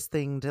sweetest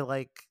thing to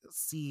like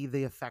see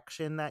the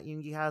affection that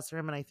Yoongi has for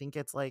him. And I think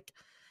it's like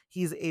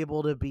he's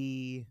able to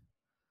be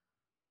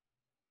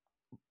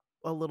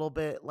a little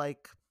bit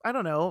like, I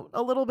don't know,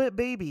 a little bit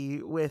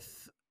baby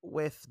with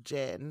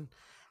Jin.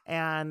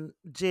 And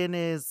Jin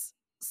is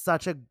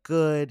such a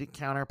good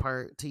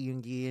counterpart to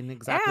Yoongi, and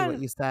exactly what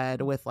you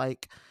said with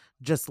like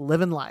just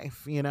living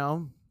life,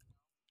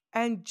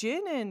 And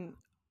Jin and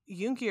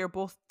Yoongi are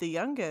both the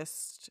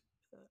youngest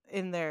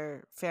in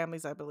their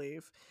families, I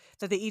believe,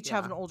 that they each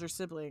have an older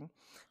sibling.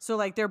 So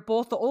like they're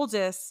both the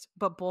oldest,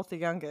 but both the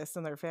youngest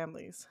in their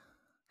families.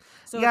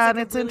 So yeah, it's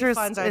like and it's really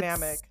fun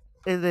dynamic.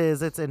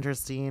 It's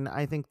interesting.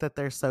 I think that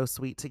they're so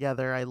sweet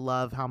together. I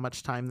love how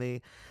much time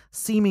they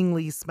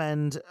seemingly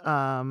spend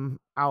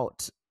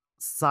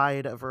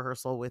outside of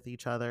rehearsal with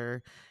each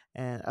other,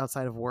 and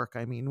outside of work,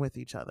 I mean, with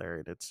each other.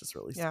 And it's just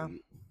really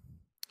sweet.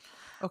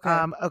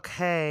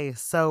 Okay,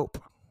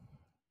 soap.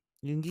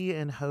 Yoongi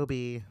and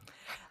Hobie.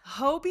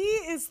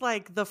 Hobie is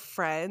like the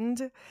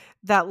friend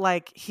that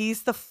like,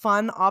 he's the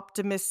fun,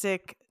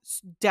 optimistic,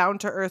 down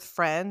to earth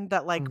friend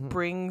that like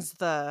brings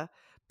the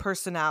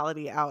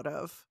personality out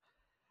of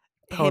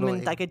him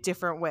in like a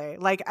different way.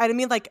 Like, I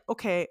mean, like,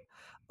 okay,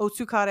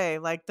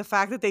 Otsukare, like the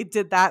fact that they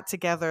did that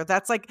together,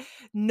 that's like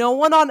no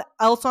one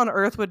else on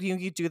earth would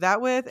Yoongi do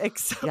that with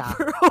except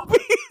for Hobie.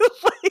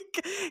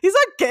 Like he's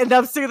not getting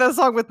up singing that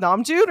song with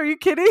Namjoon. Are you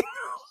kidding?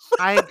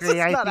 I agree.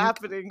 Not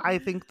happening. I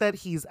think that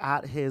he's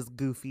at his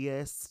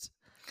goofiest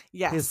his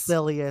Yes.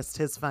 silliest,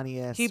 his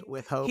funniest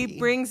with He Hobie.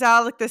 brings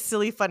out like the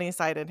silly funny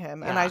side in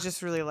him, and I Yeah.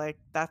 just really like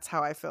that's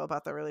how I feel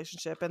about the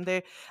relationship. And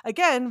they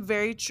again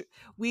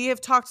we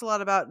have talked a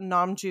lot about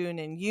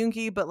Namjoon and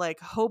Yoongi, but like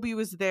Hobie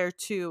was there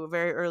too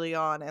very early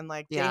on, and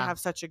like they Yeah. have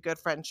such a good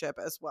friendship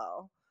as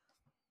well.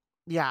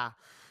 Yeah.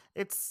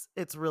 It's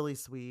really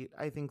sweet.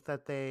 I think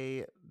that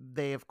they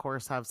of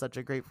course have such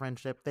a great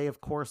friendship. They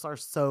of course are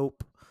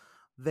soap.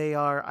 They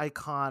are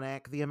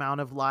iconic. The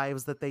amount of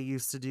lives that they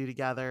used to do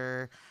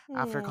together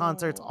after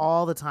concerts Mm.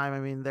 all the time. I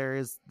mean,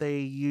 they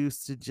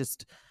used to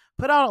just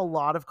put out a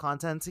lot of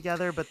content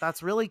together, but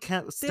that's really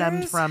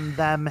stemmed There's from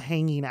them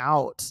hanging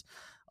out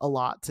a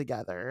lot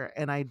together.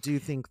 And I do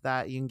think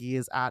that Yoongi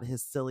is at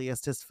his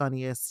silliest, his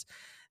funniest,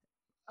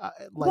 like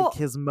well,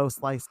 his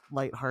most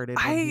lighthearted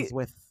when I he's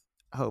with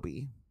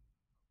Hobie.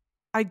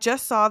 I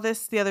just saw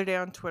this the other day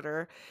on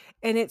Twitter,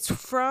 and it's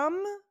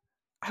from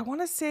I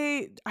want to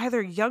say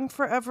either Young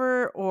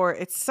Forever or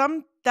it's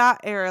some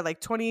that era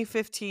like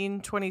 2015,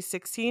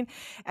 2016,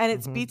 and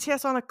it's Mm-hmm.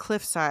 BTS on a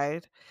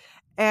cliffside,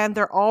 and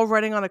they're all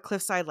running on a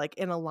cliffside like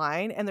in a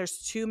line, and there's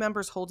two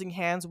members holding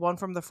hands, one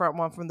from the front,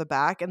 one from the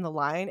back in the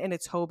line, and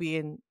it's Hobie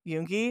and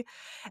Yoongi.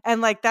 And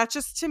like that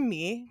just to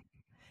me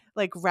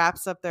like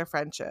wraps up their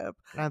friendship.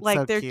 That's so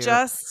Like they're cute.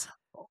 just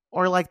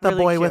Or like the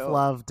really boy with cute.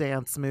 love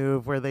dance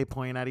move where they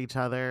point at each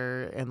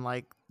other and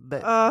like They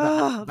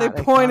that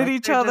point at iconic.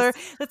 each other.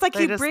 It's like he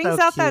They're just brings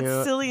so out that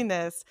cute.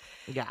 silliness.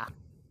 Yeah.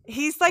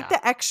 He's like Yeah.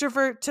 the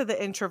extrovert to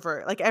the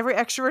introvert. Like every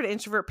extrovert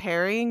introvert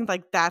pairing,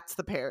 like that's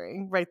the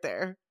pairing right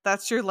there.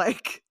 That's your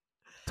like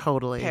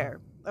Totally. pair.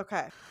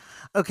 Okay.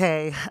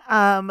 Okay.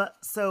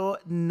 So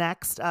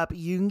next up,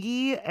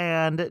 Yoongi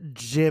and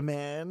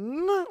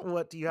Jimin.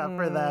 What do you have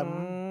for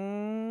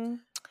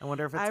them? I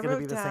wonder if it's I going to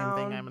be wrote the same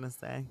thing down I'm going to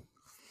say.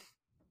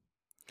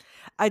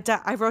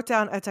 I wrote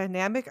down a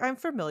dynamic I'm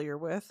familiar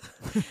with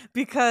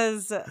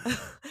because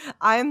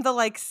I'm the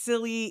like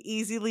silly,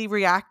 easily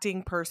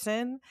reacting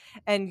person.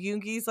 And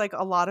Yoongi's like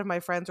a lot of my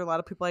friends or a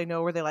lot of people I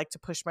know where they like to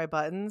push my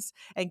buttons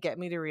and get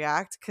me to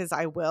react because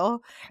I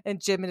will. And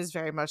Jimin is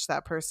very much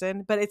that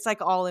person, but it's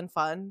like all in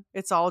fun.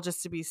 It's all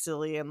just to be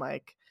silly and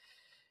like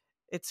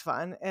it's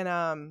fun. And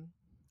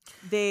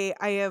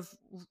I have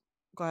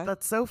go ahead.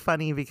 That's so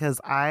funny because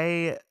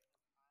I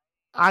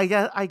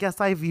guess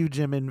I view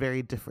Jimin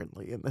very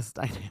differently in this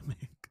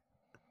dynamic.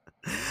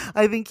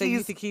 I think So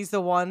you think he's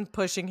the one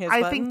pushing his I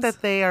buttons? think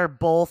that they are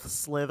both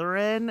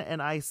Slytherin,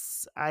 and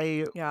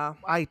Yeah.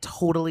 I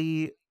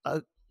totally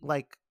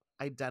like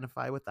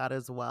identify with that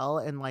as well.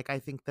 And like I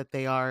think that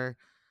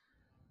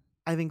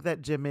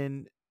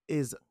Jimin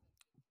is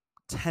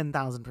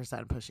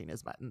 10,000% pushing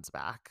his buttons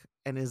back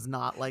and is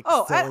not like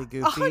silly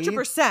goofy.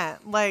 100%.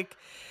 Like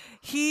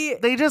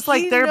they just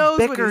he their knows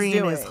what he's bickering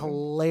is doing.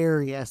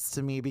 hilarious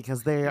to me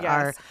because they're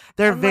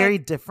And very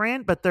like,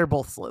 different, but they're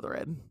both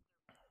Slytherin.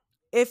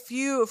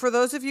 For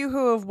those of you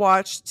who have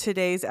watched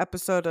today's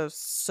episode of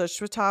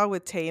Sushwata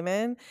with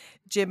Taemin,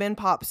 Jimin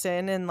pops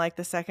in like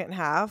the second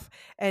half,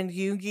 and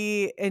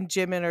Yoongi and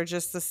Jimin are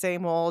just the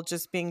same old,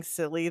 just being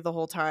silly the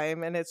whole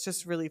time, and it's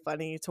just really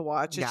funny to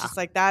watch. It's just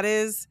like that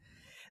is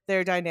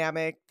their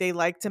dynamic. They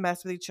like to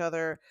mess with each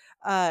other.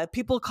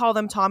 People call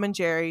them Tom and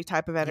Jerry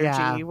type of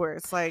energy, where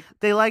it's like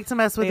they like to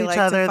mess with each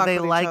other. They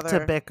like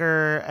to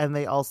bicker, and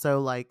they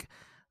also like.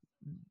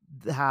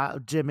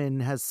 Jimin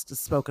has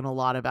spoken a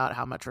lot about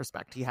how much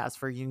respect he has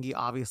for Yoongi,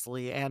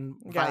 obviously, and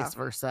vice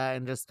versa,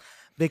 and just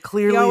they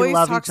clearly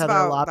love each other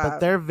a lot. But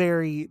they're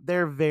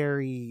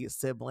very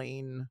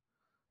sibling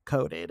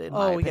coded in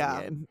my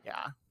opinion.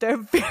 Yeah, they're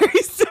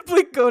very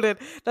sibling coded.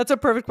 That's a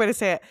perfect way to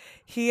say it.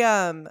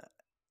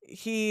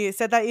 He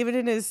said that even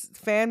in his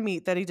fan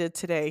meet that he did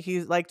today,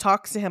 he like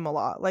talks to him a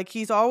lot. Like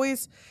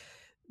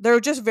they're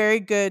just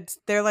very good.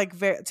 They're like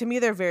to me,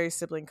 they're very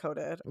sibling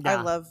coded. Yeah.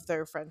 I love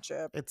their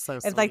friendship. It's so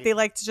sweet. And like they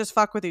like to just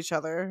fuck with each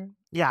other.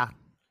 Yeah.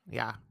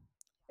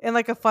 In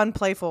like a fun,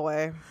 playful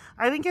way.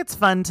 I think it's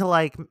fun to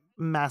like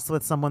mess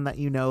with someone that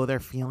you know their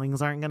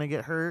feelings aren't gonna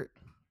get hurt.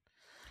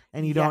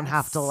 And you don't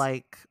have to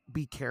like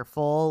be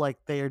careful. Like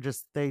they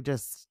just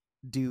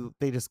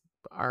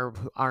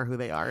are who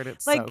they are, and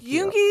it's like so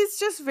cute.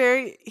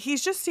 Yoongi's he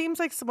just seems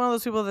like one of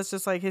those people that's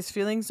just like his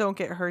feelings don't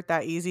get hurt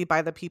that easy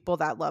by the people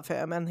that love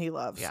him and he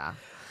loves. Yeah.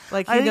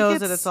 Like he knows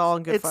that it's all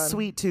in good fun. It's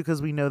sweet too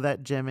because we know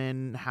that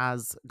Jimin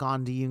has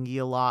gone to Yoongi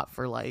a lot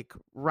for like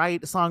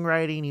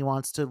songwriting. He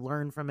wants to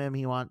learn from him.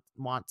 He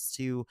wants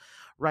to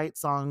write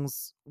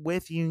songs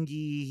with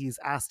Yoongi. He's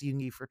asked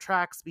Yoongi for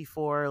tracks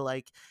before.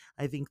 Like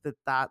I think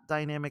that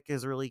dynamic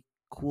is really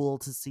cool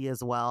to see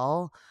as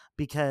well,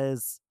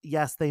 because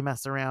yes, they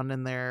mess around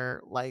and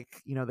they're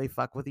like, they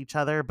fuck with each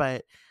other,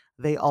 but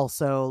they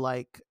also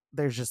like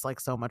there's just like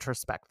so much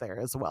respect there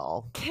as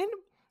well. Can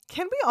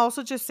we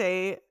also just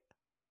say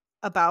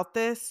about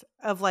this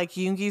of like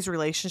Yoongi's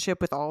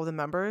relationship with all of the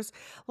members,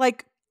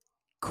 like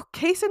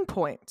case in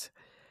point,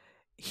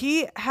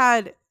 he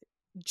had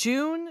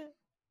June,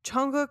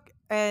 Jungkook,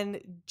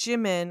 and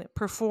Jimin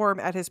perform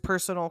at his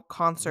personal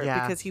concert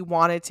Yeah. because he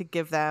wanted to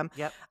give them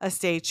Yep. a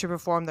stage to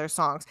perform their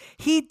songs.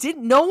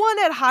 No one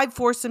at Hybe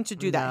forced him to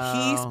do that.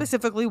 He No.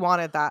 specifically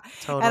wanted that.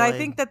 Totally. And I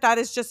think that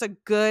is just a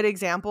good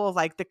example of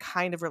like the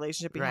kind of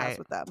relationship he has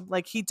with them.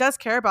 Like he does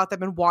care about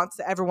them and wants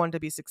everyone to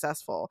be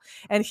successful.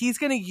 And he's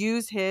going to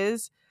use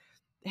his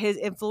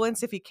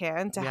influence if he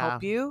can to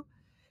help you.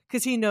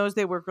 Because he knows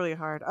they work really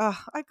hard.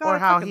 Or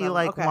how he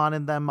like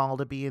wanted them all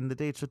to be in the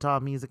Daechwita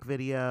music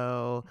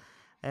video,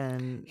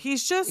 and he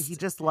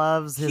just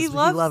loves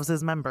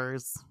his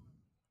members.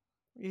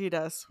 He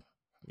does.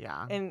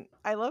 Yeah, and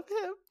I love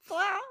him.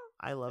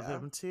 I love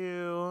him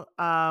too.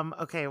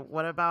 Okay,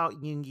 what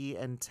about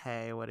Yoongi and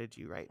Tae? What did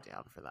you write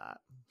down for that?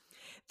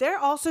 They're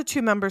also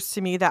two members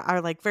to me that are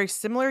like very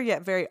similar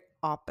yet very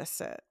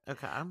opposite.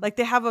 Okay, like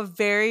they have a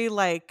very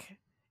like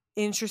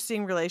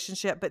interesting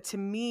relationship, but to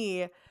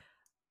me,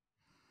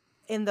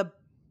 in the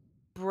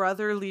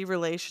brotherly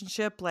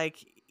relationship, like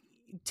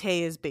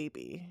Tae is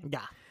baby.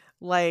 Yeah.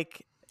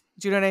 Like,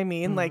 do you know what I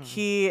mean? Like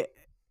he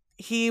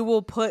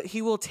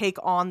will take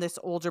on this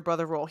older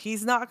brother role.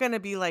 He's not going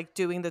to be like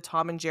doing the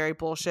Tom and Jerry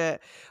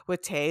bullshit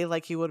with Tae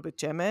like he would with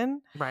Jimin.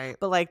 Right.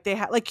 But like they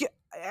have like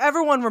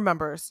everyone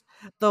remembers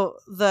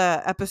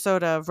the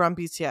episode of Run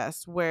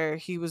BTS where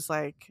he was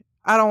like,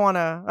 I don't want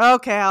to.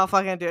 Okay, I'll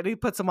fucking do it. He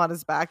puts him on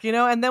his back,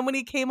 And then when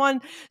he came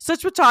on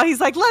Suchwita, he's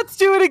like, let's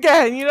do it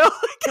again,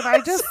 Can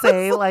I just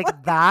say, like,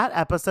 that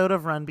episode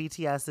of Run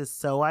BTS is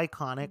so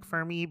iconic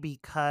for me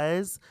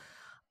because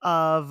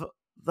of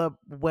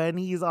when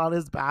he's on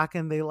his back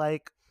and they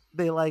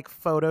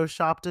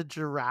photoshopped a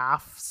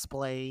giraffe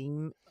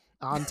splaying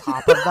on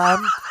top of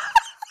them.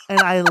 And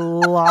I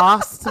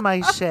lost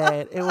my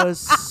shit. It was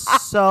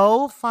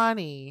so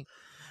funny.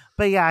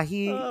 But yeah, I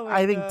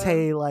think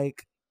Tae,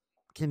 like,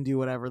 can do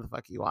whatever the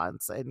fuck he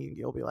wants, and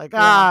you'll be like,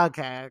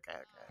 okay.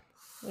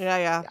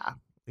 Yeah.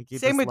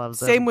 Same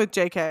with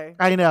JK.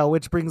 I know,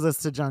 which brings us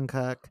to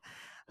Jungkook,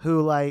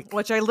 who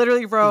which I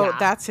literally wrote,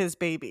 that's his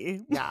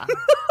baby. Yeah.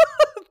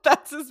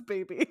 That's his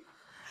baby.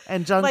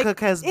 And Jungkook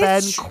has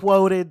been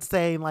quoted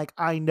saying, like,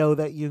 I know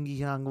that Yoongi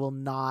Hyung will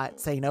not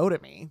say no to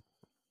me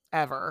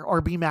ever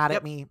or be mad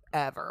at me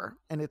ever,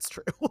 and it's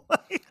true.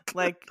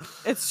 Like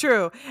it's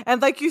true.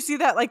 And like you see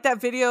that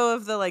video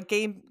of the like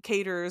game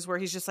caterers where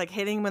he's just like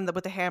hitting him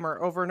with the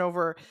hammer over and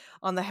over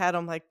on the head.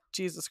 I'm like,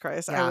 Jesus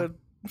Christ, I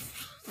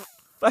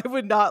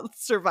would not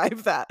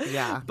survive that.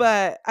 Yeah.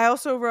 But I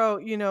also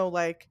wrote,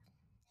 like,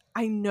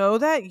 I know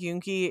that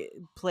Yoongi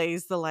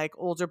plays the like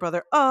older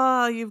brother.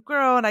 Oh, you've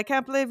grown. I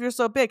can't believe you're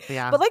so big.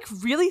 Yeah. But like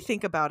really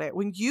think about it.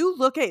 When you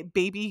look at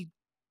baby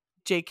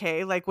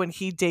JK, like when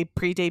he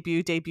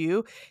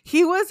debut,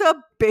 he was a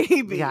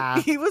baby. Yeah.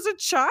 He was a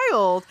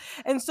child.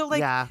 And so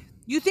like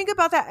you think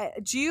about that.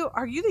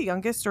 Are you the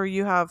youngest or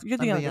you're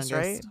the youngest,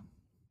 right?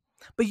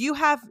 But you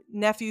have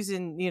nephews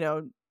and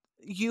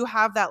you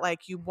have that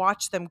like you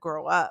watch them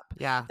grow up.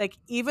 Yeah. Like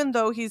even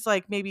though he's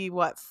like maybe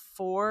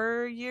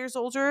 4 years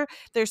older,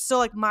 they're still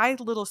like my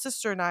little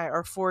sister and I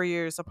are 4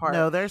 years apart.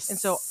 No, there's and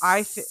so 4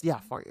 years. Yeah,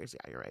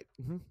 you're right.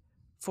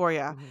 4,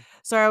 yeah.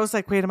 Sorry, I was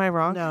like, wait, am I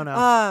wrong?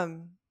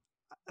 No.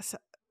 So,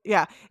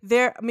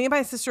 me and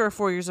my sister are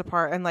 4 years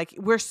apart, and like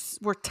we're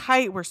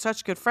tight, we're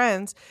such good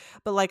friends,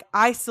 but like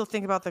I still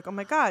think about like, oh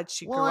my god,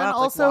 she grew up. And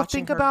also like,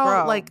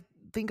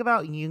 think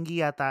about Yoongi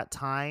at that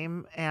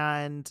time,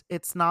 and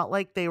it's not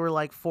like they were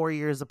like 4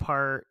 years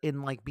apart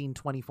in like being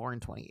 24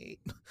 and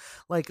 28.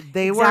 Like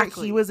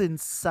he was in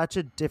such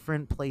a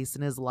different place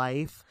in his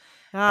life.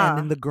 And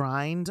in the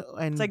grind,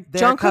 and it's like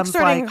Jungkook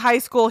starting high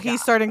school,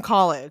 he's starting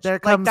college. There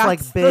comes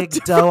like big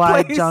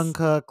doe-eyed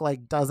Jungkook,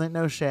 like doesn't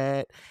know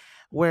shit.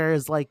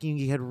 Whereas like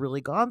Yoongi had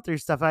really gone through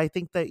stuff. I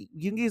think that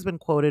Yoongi's been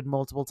quoted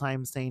multiple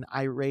times saying,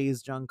 I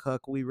raised Jungkook,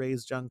 we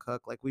raised Jungkook,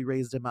 like we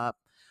raised him up,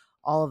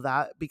 all of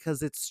that,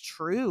 because it's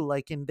true.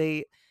 Like, and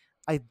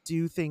I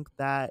do think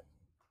that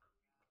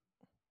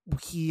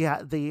he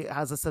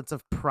has a sense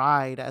of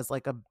pride as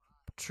like a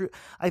true,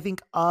 I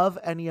think of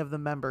any of the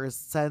members,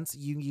 since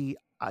Yoongi,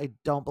 I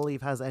don't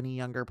believe has any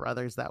younger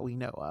brothers that we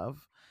know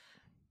of.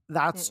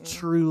 That's I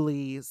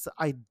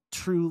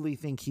truly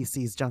think he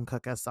sees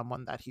Jungkook as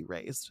someone that he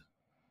raised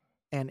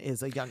and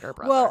is a younger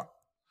brother. Well,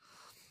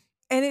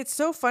 and it's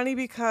so funny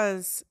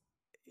because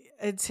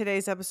in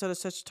today's episode of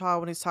Such a Tall,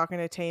 when he's talking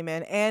to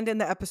Taemin, and in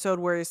the episode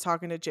where he's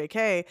talking to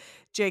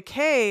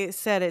JK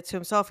said it to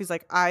himself. He's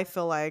like, I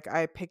feel like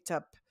I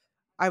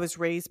was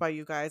raised by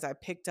you guys. I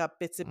picked up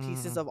bits and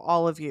pieces of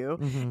all of you.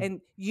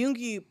 And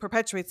Yoongi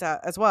perpetuates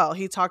that as well.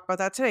 He talked about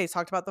that today. He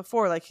talked about the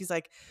 4. Like, he's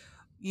like,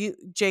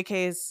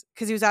 JK is,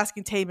 because he was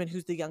asking Taemin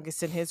who's the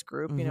youngest in his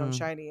group,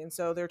 SHINee. And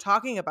so they're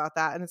talking about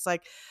that. And it's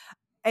like,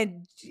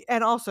 and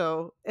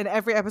also in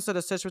every episode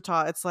of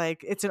Suchwita, it's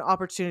like, it's an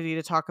opportunity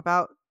to talk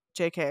about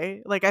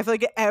JK. Like, I feel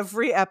like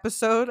every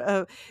episode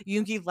of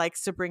Yoongi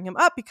likes to bring him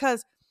up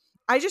because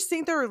I just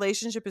think their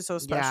relationship is so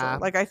special. Yeah,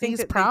 like I think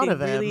he's proud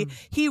of him.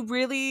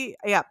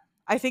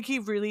 I think he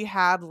really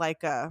had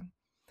like and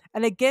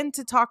again,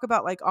 to talk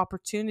about like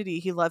opportunity,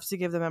 he loves to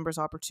give the members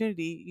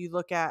opportunity. You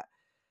look at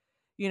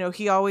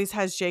he always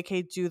has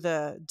JK do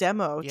the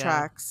demo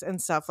tracks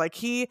and stuff. Like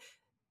he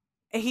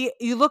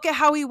you look at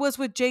how he was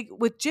with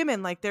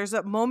Jimin. Like there's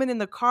a moment in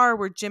the car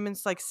where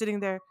Jimin's like sitting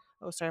there.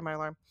 Oh, sorry, my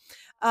alarm.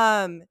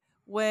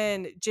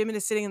 When Jimin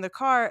is sitting in the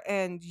car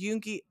and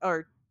Yoongi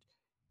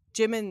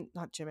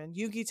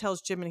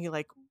tells Jimin he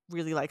like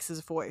really likes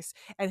his voice,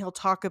 and he'll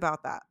talk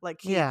about that.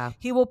 Like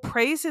he will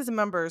praise his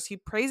members, he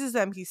praises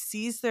them, he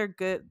sees the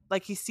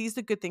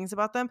good things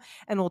about them,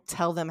 and will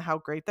tell them how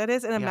great that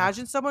is. And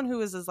imagine someone who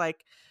is as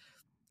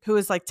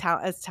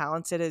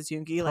talented as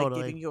Yoongi, like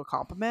giving you a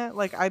compliment.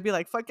 Like I'd be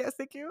like, fuck yes,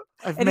 thank you.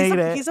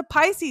 He's a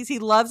Pisces. He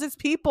loves his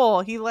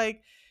people. He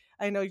like,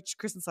 I know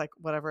Kristen's like,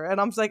 whatever.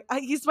 And I'm just like,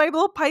 he's my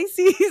little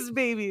Pisces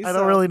baby. I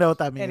don't really know what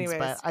that means,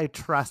 but I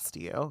trust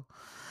you.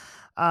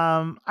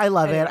 I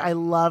love it. I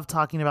love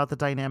talking about the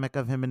dynamic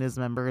of him and his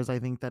members. I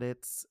think that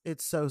it's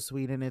so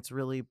sweet, and it's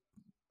really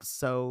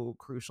so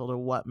crucial to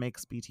what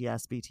makes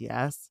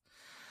BTS.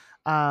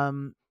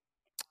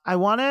 I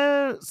want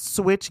to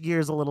switch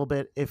gears a little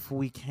bit if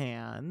we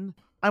can.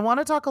 I want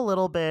to talk a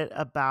little bit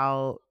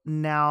about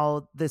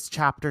now this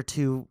chapter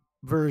 2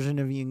 version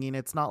of Yoongi.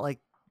 It's not like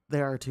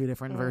there are 2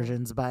 different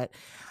versions, but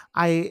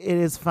it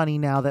is funny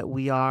now that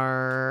we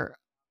are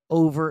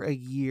over a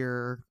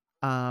year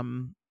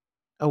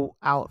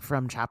out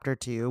from chapter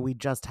 2. We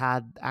just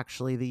had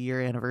actually the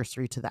year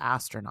anniversary to the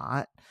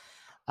astronaut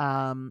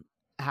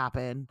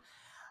happen,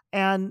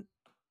 and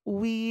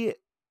we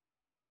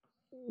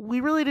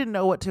really didn't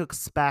know what to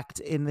expect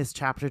in this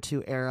chapter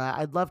 2 era.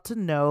 I'd love to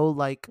know,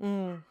 like,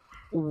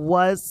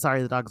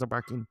 sorry, the dogs are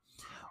barking.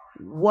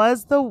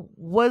 Was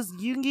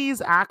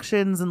Yoongi's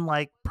actions and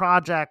like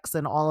projects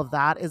and all of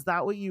that, is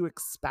that what you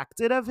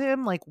expected of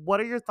him? Like, what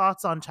are your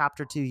thoughts on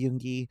chapter 2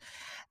 Yoongi?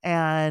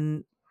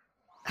 And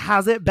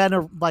has it been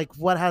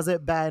what has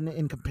it been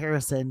in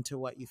comparison to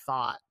what you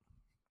thought?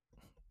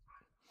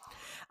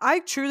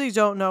 I truly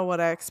don't know what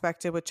I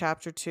expected with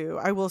chapter 2.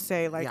 I will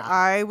say,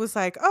 I was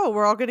like, oh,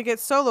 we're all going to get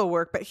solo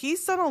work, but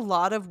he's done a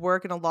lot of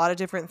work and a lot of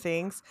different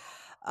things.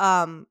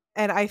 And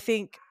I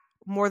think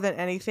more than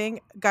anything,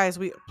 guys,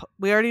 we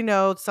already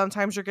know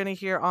sometimes you're going to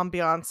hear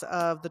ambiance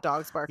of the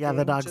dogs barking. Yeah,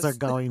 the dogs are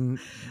going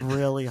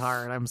really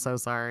hard. I'm so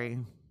sorry.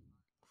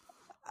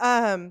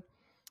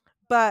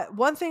 But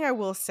one thing I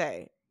will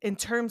say in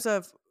terms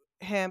of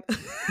him,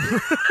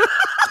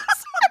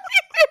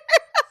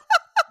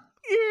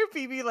 you're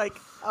PB like,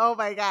 oh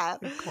my god.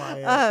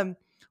 Quiet.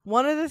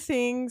 One of the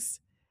things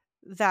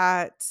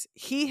that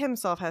he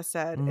himself has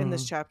said in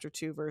this chapter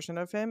 2 version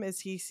of him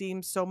is he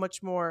seems so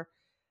much more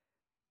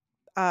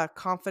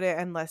confident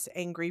and less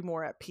angry,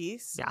 more at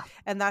peace. Yeah.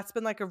 And that's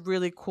been like a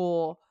really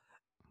cool,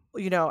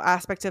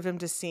 aspect of him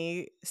to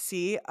see,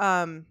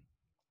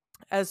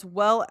 as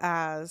well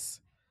as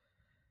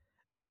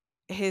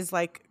his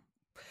like,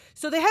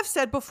 so they have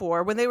said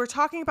before when they were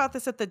talking about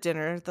this at the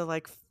dinner, the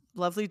like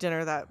lovely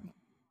dinner that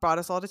brought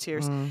us all to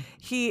tears.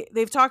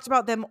 They've talked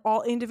about them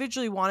all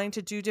individually wanting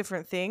to do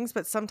different things,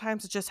 but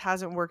sometimes it just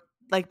hasn't worked.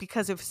 Like,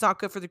 because if it's not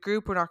good for the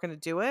group, we're not going to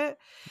do it.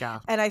 Yeah.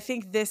 And I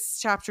think this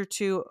chapter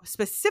 2,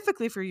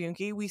 specifically for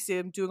Yoongi, we see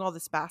him doing all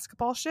this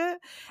basketball shit.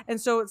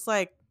 And so it's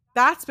like,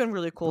 that's been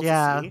really cool to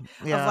see.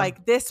 Yeah. Of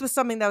like, this was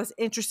something that was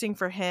interesting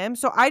for him.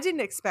 So I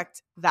didn't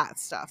expect that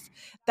stuff.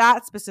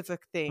 That specific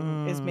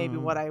thing is maybe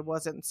what I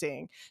wasn't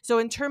seeing. So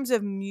in terms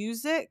of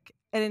music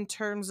and in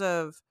terms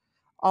of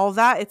all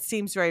that, it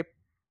seems the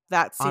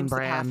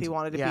path he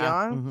wanted to be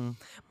on.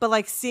 But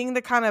like seeing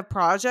the kind of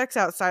projects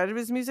outside of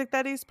his music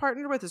that he's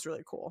partnered with is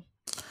really cool.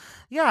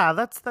 Yeah,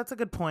 that's a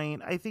good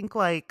point. I think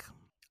like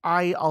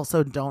I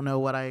also don't know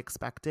what I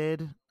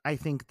expected. I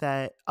think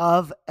that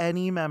of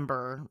any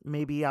member,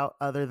 maybe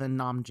other than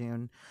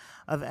Namjoon,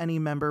 of any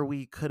member,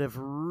 we could have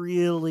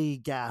really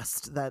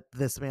guessed that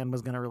this man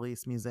was going to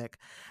release music,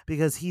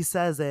 because he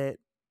says it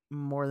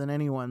more than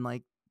anyone,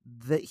 like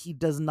that he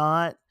does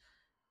not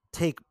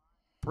take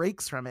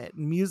breaks from it.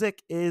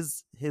 Music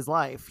is his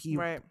life. He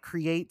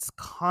creates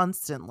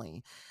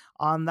constantly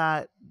in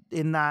that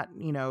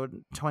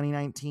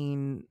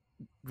 2019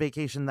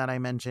 vacation that I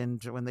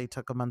mentioned when they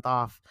took a month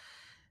off.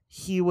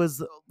 He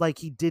was like,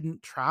 he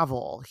didn't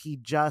travel. He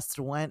just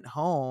went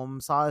home,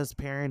 saw his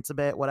parents a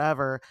bit,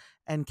 whatever,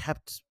 and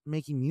kept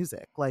making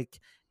music. Like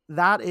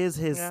that is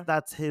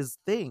that's his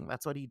thing.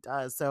 That's what he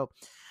does. So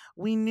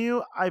we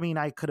knew, I mean,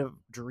 I could have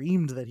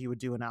dreamed that he would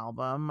do an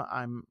album.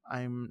 I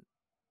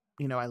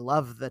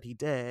love that he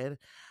did.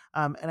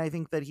 And I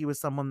think that he was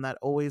someone that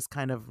always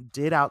kind of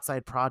did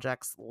outside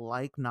projects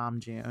like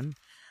Namjoon.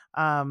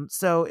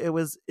 So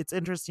it's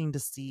interesting to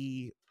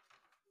see.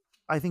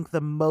 I think the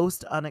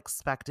most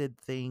unexpected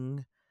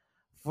thing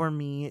for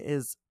me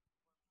is,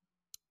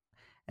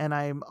 and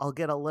I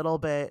get a little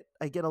bit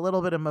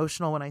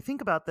emotional when I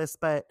think about this,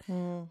 but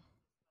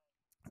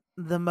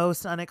the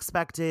most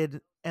unexpected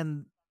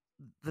and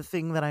the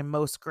thing that I'm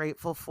most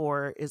grateful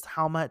for is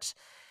how much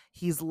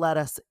he's let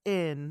us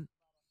in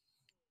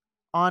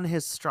on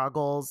his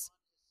struggles,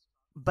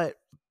 but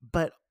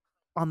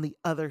on the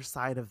other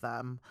side of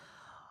them,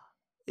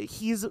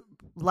 he's,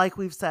 like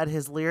we've said,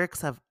 his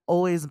lyrics have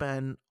always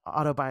been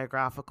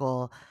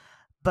autobiographical,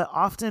 but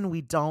often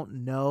we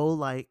don't know,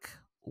 like,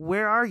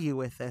 where are you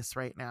with this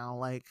right now?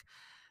 Like,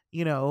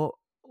 you know,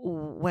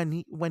 when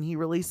he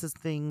releases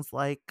things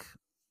like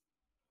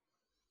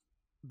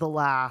The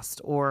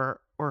Last or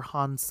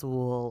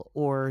Hansul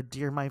or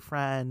Dear My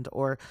Friend,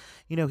 or,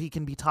 he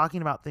can be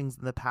talking about things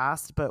in the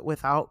past but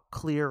without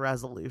clear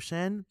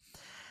resolution.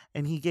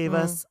 And he gave Mm.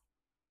 us,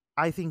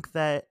 I think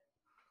that,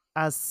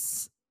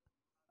 as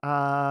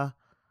how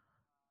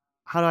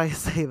do I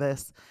say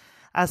this?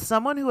 As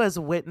someone who has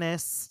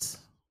witnessed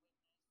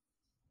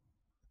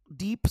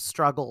deep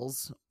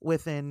struggles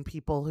within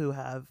people who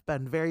have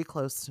been very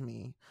close to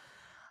me,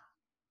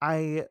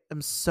 I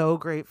am so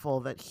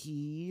grateful that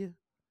he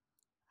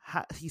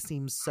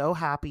seems so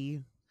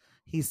happy.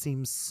 He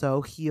seems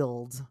so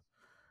healed.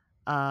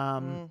 Um,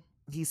 Mm.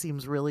 he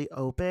seems really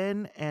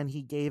open, and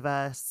he gave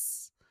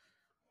us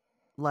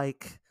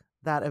like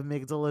that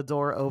amygdala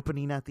door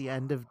opening at the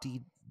end of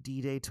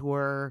D-Day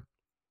tour,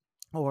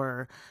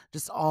 or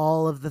just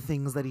all of the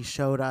things that he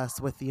showed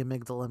us with the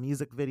amygdala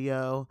music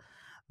video.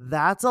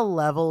 That's a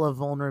level of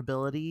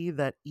vulnerability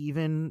that,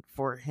 even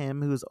for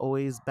him who's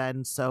always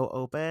been so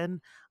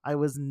open, I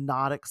was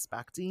not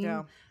expecting.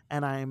 Yeah.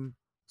 And I'm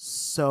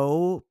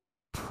so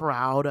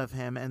proud of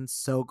him and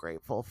so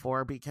grateful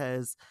for,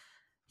 because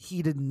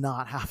he did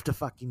not have to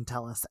fucking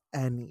tell us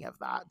any of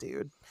that,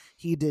 dude.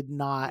 He did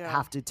not Yeah.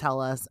 have to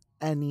tell us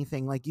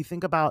anything. Like, you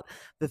think about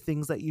the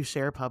things that you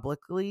share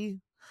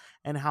publicly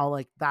and how,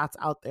 like, that's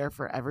out there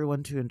for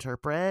everyone to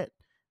interpret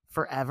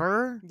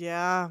forever.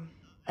 Yeah.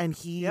 And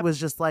he Yep. was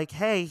just like,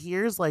 hey,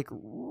 here's like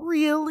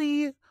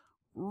really,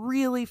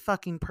 really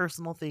fucking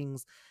personal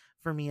things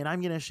for me. And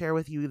I'm going to share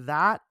with you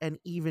that and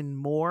even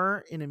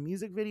more in a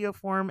music video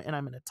form. And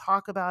I'm going to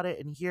talk about it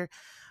in here.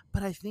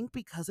 But I think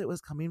because it was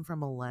coming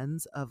from a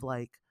lens of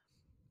like,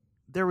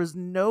 there was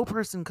no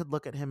person could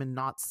look at him and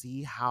not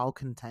see how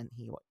content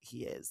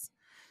he is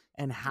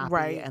and happy,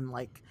 Right. and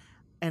like,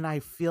 and I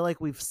feel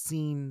like we've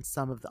seen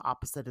some of the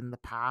opposite in the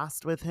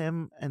past with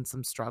him and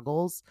some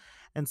struggles.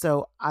 And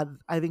so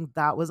I think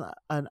that was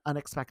an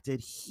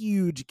unexpected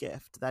huge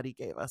gift that he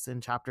gave us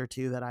in chapter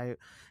 2 that I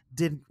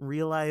didn't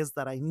realize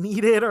that I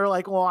needed or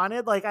like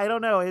wanted. Like, I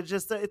don't know, it's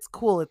just, it's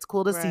cool. It's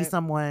cool to see Right.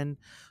 someone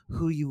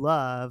who you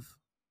love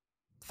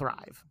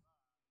thrive,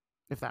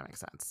 if that makes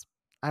sense.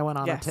 I went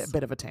on a Yes.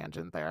 bit of a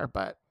tangent there,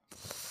 but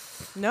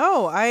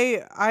No,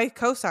 I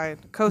co-sign.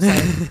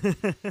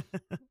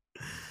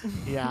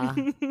 Yeah,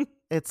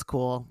 it's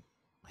cool.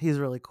 He's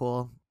really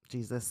cool.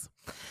 Jesus.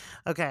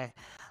 Okay.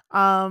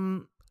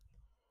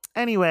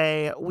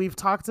 Anyway, we've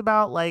talked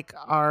about like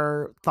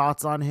our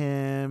thoughts on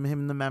him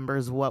and the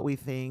members, what we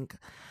think.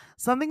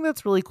 Something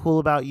that's really cool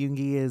about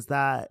Yoongi is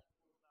that,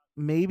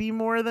 maybe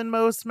more than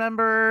most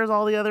members,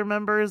 all the other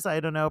members,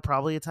 I don't know,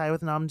 probably a tie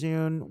with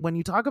Namjoon. When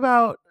you talk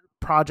about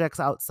projects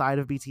outside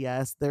of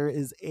BTS, there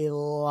is a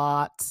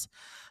lot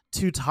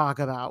to talk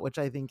about, which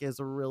I think is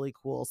really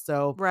cool.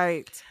 So,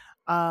 Right.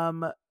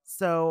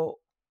 so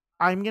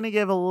I'm going to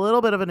give a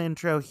little bit of an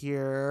intro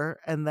here,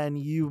 and then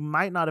you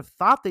might not have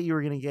thought that you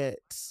were going to get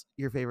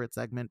your favorite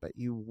segment, but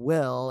you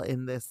will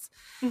in this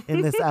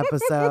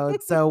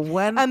episode. So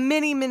when a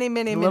mini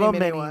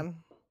one.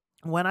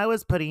 when I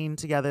was putting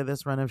together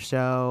this run of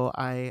show,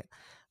 I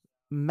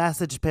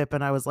messaged Pip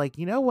and I was like,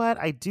 you know what?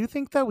 I do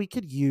think that we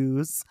could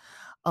use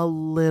a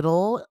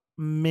little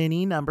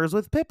mini numbers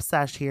with Pip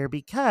sesh here,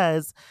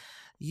 because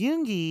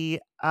Yoongi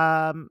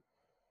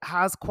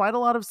has quite a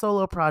lot of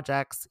solo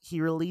projects.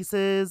 He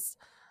releases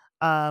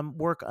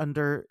work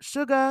under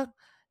SUGA.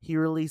 He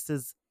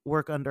releases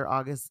work under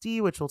August D,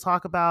 which we'll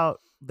talk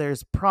about.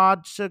 There's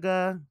Prod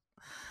SUGA.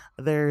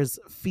 There's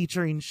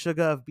featuring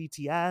SUGA of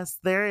BTS.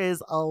 There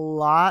is a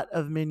lot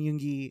of Min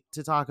Yoongi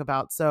to talk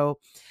about. So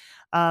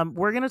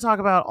we're going to talk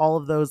about all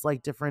of those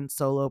like different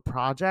solo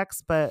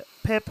projects. But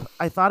Pip,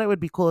 I thought it would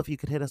be cool if you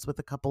could hit us with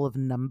a couple of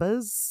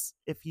numbers,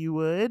 if you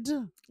would.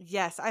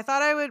 Yes, I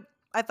thought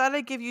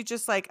I'd give you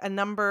just like a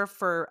number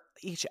for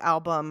each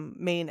album,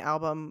 main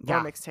album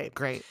or mixtape.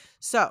 Great.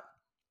 So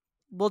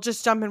we'll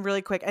just jump in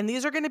really quick. And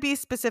these are going to be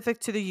specific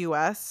to the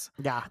US.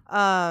 Yeah.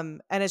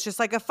 And it's just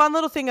like a fun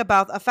little thing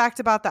about a fact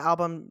about the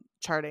album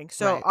charting.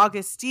 So Right.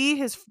 August D,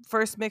 his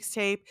first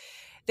mixtape,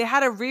 they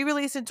had a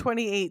re-release in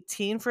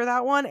 2018 for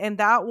that one. And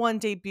that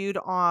one debuted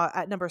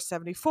at number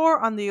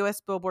 74 on the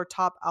US Billboard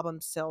Top Album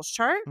Sales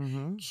chart.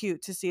 Mm-hmm.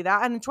 Cute to see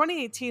that. And in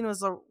 2018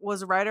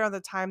 was right around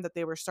the time that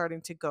they were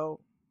starting to go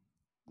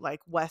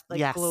like west,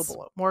 like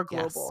global, more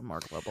global. Yes, more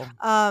global.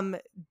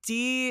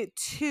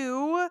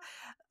 D2,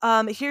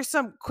 here's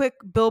some quick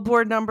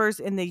Billboard numbers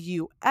in the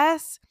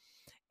US.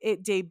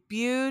 It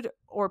debuted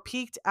or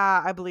peaked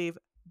at, I believe,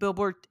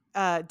 Billboard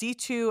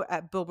D2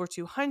 at Billboard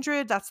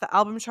 200. That's the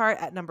album chart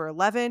at number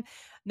 11.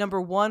 Number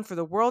 1 for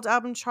the world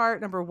album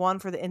chart. Number 1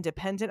 for the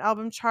independent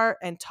album chart.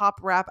 And top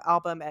rap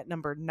album at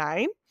number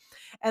 9.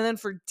 And then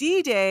for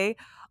D-Day,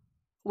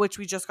 which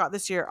we just got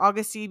this year,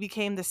 August D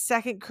became the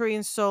second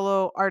Korean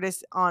solo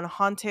artist on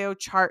Hanteo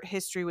chart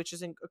history, which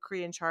is a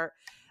Korean chart,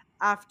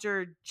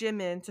 after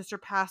Jimin to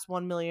surpass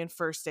 1 million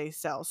first day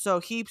sales. So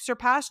he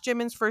surpassed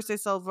Jimin's first day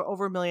sales of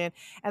over 1 million.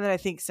 And then I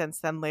think since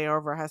then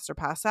Layover has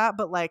surpassed that.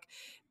 But like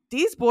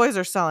these boys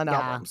are selling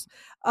albums.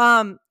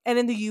 And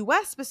in the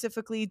US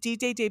specifically,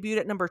 D-Day debuted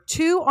at number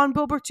 2 on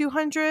Billboard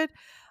 200.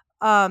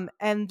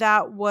 And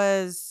that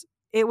was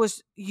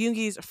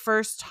Yoongi's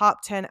first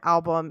top 10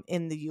 album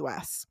in the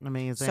US.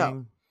 Amazing.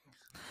 So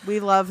we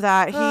love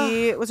that.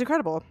 He was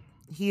incredible.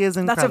 He is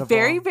incredible. That's a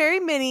very, very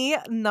mini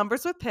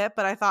numbers with Pip,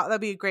 but I thought that'd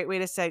be a great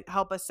way to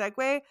help us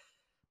segue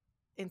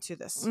into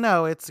this.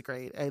 No, it's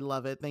great. I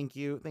love it. Thank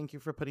you. Thank you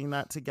for putting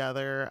that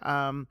together.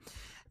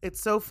 It's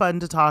so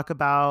fun to talk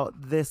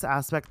about this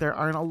aspect. There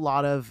aren't a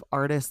lot of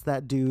artists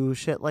that do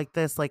shit like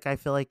this. Like, I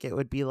feel like it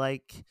would be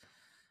like,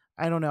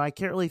 I don't know. I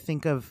can't really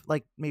think of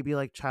like maybe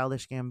like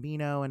Childish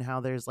Gambino and how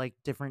there's like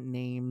different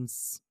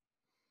names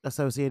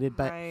associated,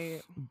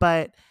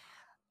 but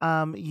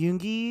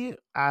Yoongi,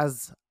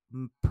 as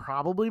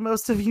probably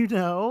most of you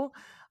know,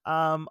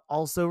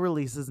 also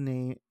releases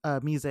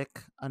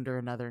music under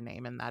another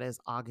name, and that is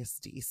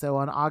August D. So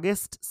on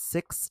August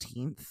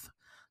 16th,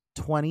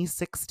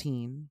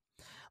 2016,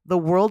 the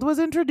world was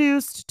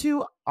introduced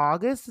to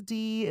August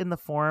D in the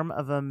form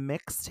of a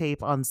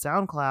mixtape on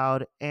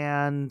SoundCloud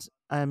and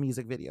a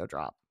music video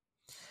drop.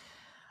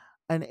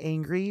 An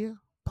angry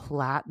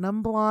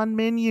platinum blonde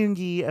Min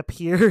Yoongi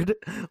appeared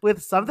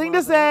with something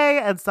to say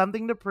and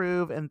something to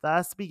prove, and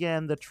thus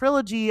began the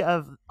trilogy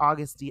of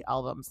August D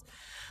albums.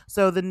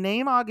 So the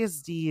name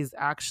August D is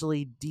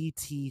actually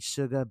DT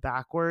SUGA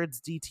backwards.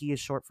 DT is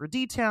short for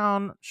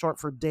D-Town, short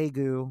for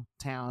Daegu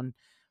Town,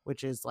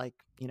 which is like,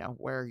 you know,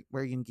 where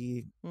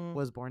Yoongi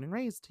was born and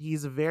raised.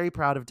 He's very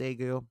proud of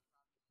Daegu.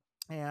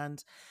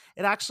 And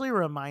it actually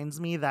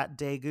reminds me that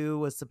Daegu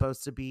was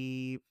supposed to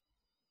be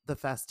the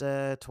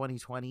Festa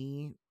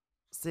 2020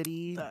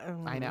 city.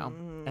 I know.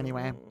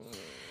 Anyway,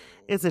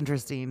 it's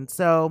interesting.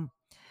 So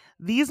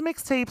these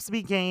mixtapes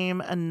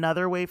became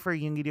another way for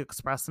Yoongi to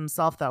express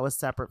himself that was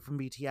separate from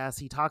BTS.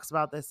 He talks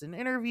about this in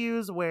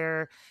interviews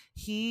where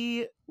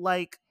he,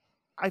 like,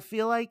 I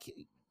feel like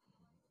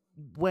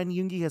when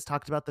Yoongi has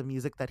talked about the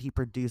music that he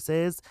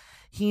produces,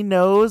 he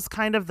knows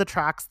kind of the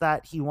tracks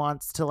that he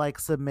wants to like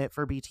submit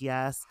for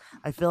BTS.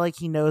 I feel like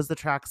he knows the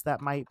tracks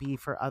that might be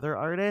for other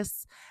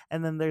artists.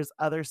 And then there's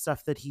other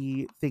stuff that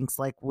he thinks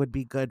like would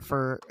be good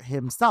for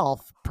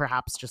himself,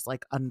 perhaps just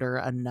like under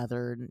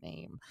another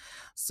name.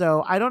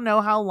 So I don't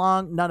know how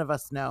long, none of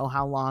us know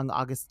how long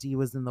August D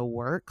was in the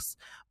works,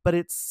 but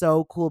it's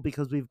so cool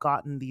because we've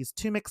gotten these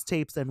 2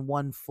 mixtapes and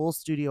 1 full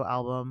studio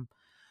album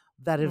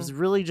that has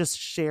really just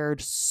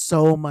shared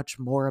so much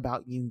more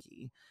about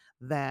Yoongi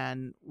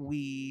than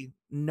we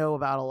know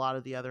about a lot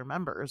of the other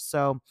members.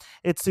 So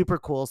it's super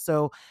cool.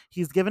 So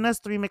he's given us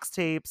 3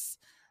 mixtapes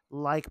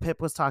like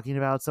Pip was talking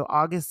about. So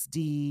August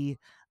D,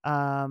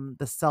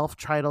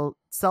 the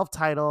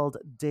self-titled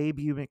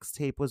debut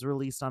mixtape was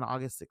released on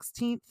August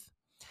 16th,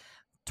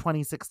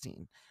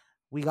 2016.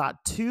 We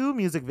got 2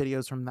 music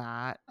videos from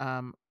that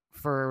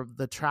for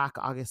the track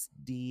August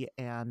D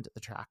and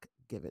the track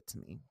Give It To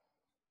Me.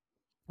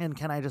 And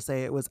can I just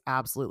say it was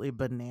absolutely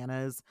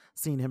bananas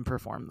seeing him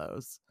perform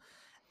those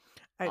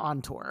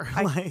on tour.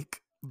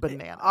 Like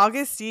bananas.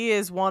 August D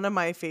is one of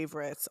my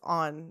favorites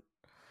on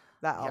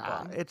that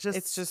album. It's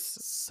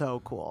just so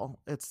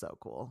cool. It's so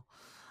cool.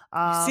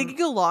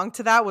 Singing along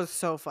to that was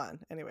so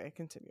fun. Anyway,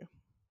 continue.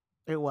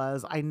 It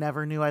was. I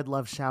never knew I'd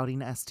love shouting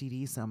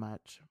STD so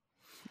much.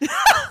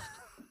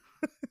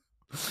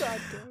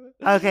 God damn it.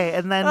 Okay,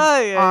 and then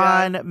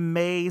on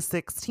May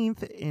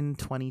 16th in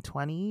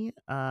 2020,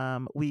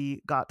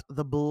 we got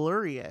the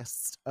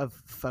blurriest of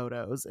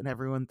photos, and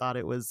everyone thought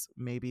it was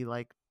maybe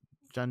like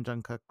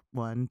Jungkook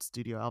 1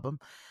 studio album.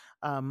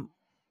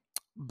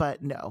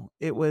 But no,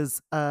 it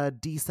was a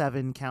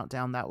D7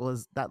 countdown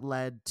that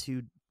led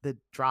to the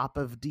drop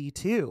of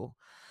D2,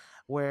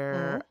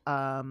 where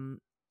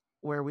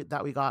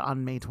we got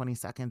on May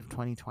 22nd of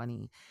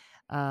 2020.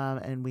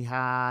 And we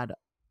had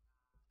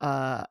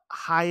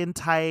high and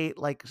tight,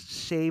 like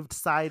shaved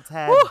sides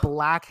head,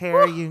 black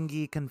hair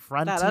Yoongi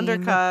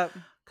confronting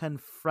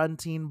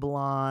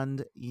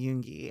blonde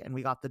Yoongi. And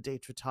we got the De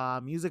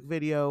Trita music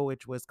video,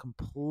 which was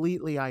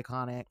completely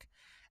iconic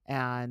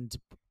and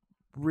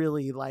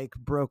really like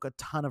broke a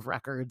ton of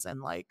records.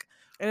 And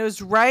it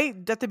was right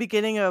at the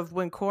beginning of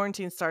when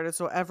quarantine started,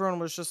 so everyone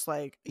was just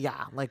like,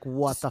 like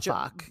what the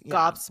fuck,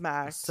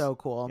 gobsmacked. So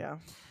cool.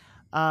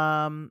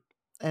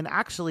 And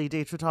actually,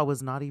 De Trita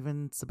was not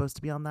even supposed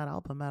to be on that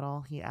album at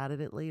all. He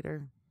added it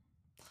later.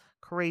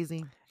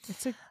 Crazy.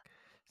 It's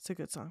a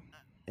good song.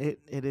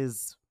 It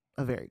is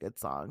a very good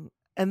song.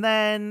 And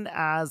then,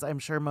 as I'm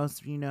sure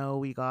most of you know,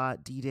 we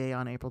got D-Day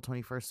on April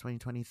 21st,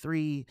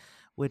 2023,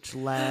 which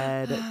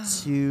led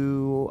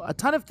to a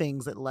ton of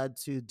things. It led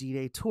to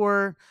D-Day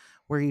tour,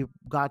 where he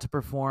got to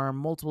perform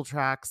multiple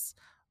tracks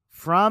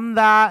from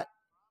that.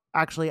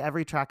 Actually,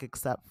 every track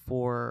except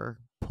for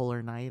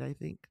Polar Night, I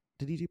think.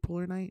 Did he do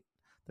Polar Night?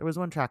 There was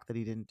one track that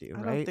he didn't do,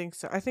 right? I don't think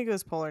so. I think it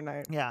was Polar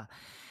Night. Yeah.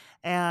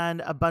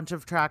 And a bunch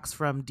of tracks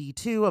from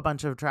D2, a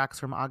bunch of tracks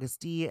from August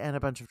D, and a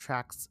bunch of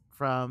tracks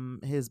from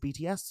his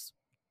BTS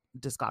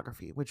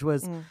discography, which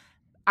was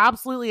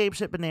absolutely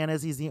apeshit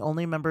bananas. He's the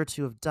only member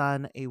to have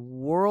done a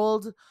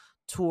world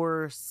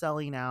tour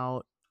selling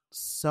out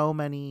so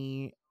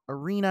many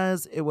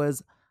arenas. It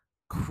was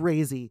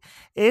crazy.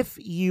 If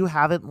you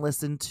haven't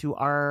listened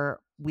to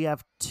we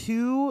have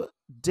 2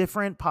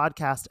 different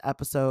podcast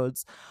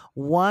episodes,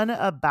 one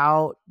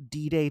about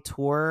D-Day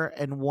tour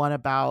and one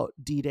about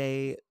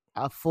D-Day,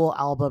 a full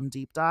album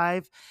deep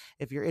dive.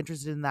 If you're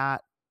interested in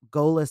that,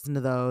 go listen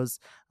to those,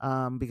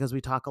 because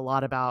we talk a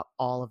lot about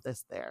all of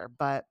this there.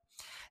 But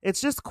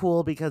it's just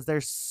cool because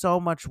there's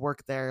so much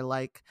work there.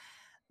 Like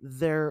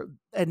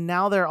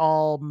now they're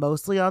all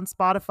mostly on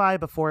Spotify.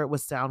 Before it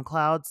was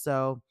SoundCloud.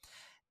 So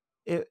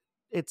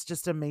it's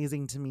just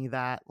amazing to me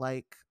that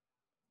like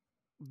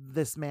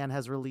this man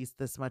has released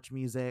this much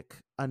music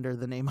under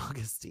the name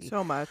Augusty.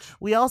 So much.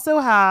 We also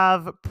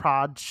have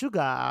Prod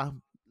SUGA,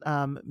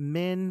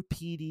 Min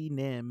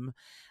Nim,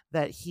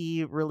 that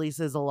he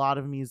releases a lot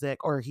of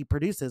music, or he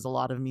produces a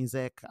lot of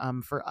music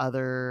for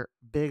other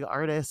big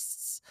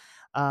artists,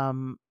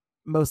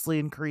 mostly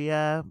in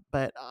Korea,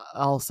 but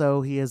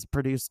also he has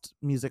produced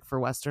music for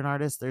Western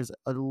artists. There's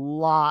a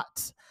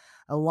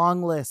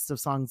long list of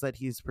songs that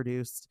he's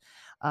produced.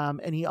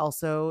 And he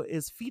also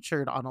is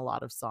featured on a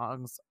lot of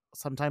songs.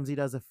 Sometimes he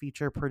does a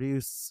feature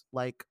produce,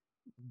 like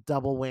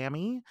double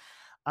whammy.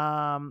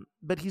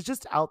 But he's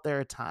just out there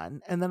a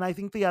ton. And then I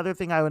think the other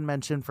thing I would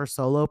mention for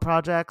solo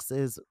projects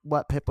is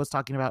what Pip was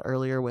talking about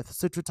earlier with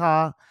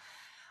Sutrata,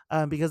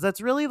 because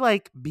that's really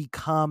like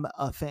become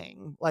a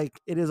thing. Like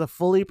it is a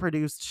fully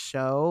produced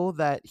show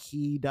that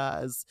he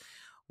does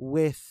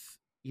with,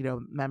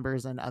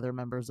 members and other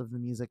members of the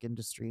music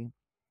industry.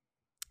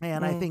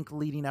 And I think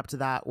leading up to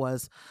that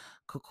was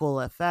Cool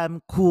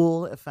FM,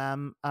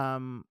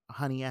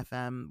 Honey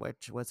FM,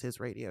 which was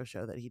his radio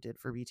show that he did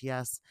for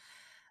BTS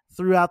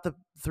throughout,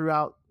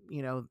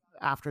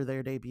 after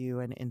their debut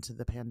and into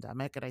the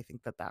pandemic. And I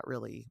think that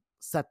really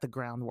set the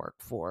groundwork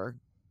for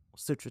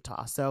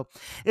Sutrata. So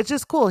it's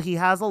just cool. He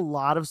has a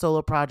lot of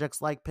solo projects,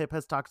 like Pip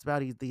has talked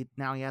about.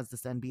 Now he has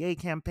this NBA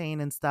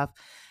campaign and stuff.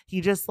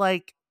 He just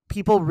like,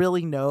 people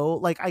really know,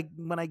 like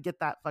when I get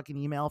that fucking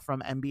email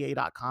from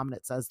NBA.com and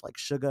it says like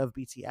SUGA of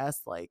BTS,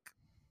 like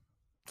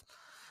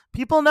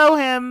people know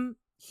him.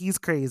 He's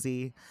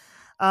crazy.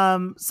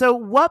 So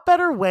what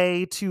better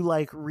way to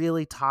like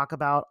really talk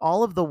about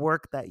all of the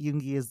work that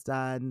Yoongi has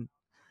done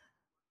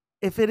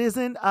if it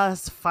isn't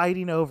us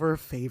fighting over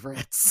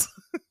favorites?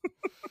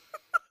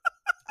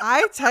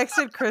 I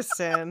texted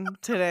Kristen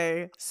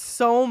today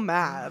so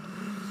mad.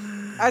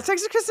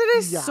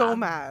 So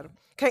mad.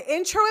 Okay,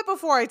 intro it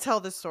before I tell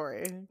the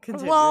story.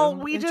 Continue. Well,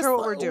 we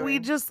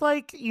just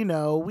like,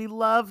 we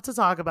love to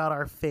talk about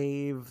our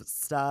fave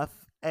stuff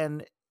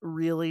and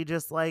really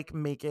just like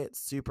make it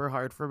super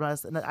hard for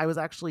us. And I was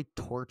actually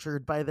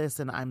tortured by this,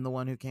 and I'm the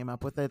one who came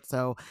up with it.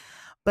 So,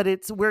 but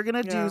we're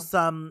gonna do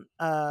some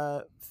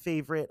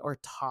favorite or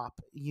top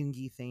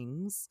Yoongi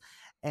things,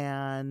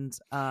 and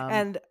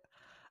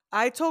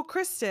I told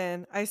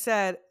Kristen, I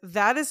said,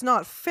 that is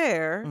not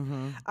fair.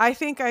 I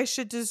think I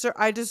deserve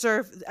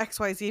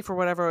XYZ for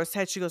whatever was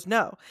said. She goes,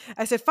 no.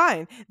 I said,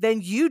 fine.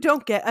 Then you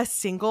don't get a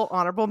single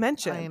honorable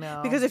mention. I know.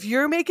 Because if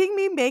you're making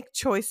me make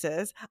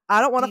choices, I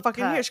don't want to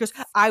fucking hear. She goes,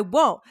 I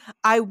won't.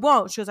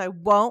 She goes, I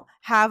won't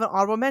have an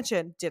honorable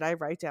mention. Did I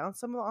write down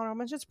some of the honorable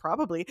mentions?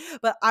 Probably.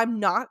 But I'm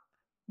not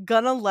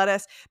gonna let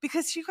us,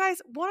 because you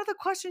guys, one of the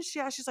questions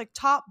she asked, she's like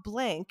top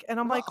blank, and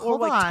I'm like, or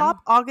like top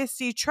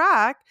Augusty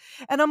track,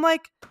 and I'm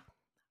like,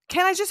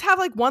 can I just have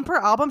like one per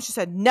album? She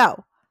said no.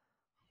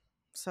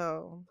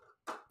 So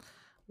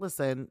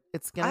listen,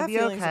 it's gonna be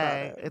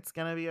okay. It's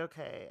gonna be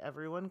okay.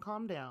 Everyone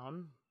calm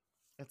down.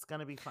 It's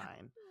gonna be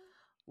fine.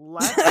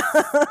 Let's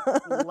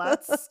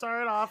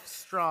start off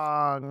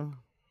strong.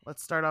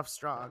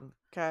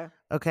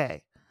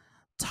 Okay.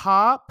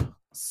 Top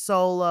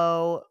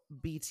solo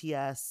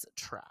BTS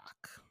track.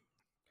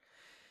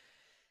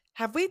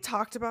 Have we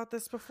talked about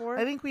this before?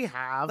 I think we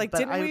have. Like, but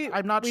didn't we?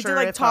 I'm not we sure. We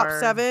did like top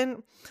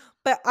 7.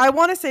 But I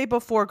want to say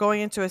before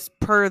going into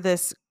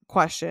this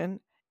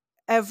question,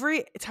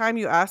 every time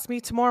you ask me,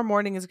 tomorrow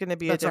morning is going to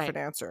be a different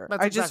answer.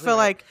 I just feel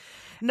like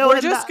we're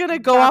just going to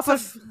go off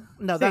of.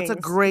 No, that's a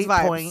great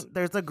point.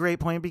 There's a great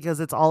point, because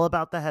it's all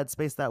about the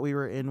headspace that we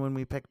were in when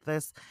we picked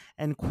this.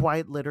 And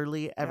quite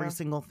literally, every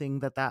single thing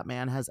that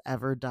man has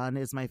ever done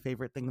is my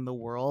favorite thing in the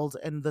world.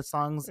 And the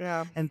songs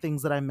and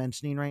things that I'm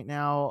mentioning right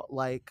now,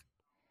 like,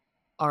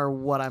 are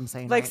what I'm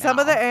saying. Like right some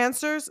now. of the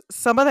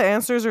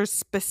answers are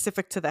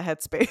specific to the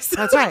headspace.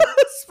 That's right.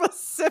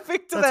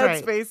 Specific to the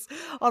headspace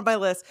on my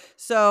list.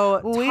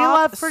 So we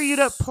love for you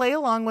to play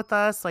along with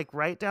us. Like,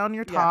 write down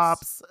your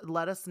tops. Yes.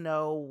 Let us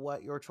know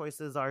what your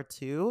choices are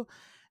too.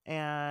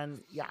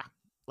 And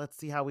let's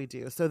see how we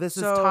do. So this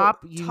is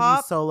top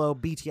Yoongi solo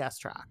BTS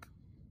track.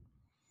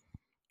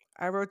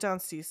 I wrote down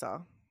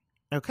Seesaw.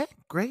 Okay,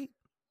 great.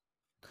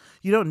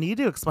 You don't need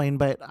to explain,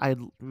 but I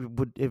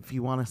would, if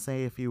you want to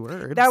say a few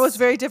words. That was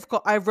very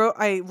difficult. I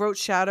wrote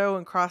Shadow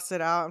and crossed it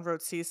out and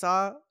wrote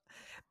Seesaw,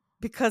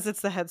 Because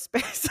it's the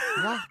headspace.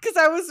 Yeah. Because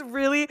I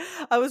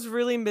was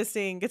really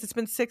missing, because it's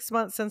been 6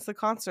 months since the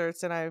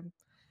concerts and I'm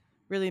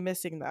really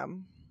missing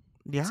them.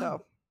 Yeah.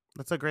 So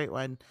That's a great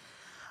one.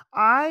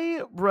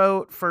 I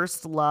wrote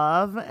First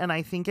Love, and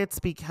I think it's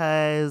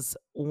because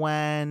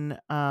when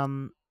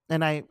and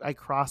I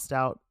crossed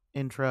out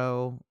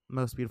intro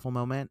Most Beautiful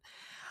Moment.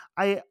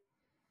 I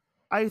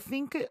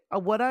think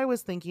what I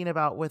was thinking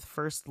about with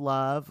First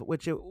Love,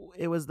 which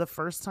it was the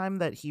first time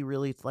that he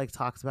really like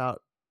talks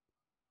about,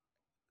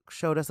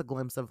 showed us a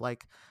glimpse of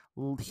like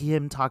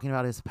him talking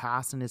about his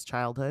past and his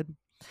childhood.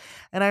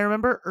 And I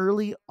remember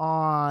early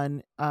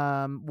on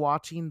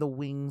watching the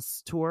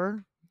Wings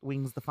tour,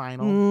 Wings the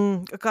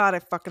Final. God, I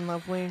fucking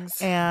love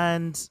Wings.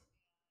 And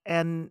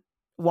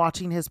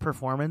watching his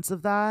performance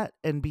of that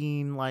and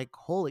being like,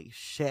 holy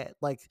shit,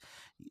 like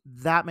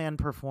that man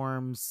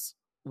performs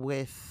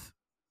with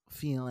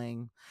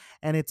feeling,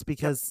 and it's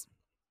because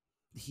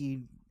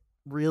he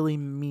really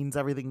means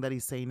everything that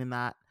he's saying in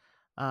that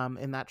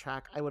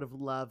track. I would have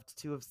loved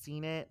to have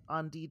seen it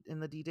in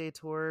the D-Day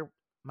tour.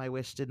 My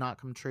wish did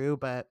not come true,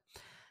 but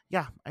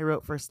yeah, I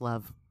wrote First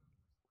Love.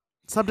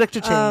 Subject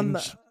to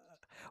change.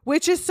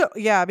 Which is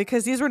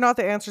because these were not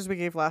the answers we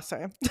gave last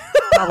time.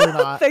 Probably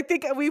not. I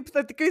think we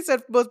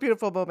said Most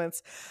Beautiful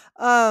Moments.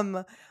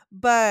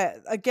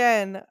 But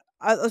again,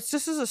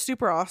 this is a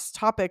super off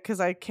topic because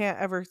I can't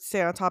ever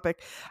stay on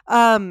topic.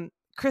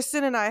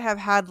 Kristen and I have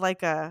had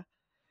like a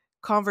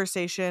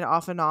conversation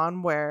off and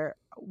on where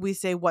we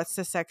say, what's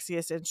the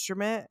sexiest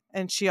instrument?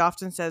 And she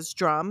often says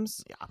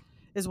drums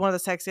is one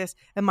of the sexiest,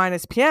 and mine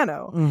is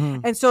piano.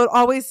 And so it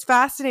always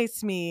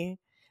fascinates me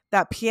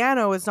that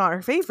piano is not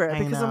her favorite,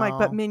 because I'm like,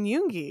 but MIN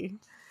YOONGI,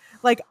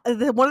 like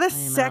one of the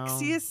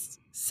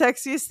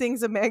sexiest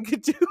things a man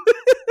could do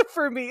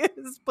for me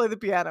is play the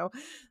piano.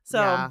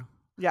 So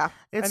yeah,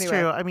 it's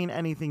true. I mean,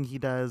 anything he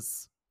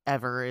does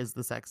ever is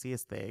the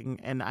sexiest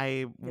thing, and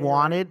I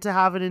wanted to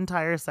have an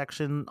entire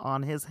section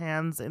on his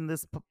hands in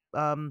this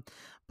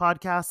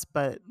podcast,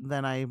 but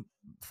then I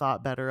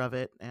thought better of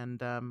it,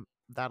 and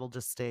that'll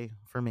just stay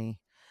for me.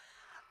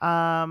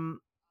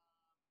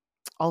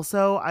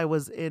 Also, I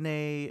was in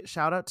a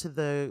shout out to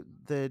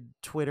the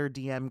Twitter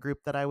DM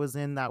group that I was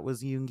in that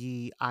was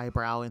Yoongi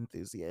eyebrow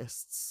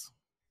enthusiasts.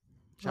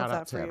 Shout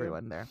out to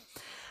everyone there.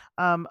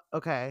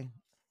 Okay.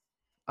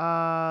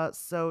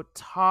 So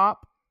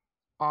top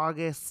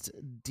August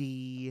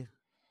D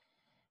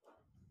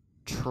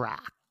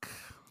track.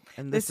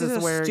 And this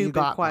is where you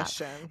got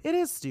question. It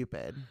is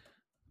stupid.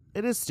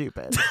 It is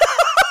stupid.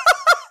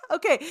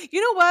 Okay, you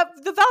know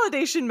what? The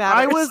validation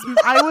matters.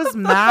 I was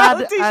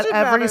mad at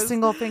every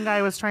single thing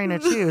I was trying to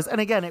choose. And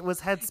again, it was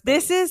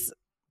Headspace.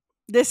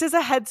 This is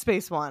a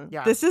Headspace one.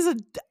 Yeah. This is an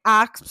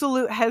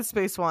absolute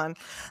Headspace one.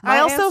 I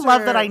also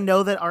love that I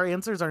know that our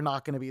answers are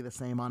not going to be the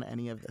same on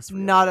any of this.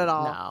 Really. Not at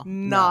all.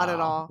 No, not at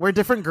all. We're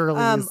different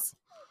girlies.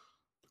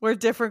 We're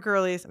different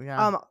girlies.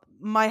 Yeah.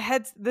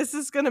 This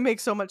is going to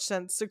make so much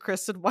sense to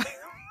Kristen. Why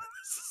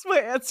this is my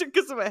answer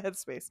because of my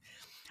Headspace.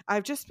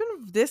 I've just been,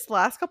 this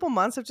last couple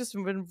months, I've just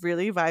been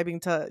really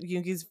vibing to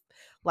Yoongi's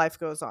Life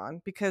Goes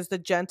On, because the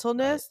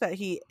gentleness that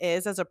he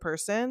is as a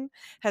person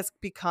has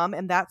become,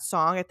 and that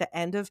song at the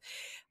end of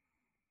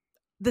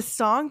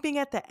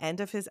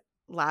his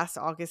last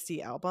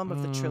Augusty album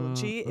of the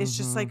trilogy is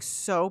just like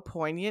so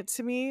poignant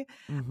to me.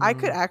 I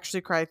could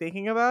actually cry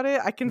thinking about it.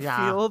 I can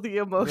feel the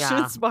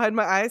emotions behind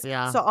my eyes.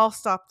 So I'll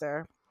stop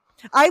there.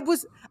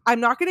 I'm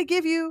not going to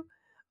give you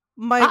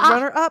my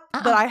runner up,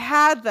 but I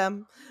had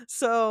them.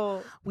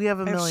 So we have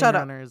a million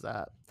runners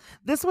up.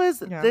 This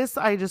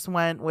I just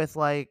went with,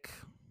 like,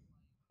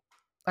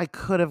 I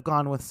could have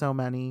gone with so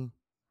many,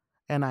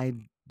 and I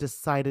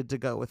decided to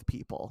go with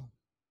People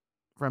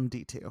from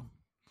D2.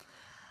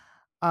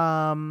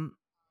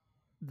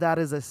 That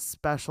is a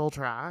special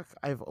track.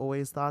 I've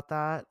always thought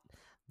that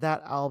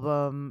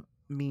album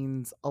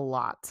means a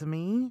lot to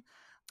me.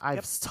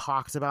 I've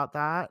talked about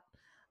that.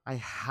 I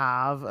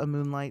have a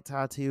Moonlight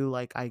tattoo.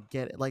 Like, I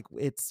get it. Like,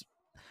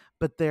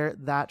 but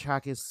that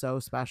track is so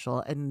special.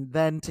 And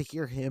then to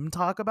hear him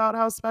talk about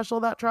how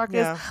special that track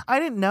is, I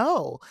didn't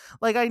know.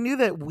 Like, I knew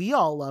that we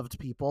all loved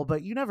People,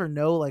 but you never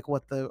know, like,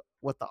 what the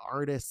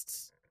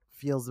artist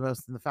feels the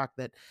most. And the fact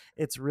that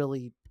it's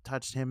really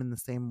touched him in the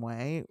same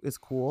way is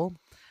cool.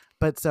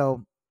 But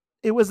so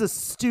it was a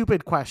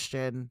stupid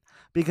question,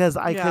 because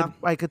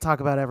I could talk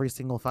about every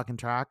single fucking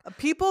track.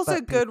 People's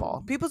a good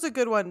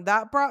one.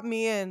 That brought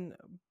me in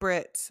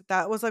Brit.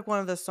 That was like one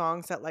of the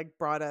songs that like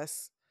brought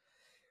us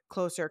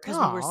closer, because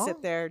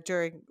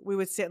we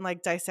would sit and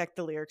like dissect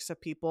the lyrics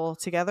of People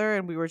together,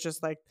 and we were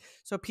just like,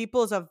 so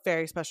People is a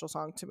very special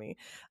song to me.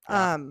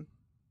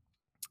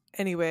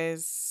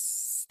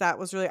 Anyways, that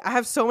was really, I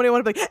have so many I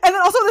want to be like, and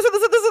then also this,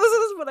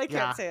 but I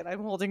can't say it.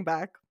 I'm holding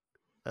back.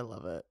 I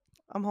love it.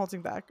 I'm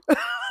holding back.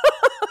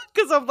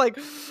 Because I'm like,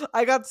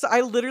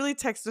 I literally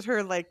texted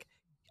her like,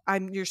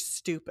 you're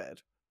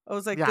stupid. I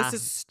was like, this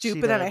is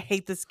stupid and I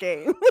hate this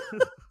game.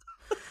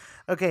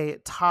 Okay,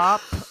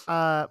 top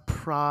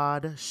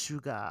prod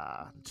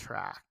SUGA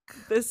track.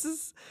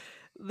 This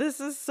This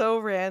is so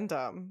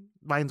random.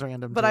 Mine's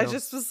random But too. I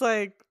just was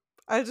like,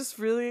 I just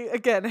really,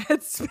 again,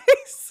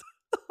 headspace.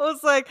 I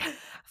was like,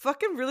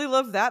 fucking really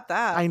love that.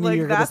 I knew Like,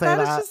 you were gonna say that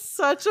is that. just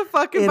such a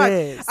fucking It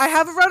vibe. is. I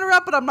have a runner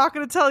up, but I'm not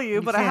going to tell you,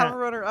 You but I have a can't.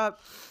 runner up.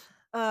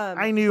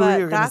 I knew But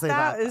you were gonna say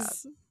that.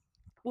 is,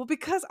 well,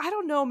 because I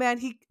don't know, man.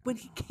 When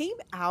he came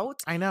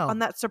out I know. on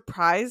that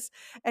surprise,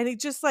 and he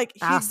just like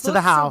he Ass looked to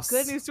the house. so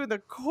good. He was doing the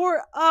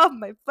core. Oh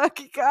my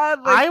fucking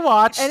god! Like, I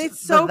watched and it's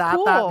so that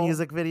cool.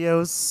 music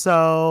video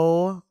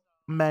so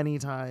many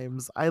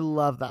times. I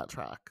love that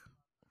track.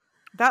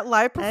 That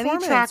live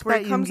performance Any track where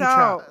that it comes Yoongi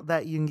out.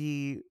 that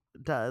Yoongi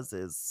does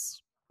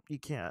is you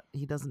can't.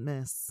 He doesn't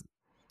miss.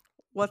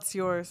 What's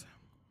yours?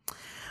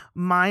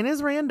 Mine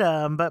is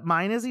random, but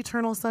mine is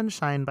Eternal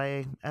Sunshine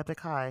by Epic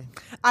High.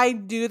 I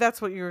knew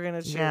that's what you were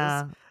gonna choose.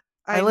 Yeah.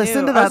 I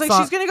listened knew. to that I was like,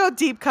 song. she's gonna go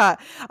deep cut.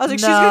 I was like,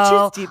 she's No,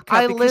 gonna choose deep cut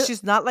I because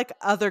she's not like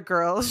other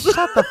girls.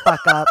 Shut the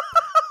fuck up.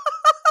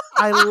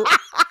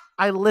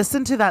 I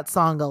listen to that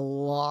song a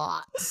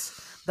lot.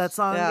 That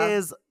song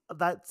is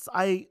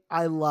I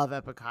love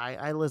Epic High.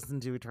 I listen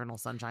to Eternal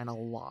Sunshine a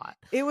lot.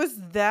 It was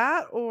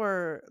that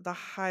or the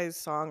Highs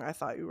song I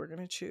thought you were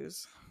gonna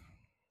choose.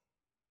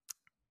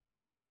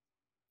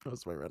 That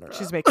was my runner up.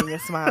 She's making a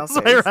smile.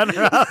 That's my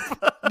runner up.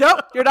 Nope,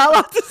 you're not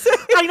allowed to say.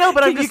 I know,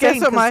 but I'm just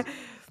saying.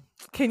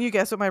 Can you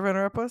guess what my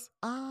runner up was?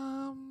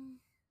 God,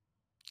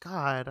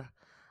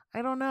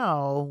 I don't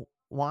know.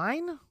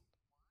 Wine?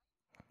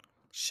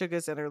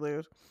 SUGA's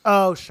interlude.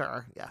 Oh,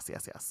 sure. Yes.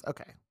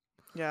 Okay.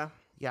 Yeah.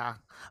 Yeah.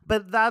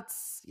 But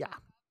that's yeah.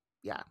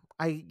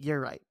 You're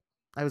right.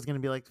 I was gonna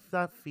be like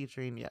that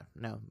featuring. Yeah.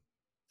 No.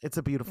 It's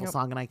a beautiful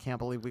song, and I can't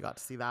believe we got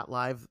to see that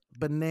live.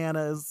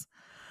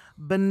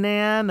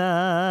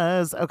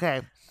 Bananas.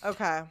 Okay. All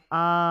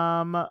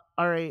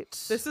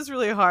right. This is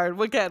really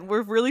hard. Again,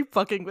 we're really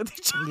fucking with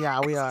each other.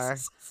 Yeah, we are.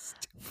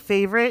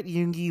 Favorite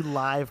Yoongi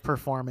live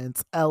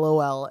performance?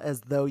 LOL,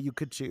 as though you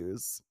could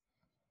choose.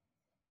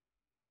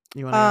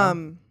 You want to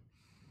go?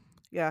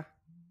 Yeah.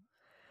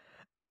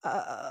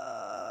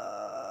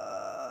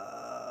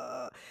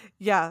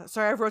 Yeah.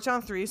 Sorry, I wrote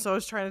down 3, so I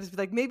was trying to just be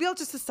like, maybe I'll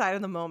just decide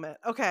in the moment.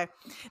 Okay.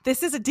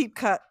 This is a deep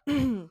cut.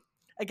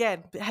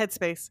 Again,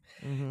 headspace.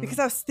 Because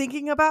I was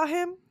thinking about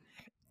him,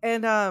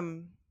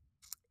 and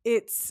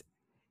it's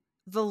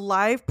the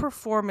live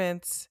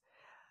performance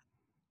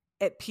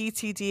at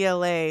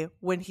PTDLA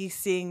when he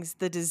sings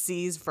the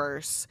Disease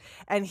verse,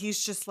 and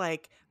he's just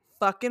like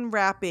fucking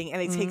rapping,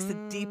 and he takes the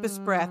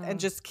deepest breath and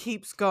just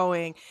keeps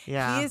going.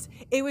 Yeah.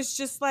 It was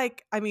just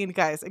like, I mean,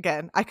 guys,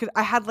 again,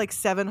 I had like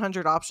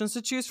 700 options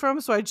to choose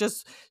from, so I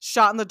just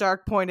shot in the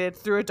dark, pointed,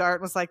 threw a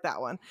dart, and was like,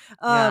 that one.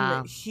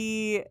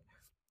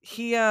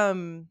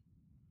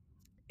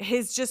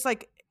 His just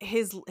like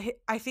his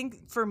I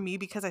think for me,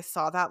 because I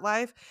saw that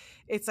live,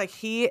 it's like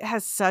he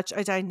has such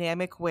a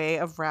dynamic way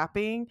of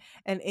rapping,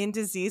 and in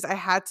Disease I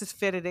had to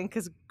fit it in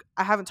because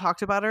I haven't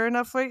talked about her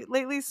enough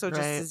lately, so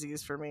just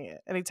Disease for me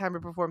anytime I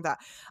perform that.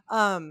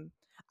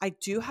 I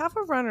do have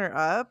a runner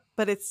up,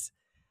 but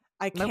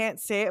I can't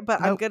say it,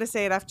 but I'm gonna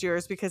say it after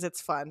yours because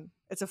it's fun.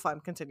 It's a fun.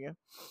 Continue.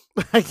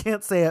 I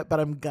can't say it, but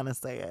I'm gonna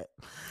say it.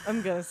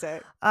 I'm gonna say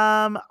it.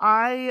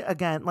 I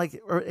again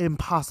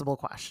impossible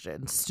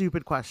question,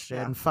 stupid question.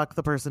 Yeah. Fuck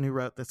the person who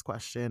wrote this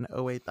question.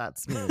 Oh wait,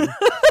 that's me.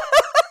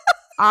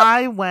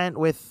 I went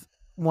with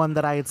one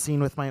that I had seen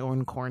with my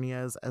own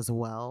corneas as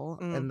well,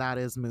 and that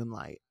is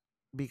Moonlight,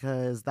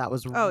 because that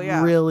was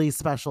really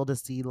special to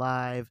see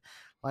live.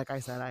 Like I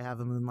said, I have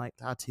a Moonlight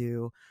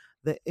tattoo.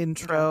 The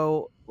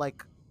intro,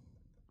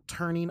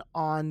 turning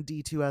on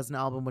D2 as an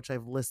album, which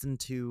I've listened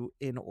to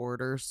in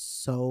order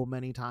so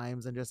many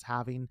times, and just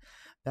having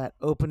that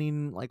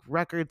opening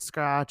record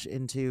scratch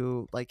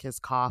into his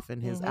cough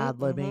and his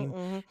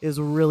ad-libbing is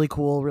really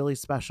cool, really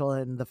special.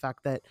 And the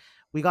fact that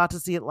we got to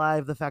see it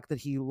live, the fact that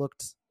he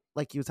looked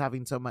like he was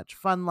having so much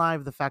fun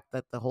live, the fact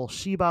that the whole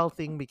Shibao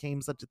thing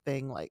became such a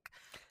thing,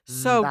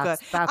 so good.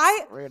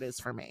 That's where it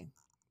is for me.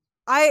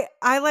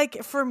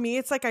 For me,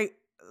 it's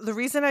the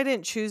reason I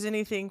didn't choose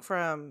anything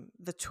from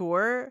the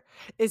tour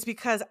is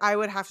because I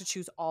would have to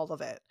choose all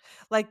of it.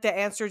 The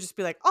answer would just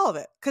be all of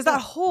it. Because that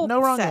whole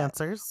no wrong set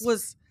answers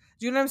was,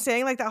 do you know what I'm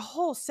saying? That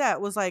whole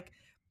set was like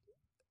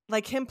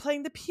him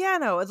playing the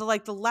piano,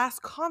 the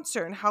last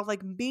concert, and how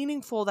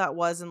meaningful that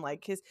was, and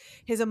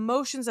his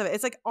emotions of it.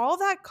 It's all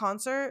that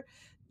concert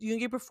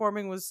Yoongi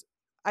performing was.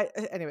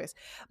 Anyways,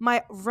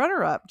 my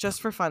runner up,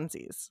 just for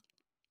funsies.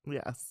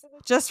 Yes.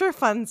 Just for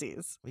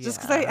funsies. Just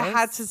because I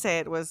had to say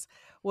it was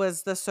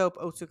the soap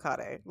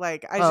Otsukare. I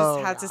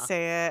just had to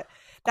say it.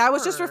 That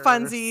was just for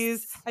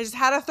funsies. I just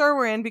had to throw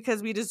her in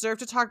because we deserve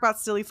to talk about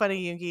silly,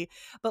 funny Yoongi.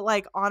 But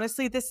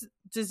honestly, this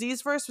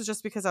Disease verse was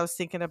just because I was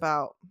thinking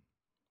about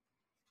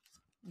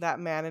that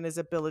man and his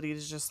ability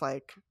to just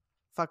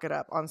fuck it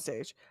up on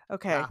stage.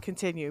 Okay,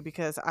 continue,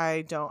 because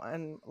I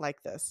don't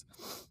like this.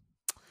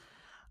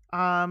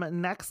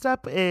 Next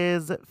up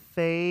is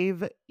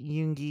fave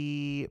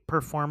Yoongi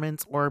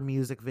performance or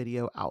music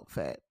video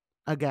outfit.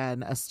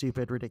 Again, a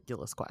stupid,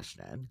 ridiculous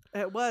question.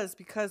 It was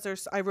because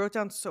I wrote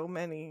down so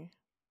many.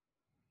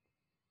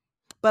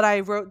 but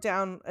I wrote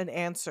down an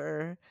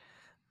answer.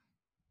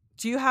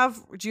 Do you have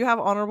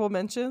honorable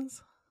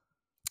mentions?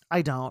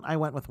 I don't. I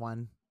went with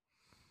one.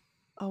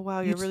 Oh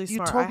wow, you're really You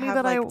smart. I told me have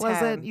that I like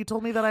wasn't. 10. You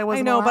told me that I I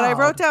wasn't know, but I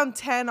wrote allowed. down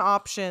 10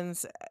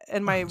 options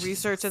in my Oh,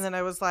 research, and Jesus. then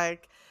I was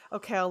like,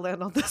 okay, I'll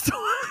land on this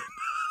one.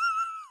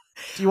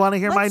 Do you want to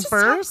hear mine Let's just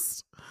talk.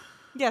 first?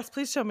 Yes,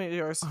 please show me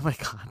yours. Oh my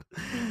god.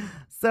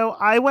 So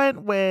I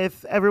went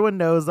with, everyone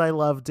knows I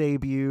love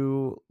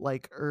debut,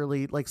 like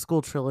early, like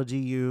school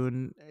trilogy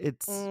Yoon.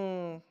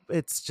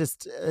 It's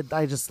just,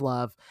 I just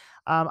love.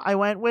 I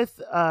went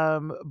with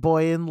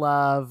Boy in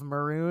Love,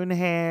 maroon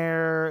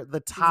hair,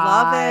 the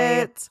Love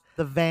tie, it.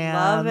 the Love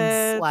Vans,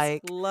 it.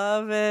 like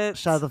Love it.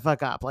 shut the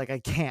fuck up. Like I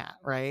can't,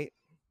 right?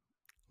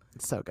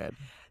 It's so good.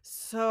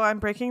 So I'm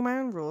breaking my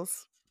own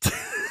rules.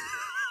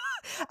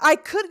 I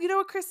could, you know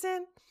what,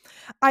 Kristen?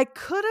 I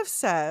could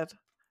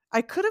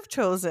have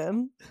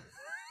chosen.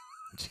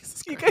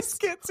 Jesus You Christ.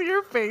 guys can't see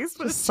your face,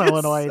 but Just it's so just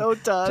annoyed. so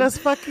done. Just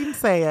fucking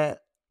say it.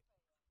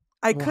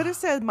 I could have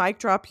said mic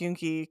drop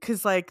Yoongi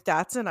because, like,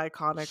 that's an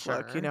iconic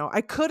look, you Sure. know.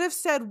 I could have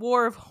said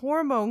War of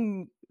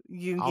Hormone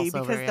Yoongi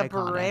Also because very the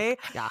iconic. beret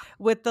Yeah.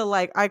 with the,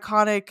 like,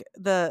 iconic,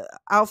 the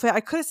outfit.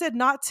 I could have said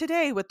Not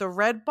Today with the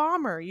red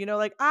bomber, you know.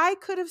 Like, I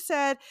could have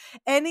said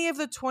any of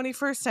the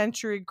 21st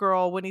Century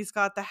Girl when he's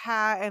got the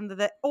hat and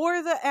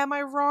or the Am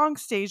I Wrong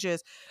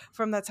stages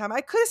from that time.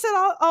 I could have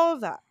said all of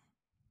that.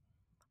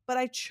 But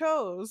I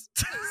chose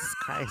Jesus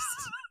Christ.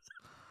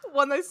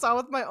 one I saw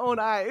with my own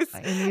eyes,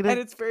 and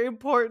it's very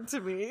important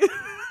to me.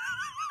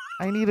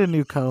 I need a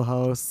new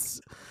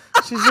co-host.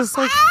 She's just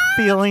like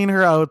feeling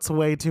her oats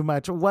way too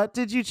much. What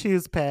did you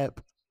choose, Pip?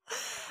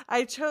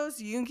 I chose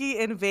Yoongi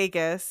in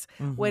Vegas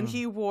when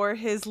he wore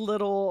his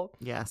little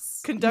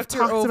conductor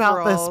You've talked overalls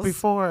about this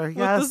before. with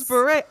Yes. this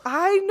beret.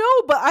 I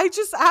know, but I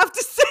just have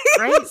to say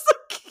Great. it was so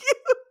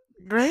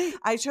cute. Great.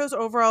 I chose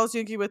overalls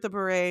Yoongi with the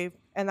beret,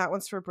 and that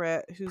one's for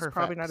Britt, who's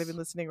probably not Perfect. even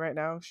listening right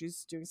now.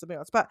 She's doing something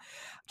else. But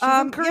She's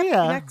in Korea.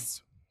 yeah,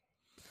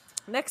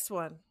 next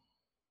one.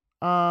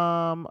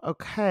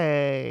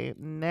 Okay.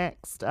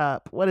 Next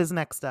up. What is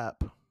next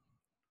up?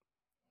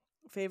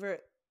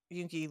 Favorite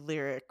Yoongi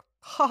lyric.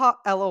 Haha,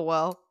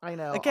 LOL. I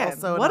know. Again,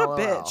 Also what a LOL.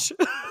 bitch.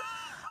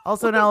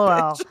 Also an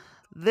LOL.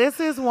 This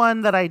is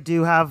one that I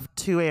do have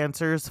two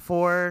answers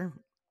for.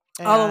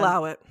 I'll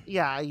allow it.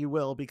 Yeah, you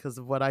will because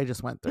of what I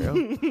just went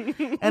through.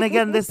 And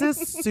again, this is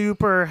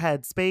super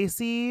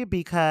headspacey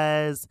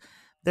because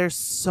there's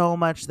so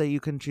much that you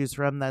can choose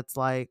from that's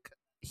like,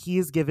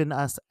 he's given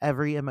us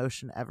every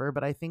emotion ever.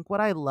 But I think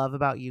what I love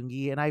about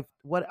Yoongi, and I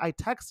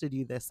texted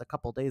you this a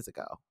couple days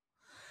ago,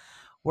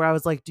 where I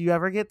was like, do you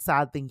ever get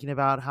sad thinking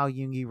about how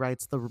Yoongi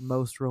writes the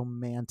most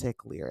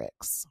romantic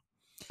lyrics?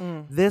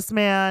 This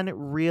man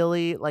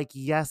really, like,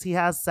 yes, he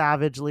has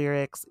savage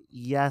lyrics.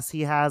 Yes,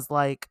 he has,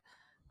 like,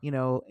 you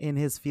know, in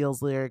his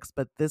feels lyrics,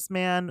 but this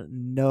man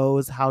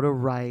knows how to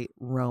write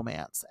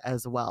romance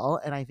as well.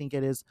 And I think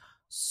it is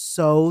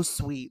so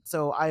sweet.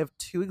 So I have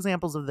two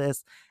examples of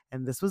this,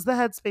 and this was the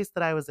headspace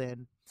that I was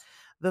in.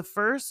 The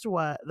first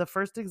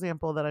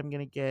example that I'm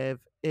going to give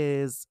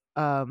is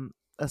a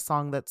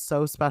song that's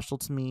so special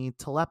to me,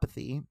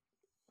 Telepathy,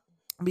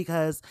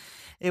 because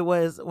it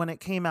was, when it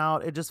came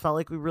out, it just felt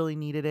like we really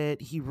needed it.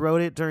 He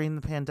wrote it during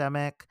the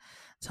pandemic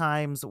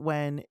times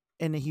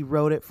and he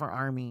wrote it for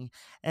Army.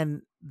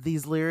 And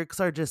these lyrics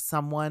are just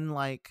someone,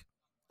 like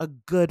a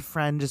good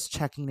friend, just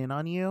checking in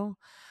on you.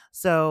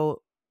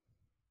 So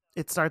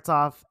it starts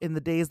off, in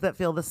the days that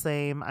feel the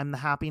same, I'm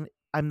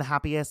the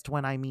happiest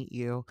when I meet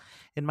you.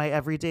 In my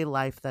everyday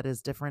life that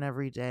is different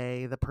every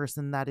day, the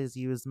person that is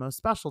you is most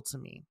special to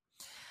me.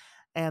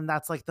 And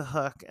that's like the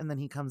hook. And then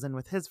he comes in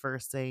with his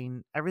verse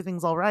saying,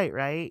 everything's all right,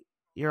 right?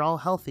 You're all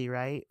healthy,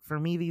 right? For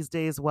me these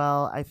days,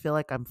 well, I feel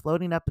like I'm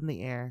floating up in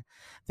the air.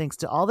 Thanks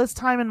to all this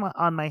time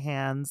on my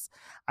hands,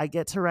 I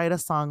get to write a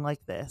song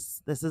like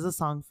this. This is a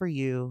song for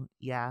you.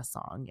 Yeah,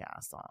 song. Yeah,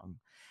 song.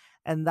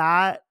 And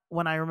that,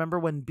 when I remember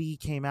when B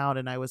came out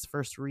and I was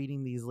first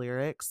reading these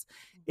lyrics,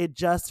 it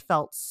just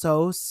felt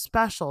so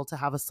special to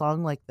have a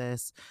song like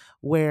this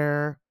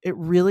where it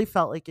really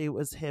felt like it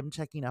was him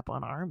checking up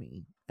on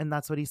Army. And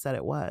that's what he said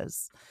it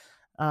was,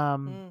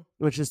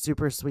 which is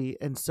super sweet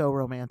and so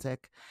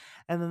romantic.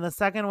 And then the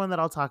second one that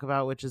I'll talk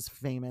about, which is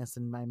famous,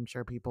 and I'm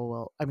sure people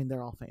will, I mean,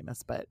 they're all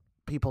famous, but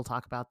people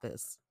talk about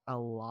this a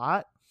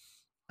lot,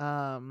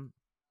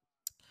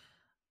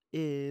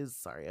 is,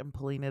 sorry, I'm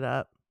pulling it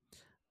up,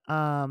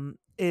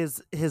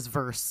 is his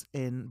verse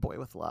in Boy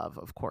with Love.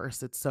 Of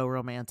course, it's so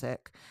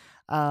romantic.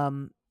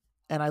 And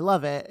I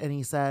love it. And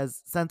he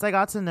says, since I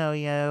got to know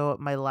you,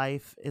 my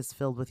life is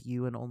filled with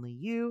you and only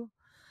you.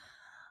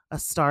 A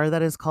star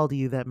that is called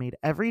you, that made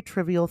every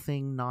trivial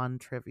thing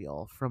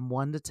non-trivial. From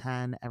 1 to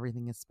 10,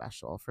 everything is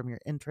special. From your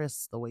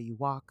interests, the way you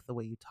walk, the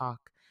way you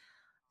talk,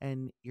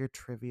 and your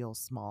trivial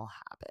small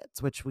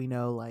habits, which we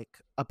know, like,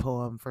 a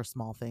poem for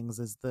small things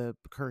is the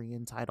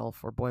Korean title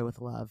for Boy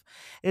with Love.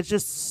 It's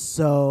just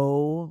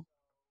so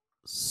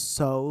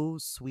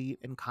sweet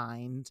and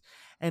kind.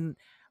 And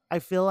I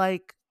feel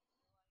like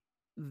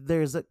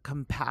there's a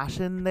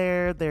compassion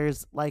there.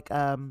 There's like,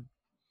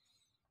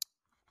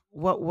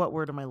 what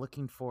word am I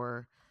looking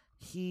for?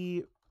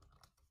 He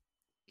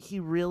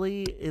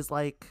really is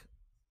like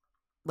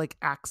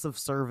acts of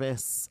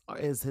service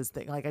is his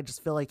thing. Like I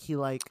just feel like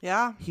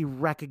he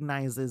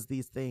recognizes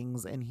these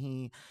things, and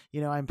he,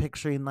 I'm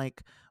picturing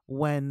like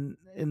during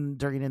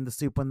In the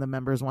Soup, when the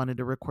members wanted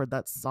to record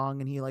that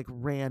song and he like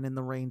ran in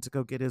the rain to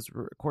go get his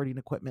recording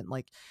equipment.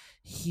 Like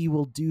he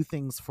will do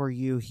things for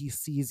you. He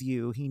sees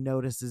you, he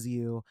notices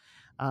you.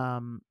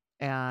 And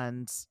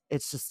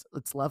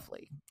it's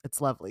lovely. It's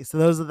lovely.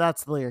 So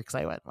that's the lyrics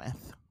I went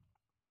with.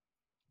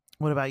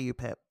 What about you,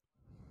 Pip?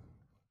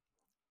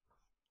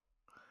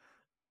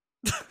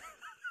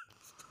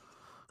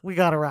 We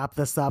gotta wrap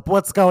this up.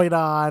 What's going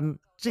on?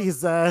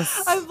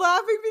 Jesus. I'm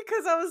laughing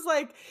because I was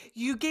like,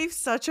 you gave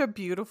such a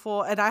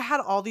beautiful, and I had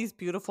all these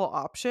beautiful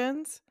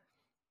options.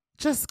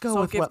 Just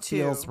go with what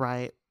feels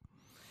right.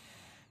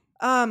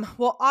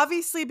 Well,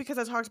 obviously, because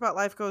I talked about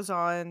Life Goes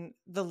On,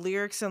 the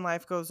lyrics in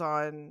Life Goes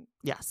On,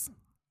 yes,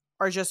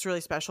 are just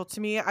really special to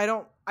me.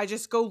 I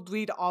just go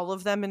read all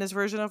of them in his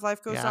version of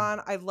Life Goes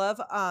On. I love,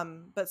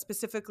 but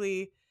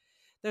specifically,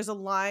 there's a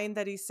line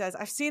that he says,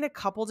 I've seen a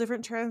couple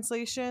different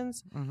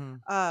translations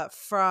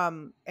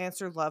from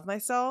Answer Love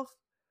Myself,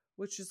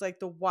 which is like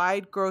the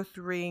wide growth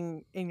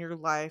ring in your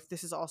life.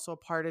 This is also a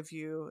part of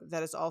you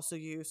that is also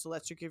you. So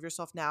let's forgive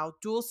yourself now.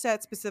 Dual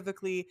Set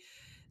specifically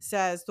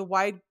says the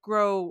wide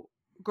growth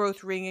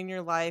ring in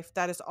your life.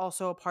 That is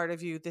also a part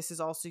of you. This is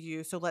also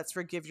you. So let's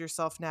forgive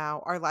yourself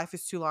now. Our life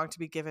is too long to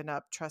be given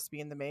up. Trust me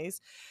in the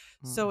maze.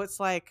 So it's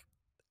like,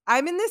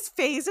 I'm in this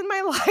phase in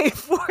my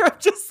life where I'm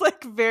just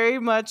like very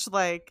much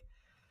like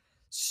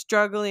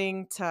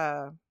struggling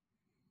to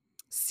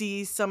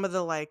see some of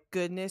the like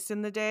goodness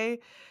in the day.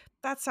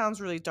 That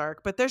sounds really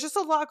dark, but there's just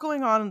a lot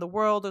going on in the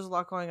world. There's a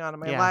lot going on in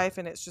my life.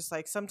 And it's just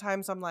like,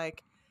 sometimes I'm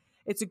like,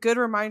 it's a good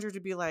reminder to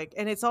be like,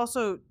 and it's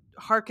also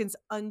harkens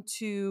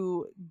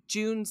unto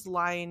June's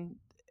line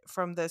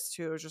from this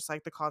too. It's just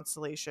like the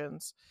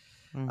constellations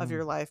of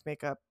your life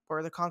make up,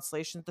 or the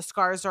constellations, the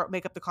scars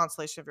make up the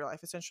constellation of your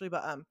life essentially.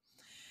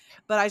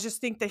 But I just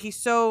think that he's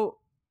so,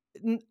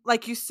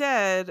 like you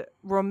said,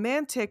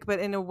 romantic, but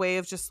in a way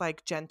of just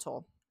like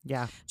gentle.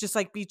 Yeah. Just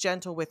like be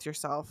gentle with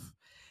yourself,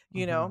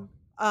 you know?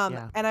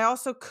 And I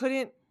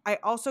couldn't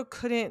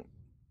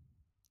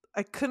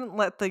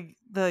let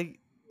the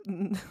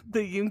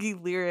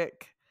Yoongi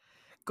lyric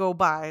go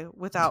by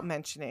without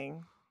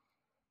mentioning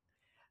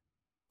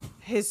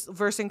his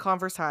verse in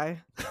Converse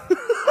High.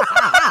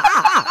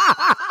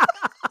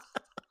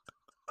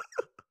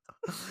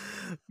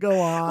 Go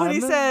on. When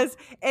he says,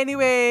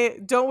 anyway,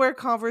 don't wear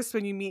Converse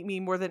when you meet me.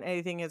 More than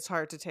anything, it's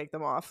hard to take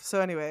them off. So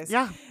anyways.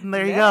 Yeah,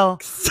 there you go.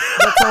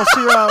 That's all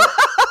she wrote.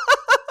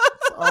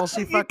 That's all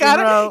she fucking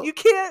wrote. You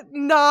can't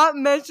not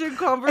mention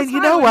Converse. And you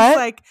know what?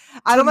 Like,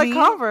 I don't like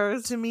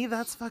Converse. To me,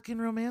 that's fucking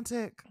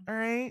romantic. All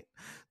right?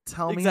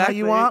 Tell me how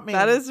you want me.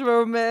 That is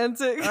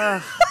romantic.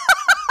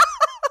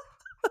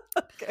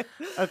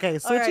 Okay,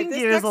 switching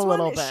gears a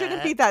little bit. It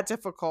shouldn't be that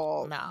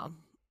difficult. No.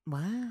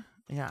 What?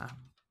 Yeah.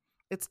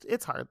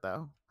 It's hard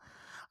though.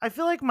 I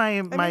feel like my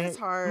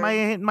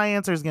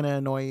answer is gonna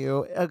annoy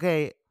you.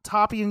 Okay,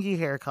 top Yoongi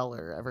hair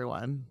color,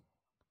 everyone.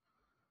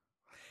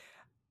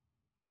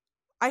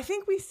 I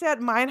think we said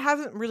mine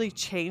hasn't really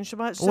changed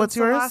much since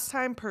the last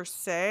time per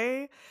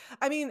se.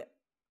 I mean,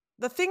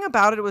 the thing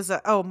about it was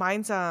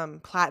mine's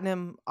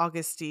Platinum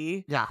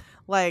Augusty. Yeah.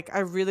 Like I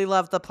really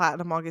love the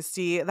Platinum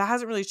Augusty. That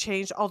hasn't really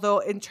changed. Although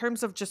in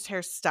terms of just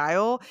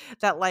hairstyle,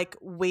 that like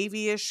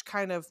wavy-ish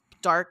kind of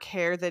dark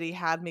hair that he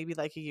had maybe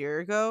like a year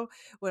ago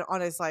when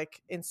on his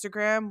like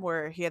Instagram,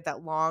 where he had the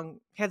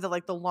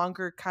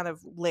longer kind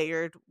of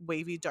layered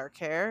wavy dark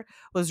hair,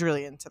 was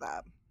really into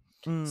that.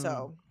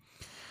 So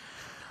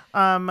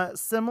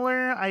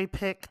similar, I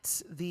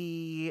picked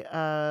the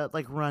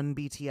like Run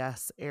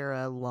BTS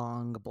era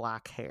long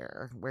black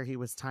hair where he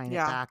was tying it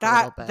back a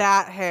little bit.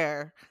 That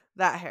hair.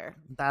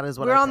 That is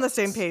what we're on the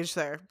same page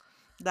there.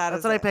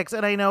 That's what I picked.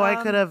 And I know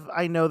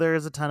I know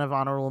there's a ton of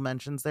honorable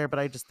mentions there, but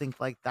I just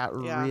think like that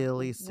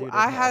really suited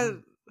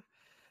him.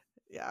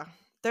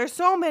 There's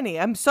so many.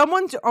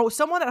 Someone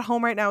at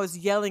home right now is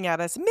yelling at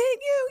us, Min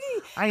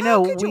Yoongi. I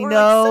know. We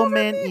know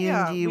Min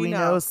Yoongi. We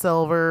know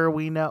Silver.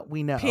 We know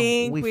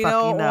Pink. We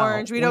know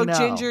Orange. We know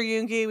Ginger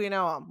Yoongi. We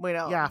know them. We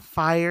know. Yeah,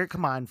 Fire.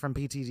 Come on, from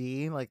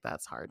PTD. Like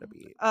that's hard to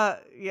beat.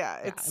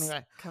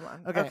 Anyway, come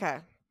on. Okay.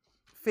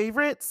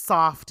 Favorite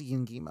soft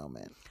Yoongi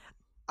moment.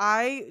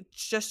 I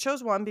just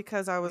chose one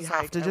because I was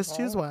have to just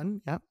choose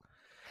one. Yep.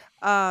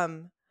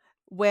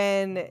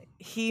 When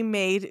he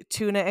made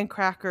tuna and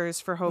crackers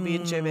for Hobie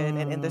and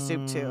Jimin and In the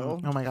Soup too.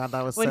 Oh my god,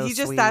 that was when so he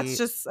just sweet. That's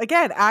just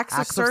again acts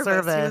of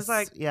service. He was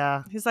like,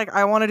 he's like,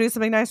 I want to do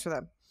something nice for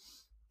them.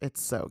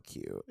 It's so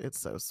cute. It's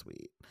so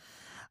sweet.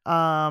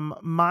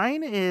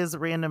 Mine is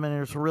random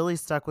and it's really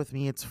stuck with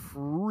me. It's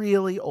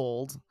really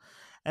old.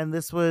 And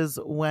this was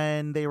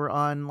when they were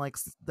on like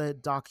the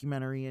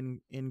documentary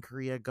in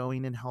Korea,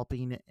 going and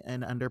helping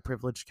in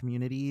underprivileged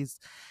communities.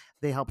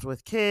 They helped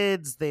with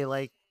kids. They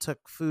like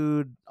took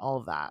food, all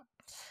of that.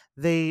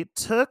 They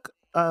took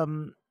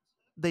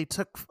they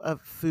took a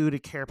food, a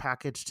care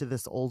package to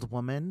this old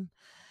woman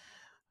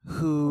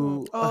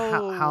who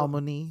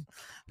Harmony,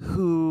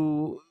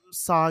 who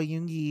saw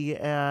Yoongi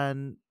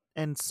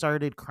and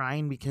started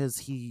crying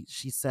because she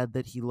said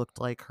that he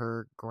looked like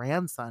her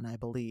grandson, I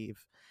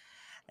believe.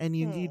 And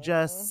Yoongi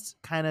just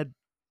kind of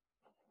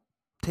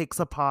takes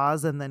a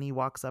pause, and then he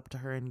walks up to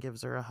her and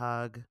gives her a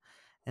hug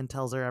and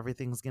tells her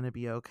everything's going to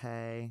be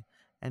okay,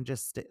 and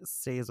just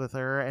stays with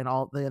her. And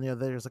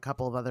there's a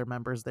couple of other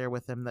members there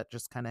with him that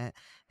just kind of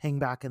hang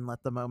back and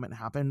let the moment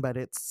happen. But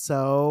it's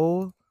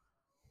so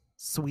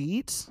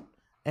sweet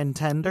and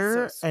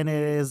tender, and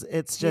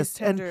it's just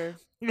tender.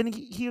 And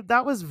he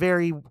that was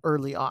very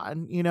early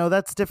on,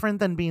 that's different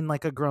than being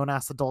like a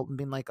grown-ass adult and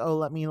being like, oh,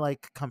 let me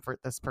like comfort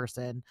this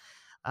person.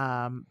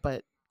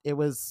 But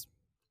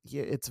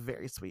it's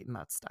very sweet, and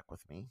that stuck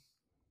with me.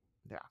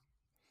 Yeah.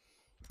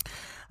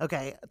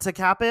 Okay, to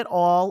cap it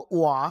all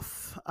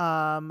off,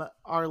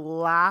 our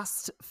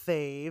last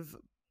fave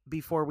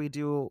before we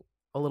do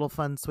a little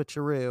fun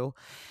switcheroo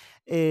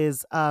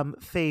is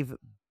fave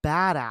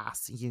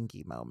badass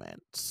Yoongi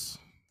moment.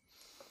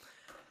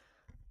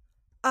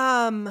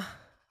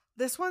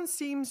 This one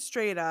seems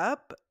straight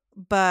up,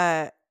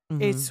 but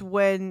it's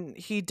when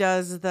he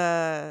did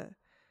the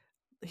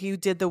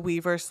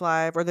Weverse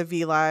live or the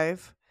V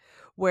live,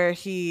 where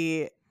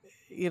he,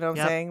 what I'm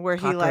saying, where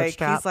he's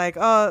like,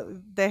 oh,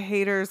 the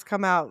haters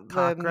come out,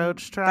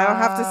 cockroach trap. I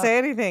don't have to say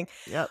anything.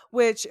 Yep.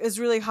 Which is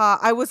really hot.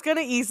 I was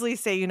gonna easily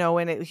say,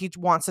 when he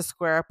wants to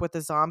square up with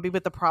the zombie,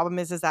 but the problem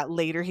is that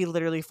later he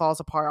literally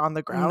falls apart on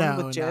the ground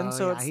with Jin,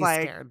 so it's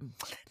like scared.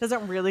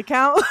 Doesn't really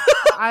count.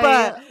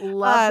 But I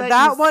love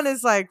that one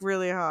is like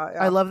really hot.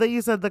 Yeah. I love that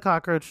you said the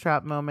cockroach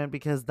trap moment,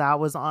 because that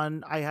was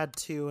on. I had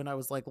two, and I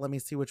was like, let me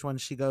see which one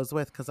she goes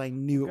with, because I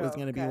knew it was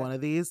going to be one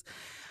of these.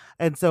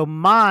 And so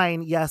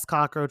mine, yes,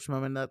 cockroach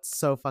moment. That's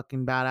so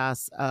fucking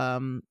badass.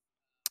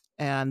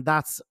 And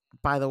that's,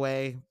 by the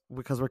way,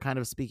 because we're kind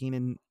of speaking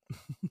in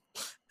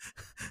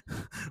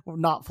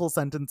not full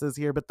sentences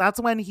here, but that's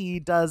when he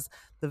does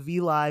the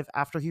V live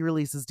after he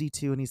releases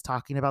D2, and he's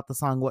talking about the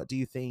song "What Do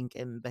You Think"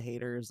 and the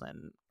haters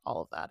and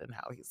all of that, and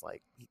how he's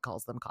like, he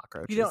calls them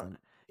cockroaches.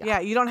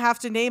 You don't have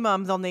to name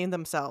them; they'll name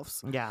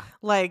themselves. Yeah,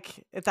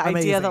 like the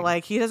idea that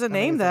like he doesn't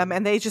name them,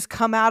 and they just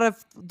come out of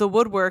the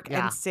woodwork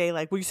and say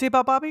like, "What do you say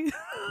about Bobby?"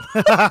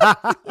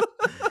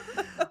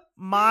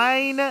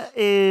 Mine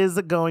is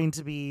going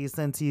to be,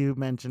 since you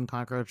mentioned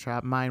cockroach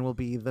trap, mine will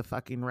be the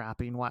fucking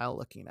rapping while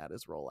looking at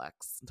his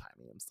Rolex and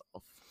timing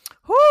himself.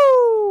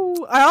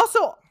 Whoo! I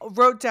also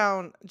wrote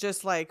down,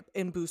 just like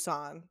in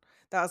Busan,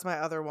 that was my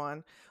other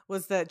one,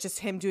 was that just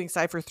him doing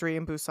Cypher 3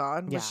 in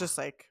Busan was just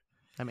like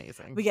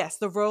amazing. But yes,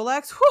 the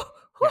Rolex,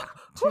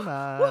 too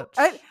much.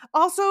 And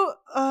also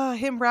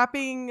him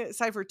rapping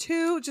Cypher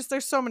 2, just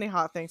there's so many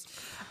hot things.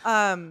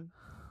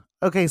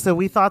 Okay, so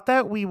we thought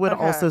that we would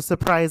also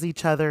surprise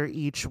each other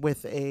each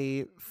with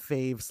a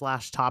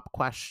fave/top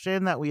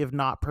question that we have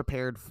not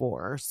prepared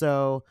for.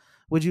 So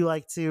would you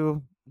like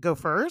to go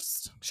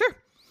first? Sure.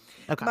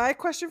 Okay. My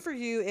question for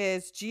you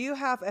is, do you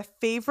have a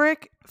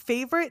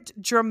favorite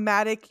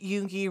dramatic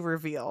Yoongi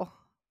reveal?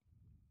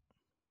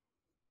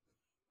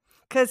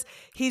 Because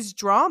he's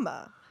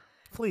drama.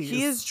 Please.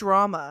 He is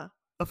drama.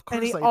 Of course,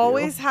 and he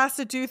always has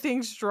to do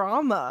things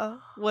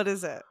drama. What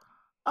is it?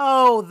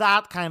 Oh,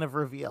 that kind of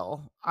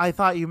reveal. I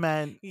thought you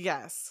meant...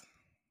 Yes.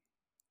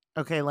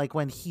 Okay, like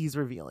when he's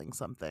revealing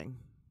something.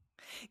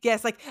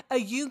 Yes, like a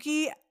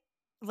Yoongi,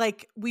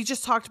 like we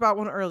just talked about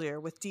one earlier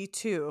with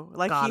D2.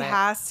 Like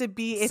has to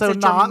be... It's so a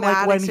not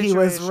like when situation. He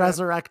was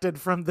resurrected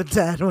from the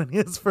dead when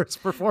his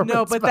first performance.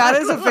 No, but that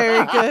is a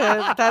very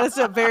good... That is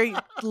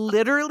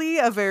literally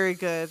a very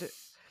good...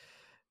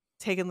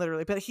 Taken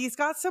literally. But he's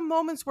got some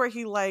moments where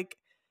he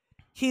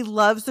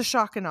loves the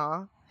shock and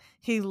awe.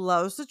 He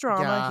loves the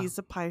drama. Yeah. He's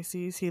a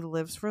Pisces. He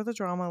lives for the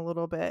drama a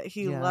little bit.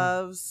 He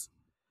loves...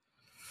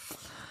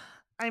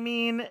 I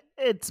mean,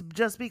 it's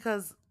just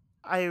because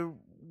I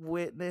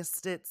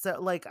witnessed it. So,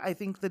 like, I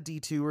think the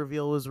D2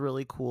 reveal was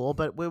really cool,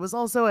 but it was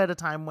also at a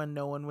time when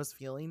no one was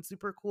feeling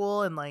super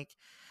cool. And, like,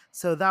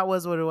 so that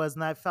was what it was.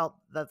 And I felt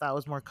that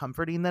was more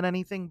comforting than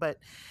anything. But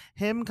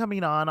him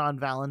coming on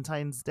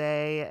Valentine's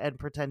Day and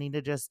pretending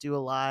to just do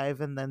a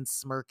live and then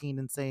smirking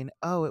and saying,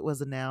 oh, it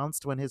was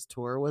announced when his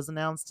tour was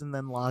announced, and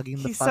then logging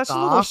the fuck off. He's such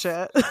a little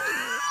shit.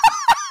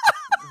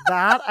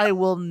 That I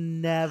will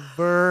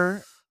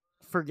never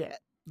forget.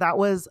 That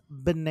was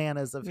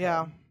bananas of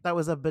him. That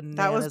was a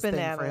bananas thing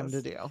for him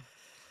to do.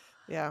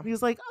 Yeah. He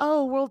was like,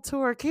 oh, world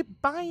tour. Okay,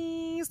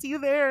 bye. See you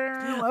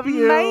there. Love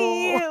you.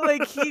 Bye.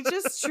 Like, he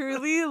just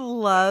truly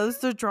loves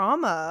the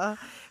drama.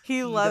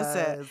 He loves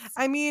it.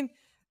 I mean,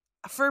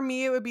 for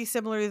me, it would be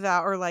similar to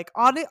that. Or like,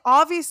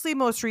 obviously,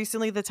 most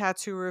recently, the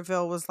tattoo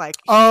reveal was like,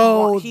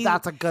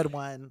 that's a good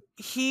one.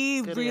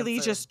 He really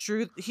just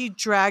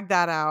dragged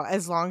that out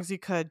as long as he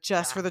could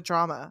just for the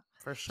drama.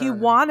 For sure. He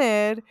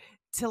wanted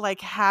to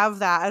like have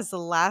that as the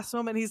last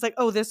moment. He's like,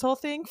 oh, this whole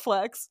thing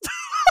flex.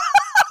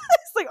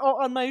 like,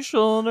 oh, on my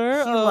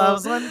shoulder. He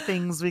loves when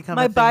things become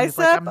my a thing. He's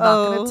like, bicep. I'm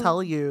not going to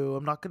tell you.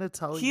 I'm not going to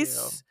tell you.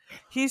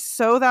 He's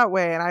so that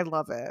way, and I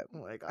love it. Oh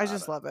my God. I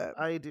just love it.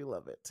 I do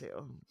love it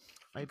too.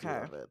 I do Okay.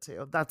 love it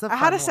too. That's a fun I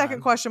had a second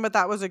one. question, but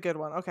that was a good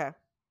one. Okay.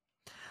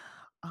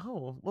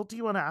 Oh, well, do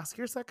you want to ask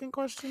your second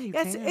question? You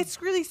Yes, can.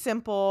 it's really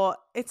simple.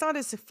 It's not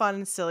as fun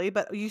and silly,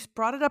 but you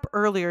brought it up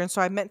earlier, and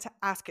so I meant to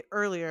ask it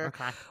earlier.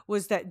 Okay.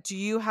 Was that, do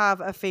you have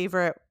a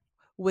favorite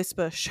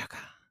whisper sugar,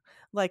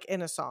 like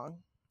in a song?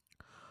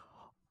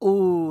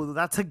 Ooh,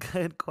 that's a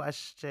good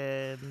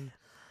question.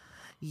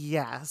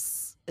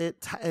 Yes,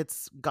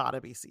 it's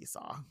gotta be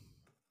Seesaw.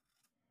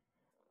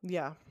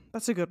 Yeah,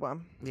 that's a good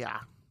one. Yeah,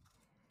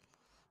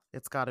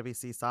 it's gotta be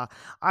Seesaw.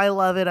 I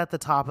love it at the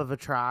top of a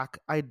track.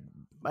 I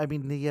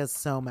mean, he has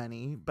so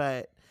many,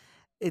 but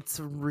it's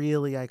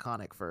really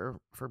iconic for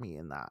me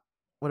in that.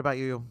 What about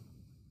you?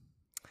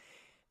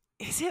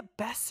 Is it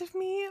Best of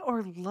Me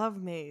or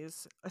Love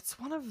Maze? It's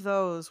one of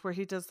those where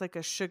he does like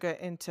a sugar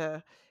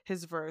into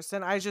his verse,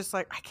 and I just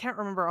like, I can't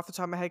remember off the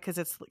top of my head because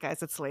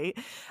it's late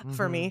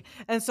for me,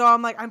 and so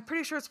I'm like, I'm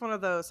pretty sure it's one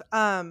of those.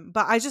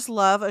 But I just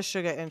love a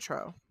sugar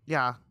intro.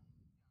 Yeah,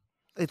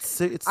 it's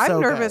so I'm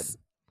nervous. good.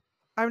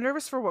 I'm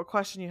nervous for what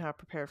question you have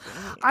prepared for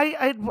me.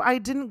 I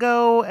didn't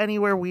go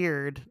anywhere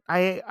weird.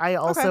 I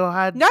also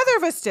had neither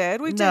of us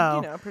did. We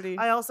No. did, pretty.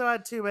 I also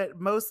had two, but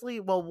mostly,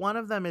 well, one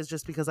of them is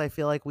just because I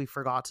feel like we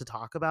forgot to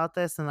talk about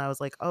this, and I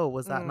was like, oh,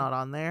 was that not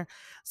on there?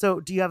 So,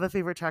 do you have a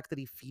favorite track that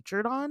he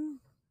featured on?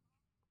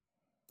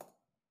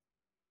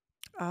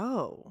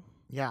 Oh,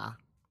 yeah.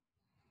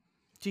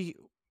 do you?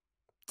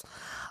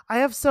 I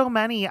have so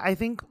many. I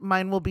think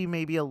mine will be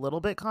maybe a little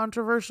bit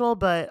controversial,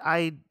 but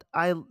I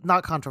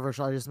not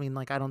controversial. I just mean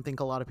like I don't think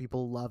a lot of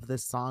people love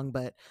this song,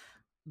 but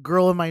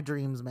 "Girl in My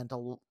Dreams"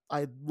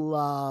 I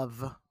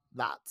love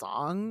that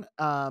song.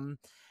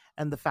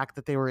 And the fact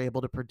that they were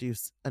able to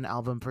produce an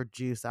album for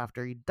Juice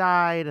after he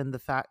died, and the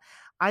fact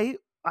I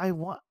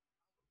want,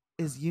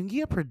 is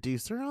Yoongi a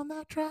producer on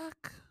that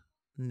track?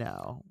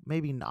 No,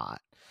 maybe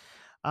not.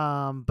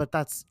 But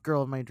that's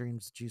 "Girl in My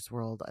Dreams," Juice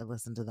WRLD. I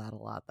listened to that a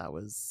lot.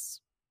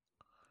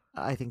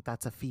 I think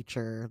that's a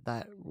feature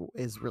that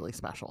is really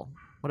special.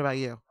 What about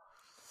you?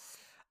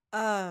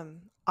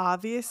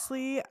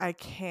 Obviously I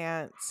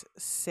can't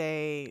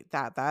say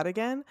that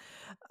again.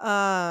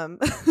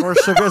 Or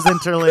Sugar's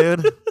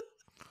Interlude.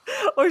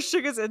 Or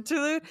Sugar's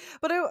Interlude.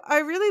 But I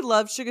really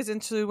loved Sugar's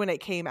Interlude when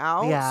it came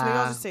out. Yeah. So maybe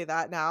I'll just say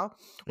that now.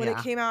 When it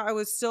came out, I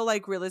was still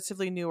like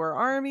relatively newer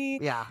Army.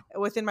 Yeah.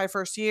 Within my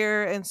first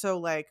year. And so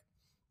like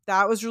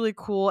that was really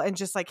cool. And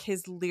just like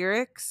his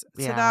lyrics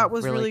to that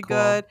was really cool.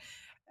 good.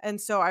 And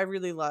so I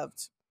really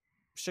loved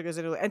Sugar's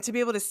Interlude. And to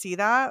be able to see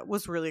that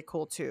was really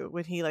cool too,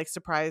 when he like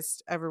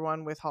surprised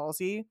everyone with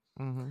Halsey.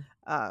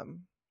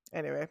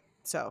 Anyway,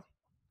 so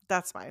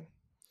that's mine.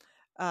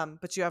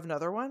 But you have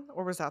another one,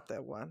 or was that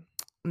the one?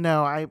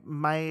 No,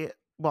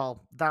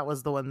 that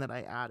was the one that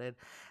I added.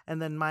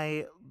 And then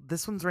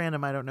this one's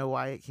random. I don't know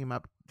why it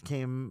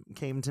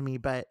came to me,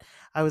 but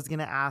I was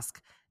gonna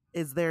ask,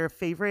 is there a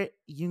favorite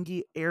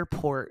Yoongi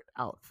airport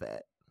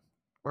outfit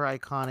or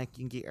iconic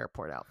Yoongi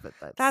airport outfit?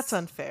 That's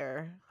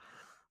unfair.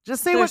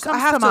 Just say what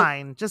comes to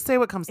mind. Just say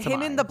what comes to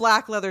mind. Him in the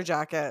black leather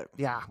jacket.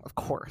 Yeah, of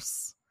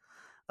course.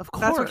 Of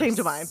course. That's what came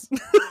to mind.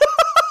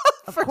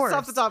 Of First course.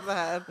 off the top of the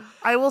head.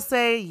 I will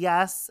say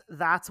yes,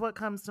 that's what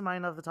comes to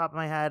mind off the top of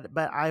my head,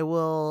 but I'm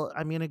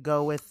going to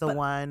go with the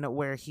one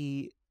where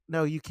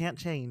no, you can't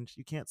change.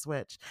 You can't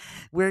switch.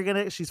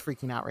 She's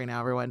freaking out right now,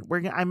 everyone.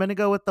 I'm going to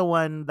go with the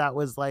one that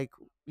was like,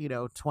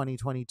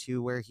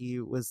 2022, where he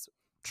was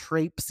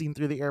traipsing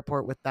through the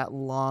airport with that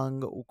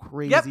long,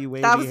 crazy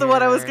wavy that was the hair.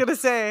 one I was going to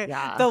say.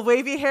 Yeah. The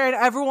wavy hair, and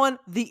everyone,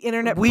 the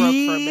internet broke for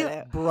a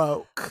minute.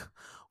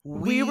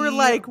 We were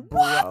like,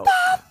 what the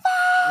fuck?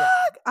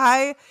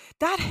 Yeah.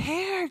 That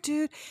hair,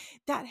 dude,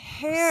 that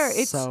hair,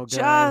 it's so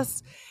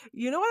just,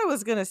 what I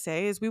was going to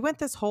say is we went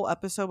this whole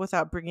episode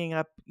without bringing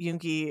up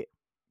Yoongi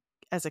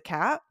as a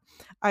cat.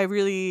 I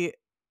really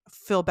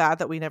feel bad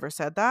that we never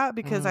said that,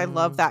 because I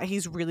love that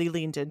he's really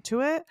leaned into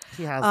it.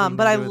 He has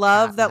but I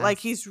love that like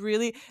he's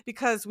really,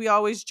 because we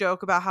always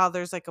joke about how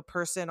there's like a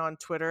person on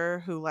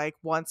Twitter who like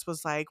once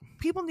was like,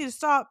 people need to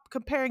stop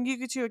comparing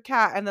Yoongi to a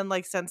cat, and then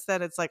like since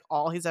then it's like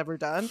all he's ever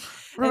done.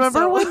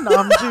 Remember when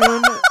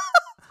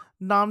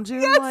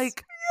Namjoon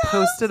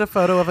posted a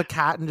photo of a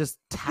cat and just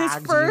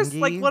tagged Yoongi?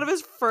 Like one of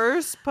his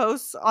first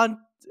posts on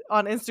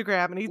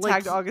Instagram, and he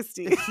tagged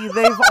Augustine.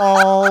 They've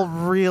all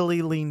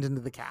really leaned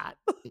into the cat.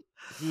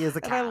 He is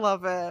a cat. And I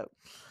love it.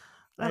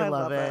 I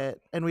love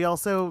it. And we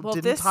also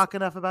didn't talk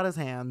enough about his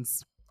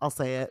hands. I'll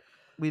say it.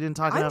 We didn't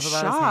talk enough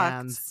about his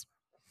hands.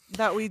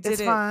 That we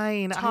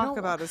didn't talk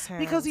about his hands.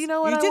 Because you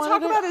know what? You did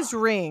talk about his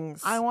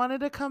rings. I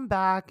wanted to come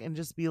back and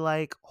just be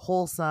like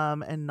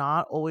wholesome and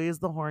not always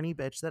the horny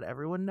bitch that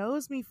everyone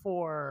knows me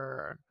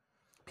for.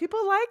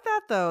 People like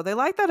that though. They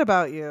like that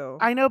about you.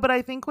 I know, but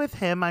I think with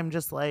him, I'm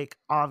just like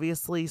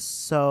obviously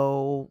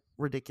so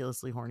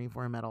ridiculously horny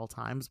for him at all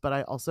times. But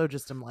I also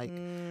just am like,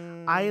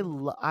 I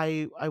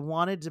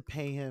wanted to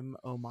pay him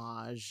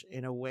homage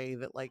in a way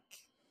that like,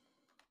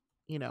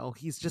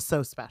 he's just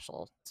so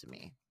special to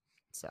me.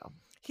 So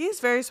he's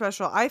very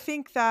special. I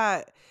think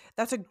that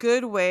that's a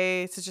good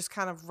way to just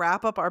kind of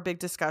wrap up our big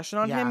discussion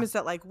on him, is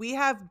that like we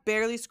have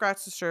barely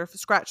scratched the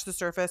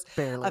surface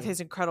of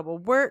his incredible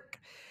work.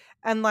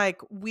 And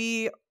like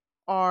we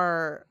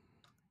are,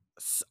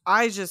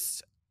 I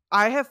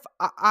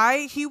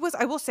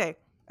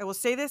will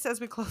say this as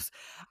we close.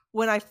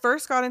 When I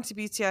first got into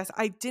BTS,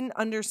 I didn't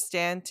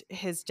understand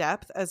his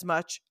depth as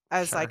much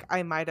as like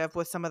I might have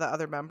with some of the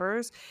other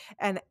members.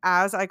 And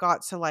as I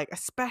got to like,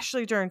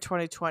 especially during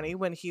 2020,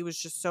 when he was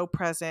just so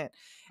present,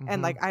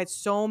 and like I had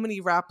so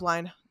many rap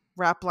line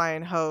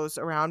hoes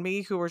around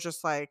me who were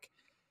just like,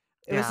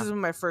 this is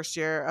my first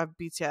year of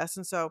BTS.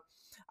 And so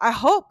I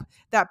hope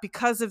that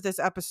because of this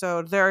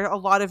episode, there are a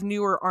lot of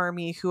newer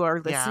army who are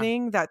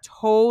listening that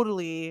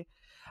totally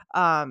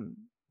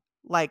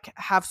like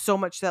have so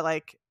much that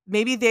like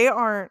maybe they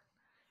aren't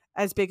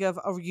as big of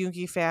a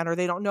Yoongi fan, or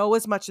they don't know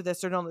as much of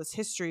this or know this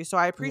history. So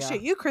I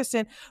appreciate you,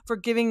 Kristen, for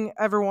giving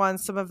everyone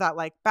some of that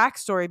like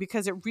backstory,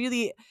 because it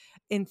really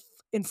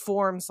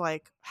informs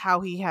like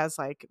how he has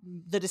like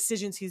the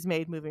decisions he's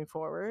made moving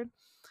forward.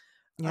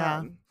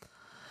 I'm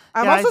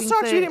also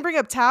shocked you didn't bring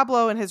up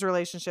Tableau and his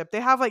relationship. They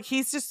have like,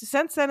 he's just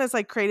since then has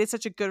like created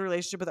such a good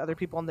relationship with other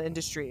people in the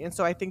industry. And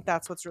so I think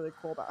that's what's really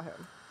cool about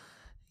him.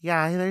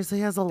 Yeah, he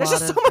has a lot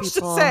just of so much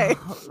people to say.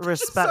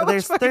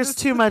 Respect. There's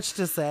too much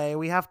to say.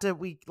 We have to.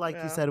 You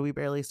said, we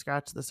barely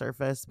scratched the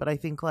surface. But I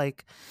think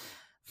like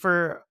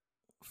for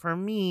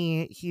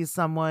me, he's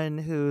someone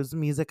whose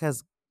music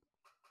has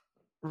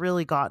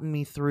really gotten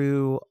me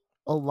through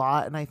a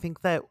lot. And I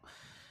think that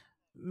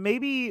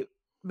maybe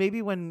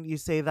when you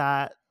say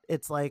that,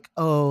 it's like,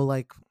 oh,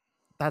 like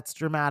that's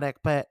dramatic.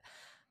 But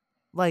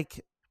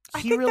like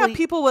I think that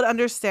people would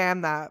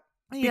understand that.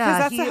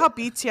 Because that's how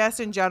BTS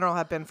in general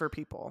have been for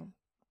people.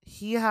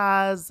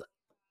 His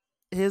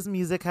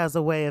music has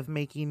a way of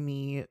making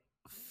me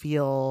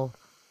feel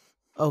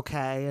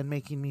okay and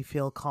making me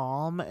feel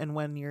calm. And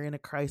when you're in a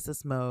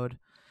crisis mode,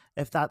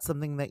 if that's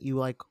something that you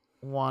like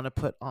want to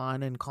put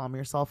on and calm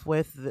yourself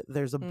with,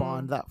 there's a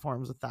bond that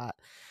forms with that.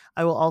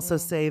 I will also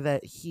say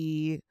that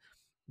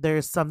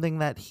there's something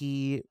that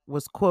he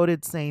was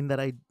quoted saying that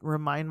I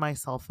remind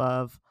myself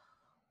of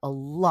a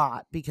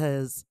lot,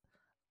 because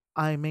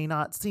I may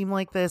not seem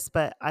like this,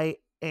 but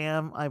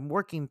I'm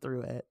working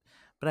through it.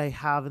 But I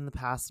have in the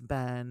past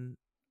been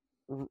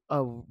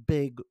a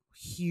big,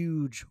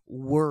 huge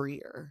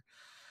worrier.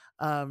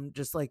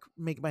 Just like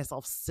make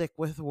myself sick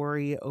with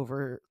worry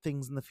over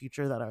things in the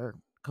future that are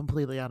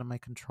completely out of my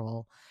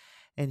control.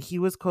 And he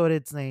was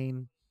quoted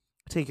saying,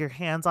 take your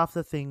hands off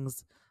the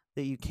things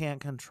that you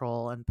can't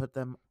control and put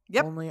them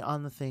only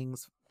on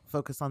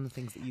focus on the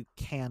things that you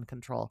can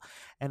control.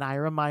 And I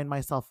remind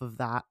myself of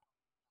that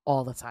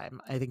all the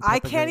time. I think I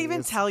can't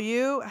even tell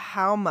you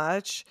how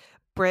much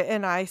Britt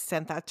and I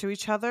sent that to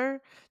each other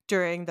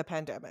during the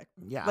pandemic.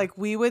 Yeah. Like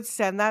we would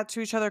send that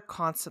to each other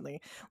constantly.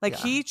 Like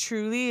he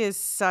truly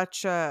is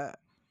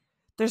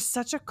there's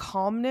such a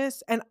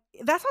calmness, and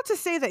that's not to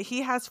say that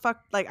he has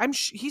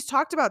he's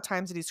talked about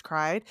times that he's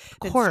cried,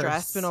 been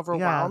stressed, been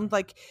overwhelmed.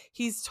 Like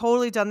he's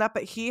totally done that,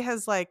 but he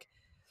has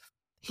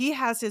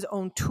his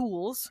own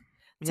tools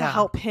to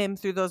help him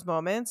through those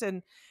moments.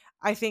 And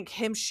I think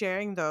him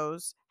sharing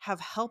those have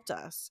helped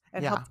us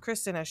and helped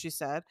Kristen, as she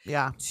said,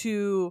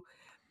 to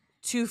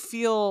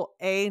feel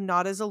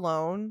not as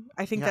alone.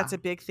 I think that's a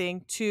big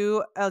thing.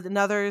 Two,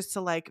 another is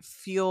to like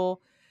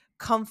feel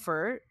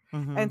comfort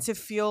and to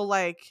feel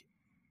like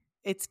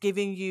it's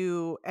giving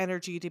you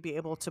energy to be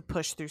able to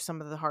push through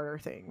some of the harder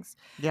things.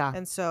 Yeah.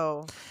 And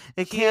so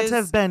it can't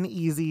have been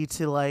easy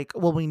to like,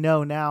 well, we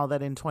know now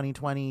that in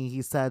 2020,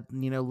 he said,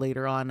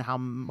 later on how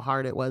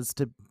hard it was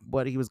to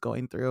what he was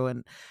going through,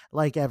 and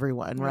like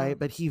everyone, right?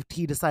 But he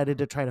decided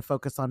to try to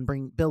focus on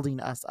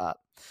building us up.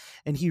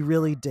 And he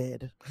really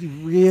did. He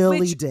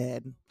really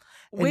did.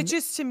 Which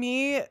is to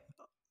me,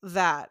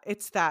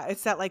 it's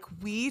that like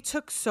we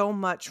took so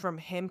much from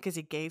him because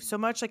he gave so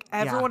much. Like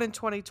everyone in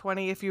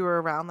 2020, if you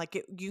were around,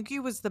 like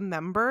Yoongi was the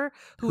member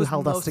who was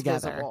held us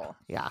together. Visible.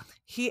 Yeah.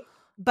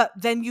 But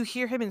then you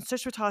hear him in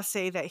Sushmita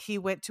say that he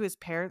went to his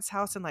parents'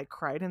 house and like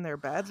cried in their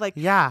bed. Like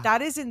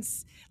that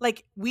is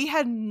like we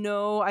had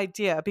no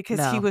idea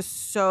because he was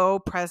so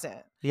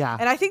present. Yeah.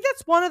 And I think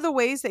that's one of the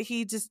ways that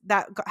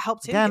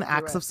helped him. Again,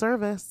 acts of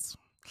service.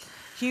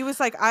 He was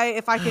like,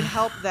 if I can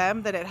help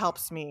them, then it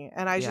helps me.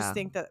 And I just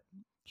think that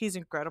he's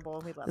incredible.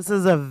 And we love him. This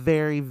is a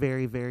very,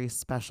 very, very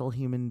special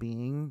human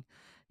being.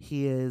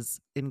 He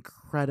is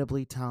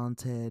incredibly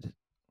talented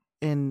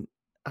and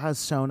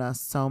has shown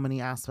us so many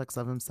aspects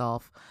of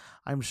himself.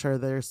 I'm sure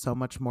there's so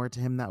much more to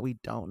him that we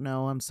don't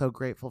know. I'm so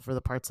grateful for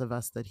the parts of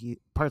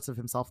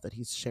himself that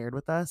he's shared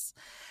with us.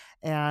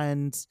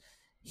 And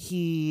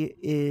he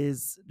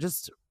is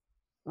just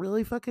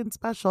really fucking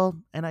special.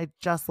 And I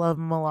just love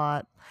him a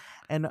lot.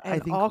 And I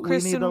think all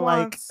Kristen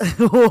wants,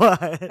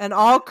 what? And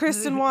all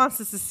Kristen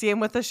wants is to see him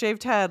with a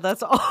shaved head.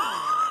 That's all.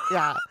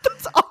 Yeah,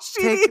 that's all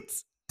she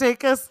needs.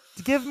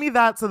 give me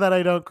that so that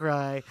I don't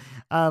cry.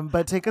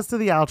 But take us to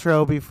the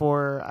outro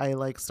before I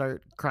like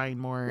start crying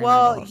more.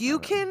 Well,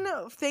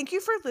 thank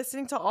you for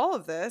listening to all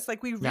of this.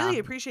 Like, we really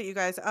appreciate you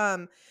guys.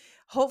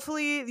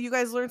 Hopefully you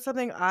guys learned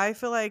something. I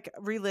feel like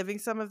reliving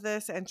some of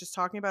this and just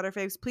talking about our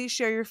faves. Please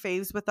share your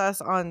faves with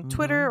us on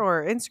Twitter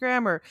or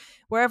Instagram or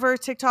wherever,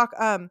 TikTok.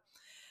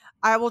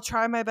 I will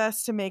try my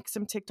best to make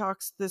some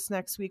TikToks this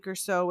next week or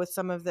so with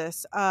some of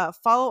this.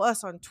 Follow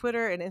us on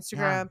Twitter and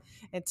Instagram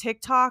and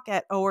TikTok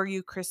at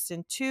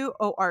ORUKRSTN2,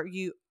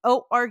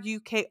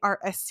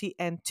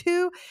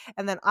 ORUKRSTN2.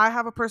 And then I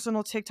have a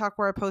personal TikTok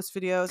where I post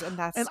videos, and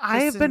that's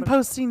I have been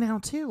posting now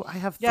too. I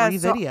have 3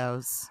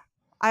 videos.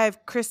 I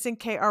have Kristen,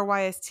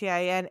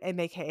 KRYSTIN,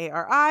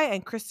 MAKARI,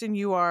 and Kristen,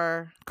 you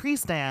are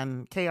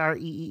KRSTN,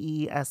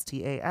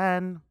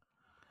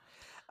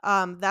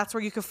 KREEESTAN. That's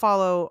where you can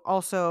follow.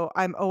 Also,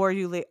 I'm Our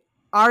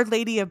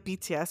Lady of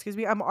BTS. Excuse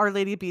me. I'm Our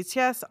Lady of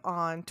BTS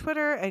on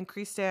Twitter, and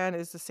Kristan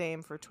is the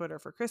same for Twitter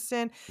for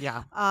Kristen.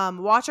 Yeah.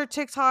 Watch our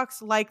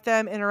TikToks, like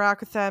them,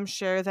 interact with them,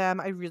 share them.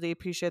 I really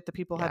appreciate the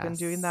people have been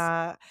doing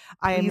that.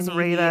 Please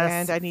rate us,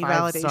 and I need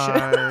 5 validation.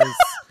 Stars.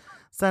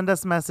 Send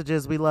us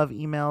messages. We love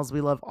emails.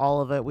 We love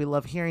all of it. We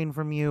love hearing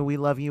from you. We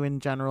love you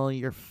in general.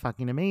 You're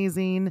fucking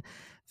amazing.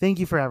 Thank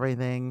you for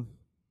everything.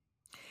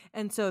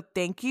 And so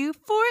thank you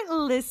for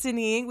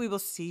listening. We will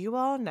see you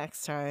all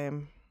next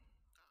time.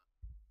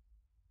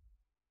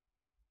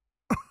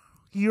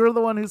 You're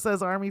the one who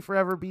says Army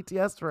forever,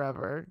 BTS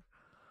forever.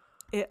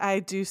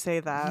 I do say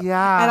that.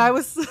 Yeah. And I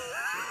was...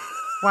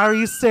 Why are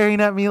you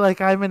staring at me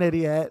like I'm an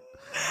idiot?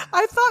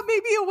 I thought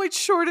maybe it would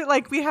short it,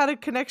 like we had a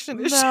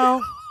connection issue.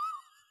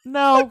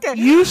 No. Okay.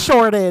 You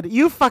shorted.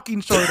 You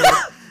fucking shorted.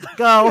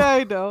 Go. Yeah,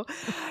 I know.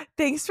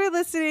 Thanks for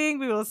listening.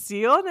 We will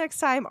see you all next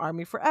time.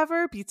 Army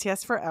forever,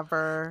 BTS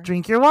forever.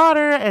 Drink your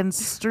water and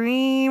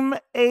stream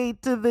A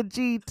to the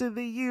G to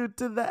the U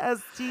to the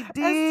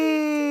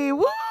STD.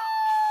 Woo!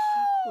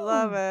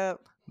 Love it.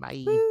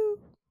 Bye. Woo.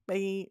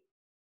 Bye.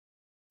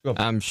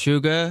 I'm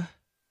SUGA.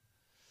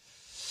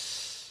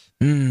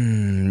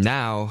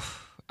 Now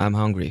I'm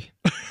hungry.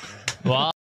 Wow.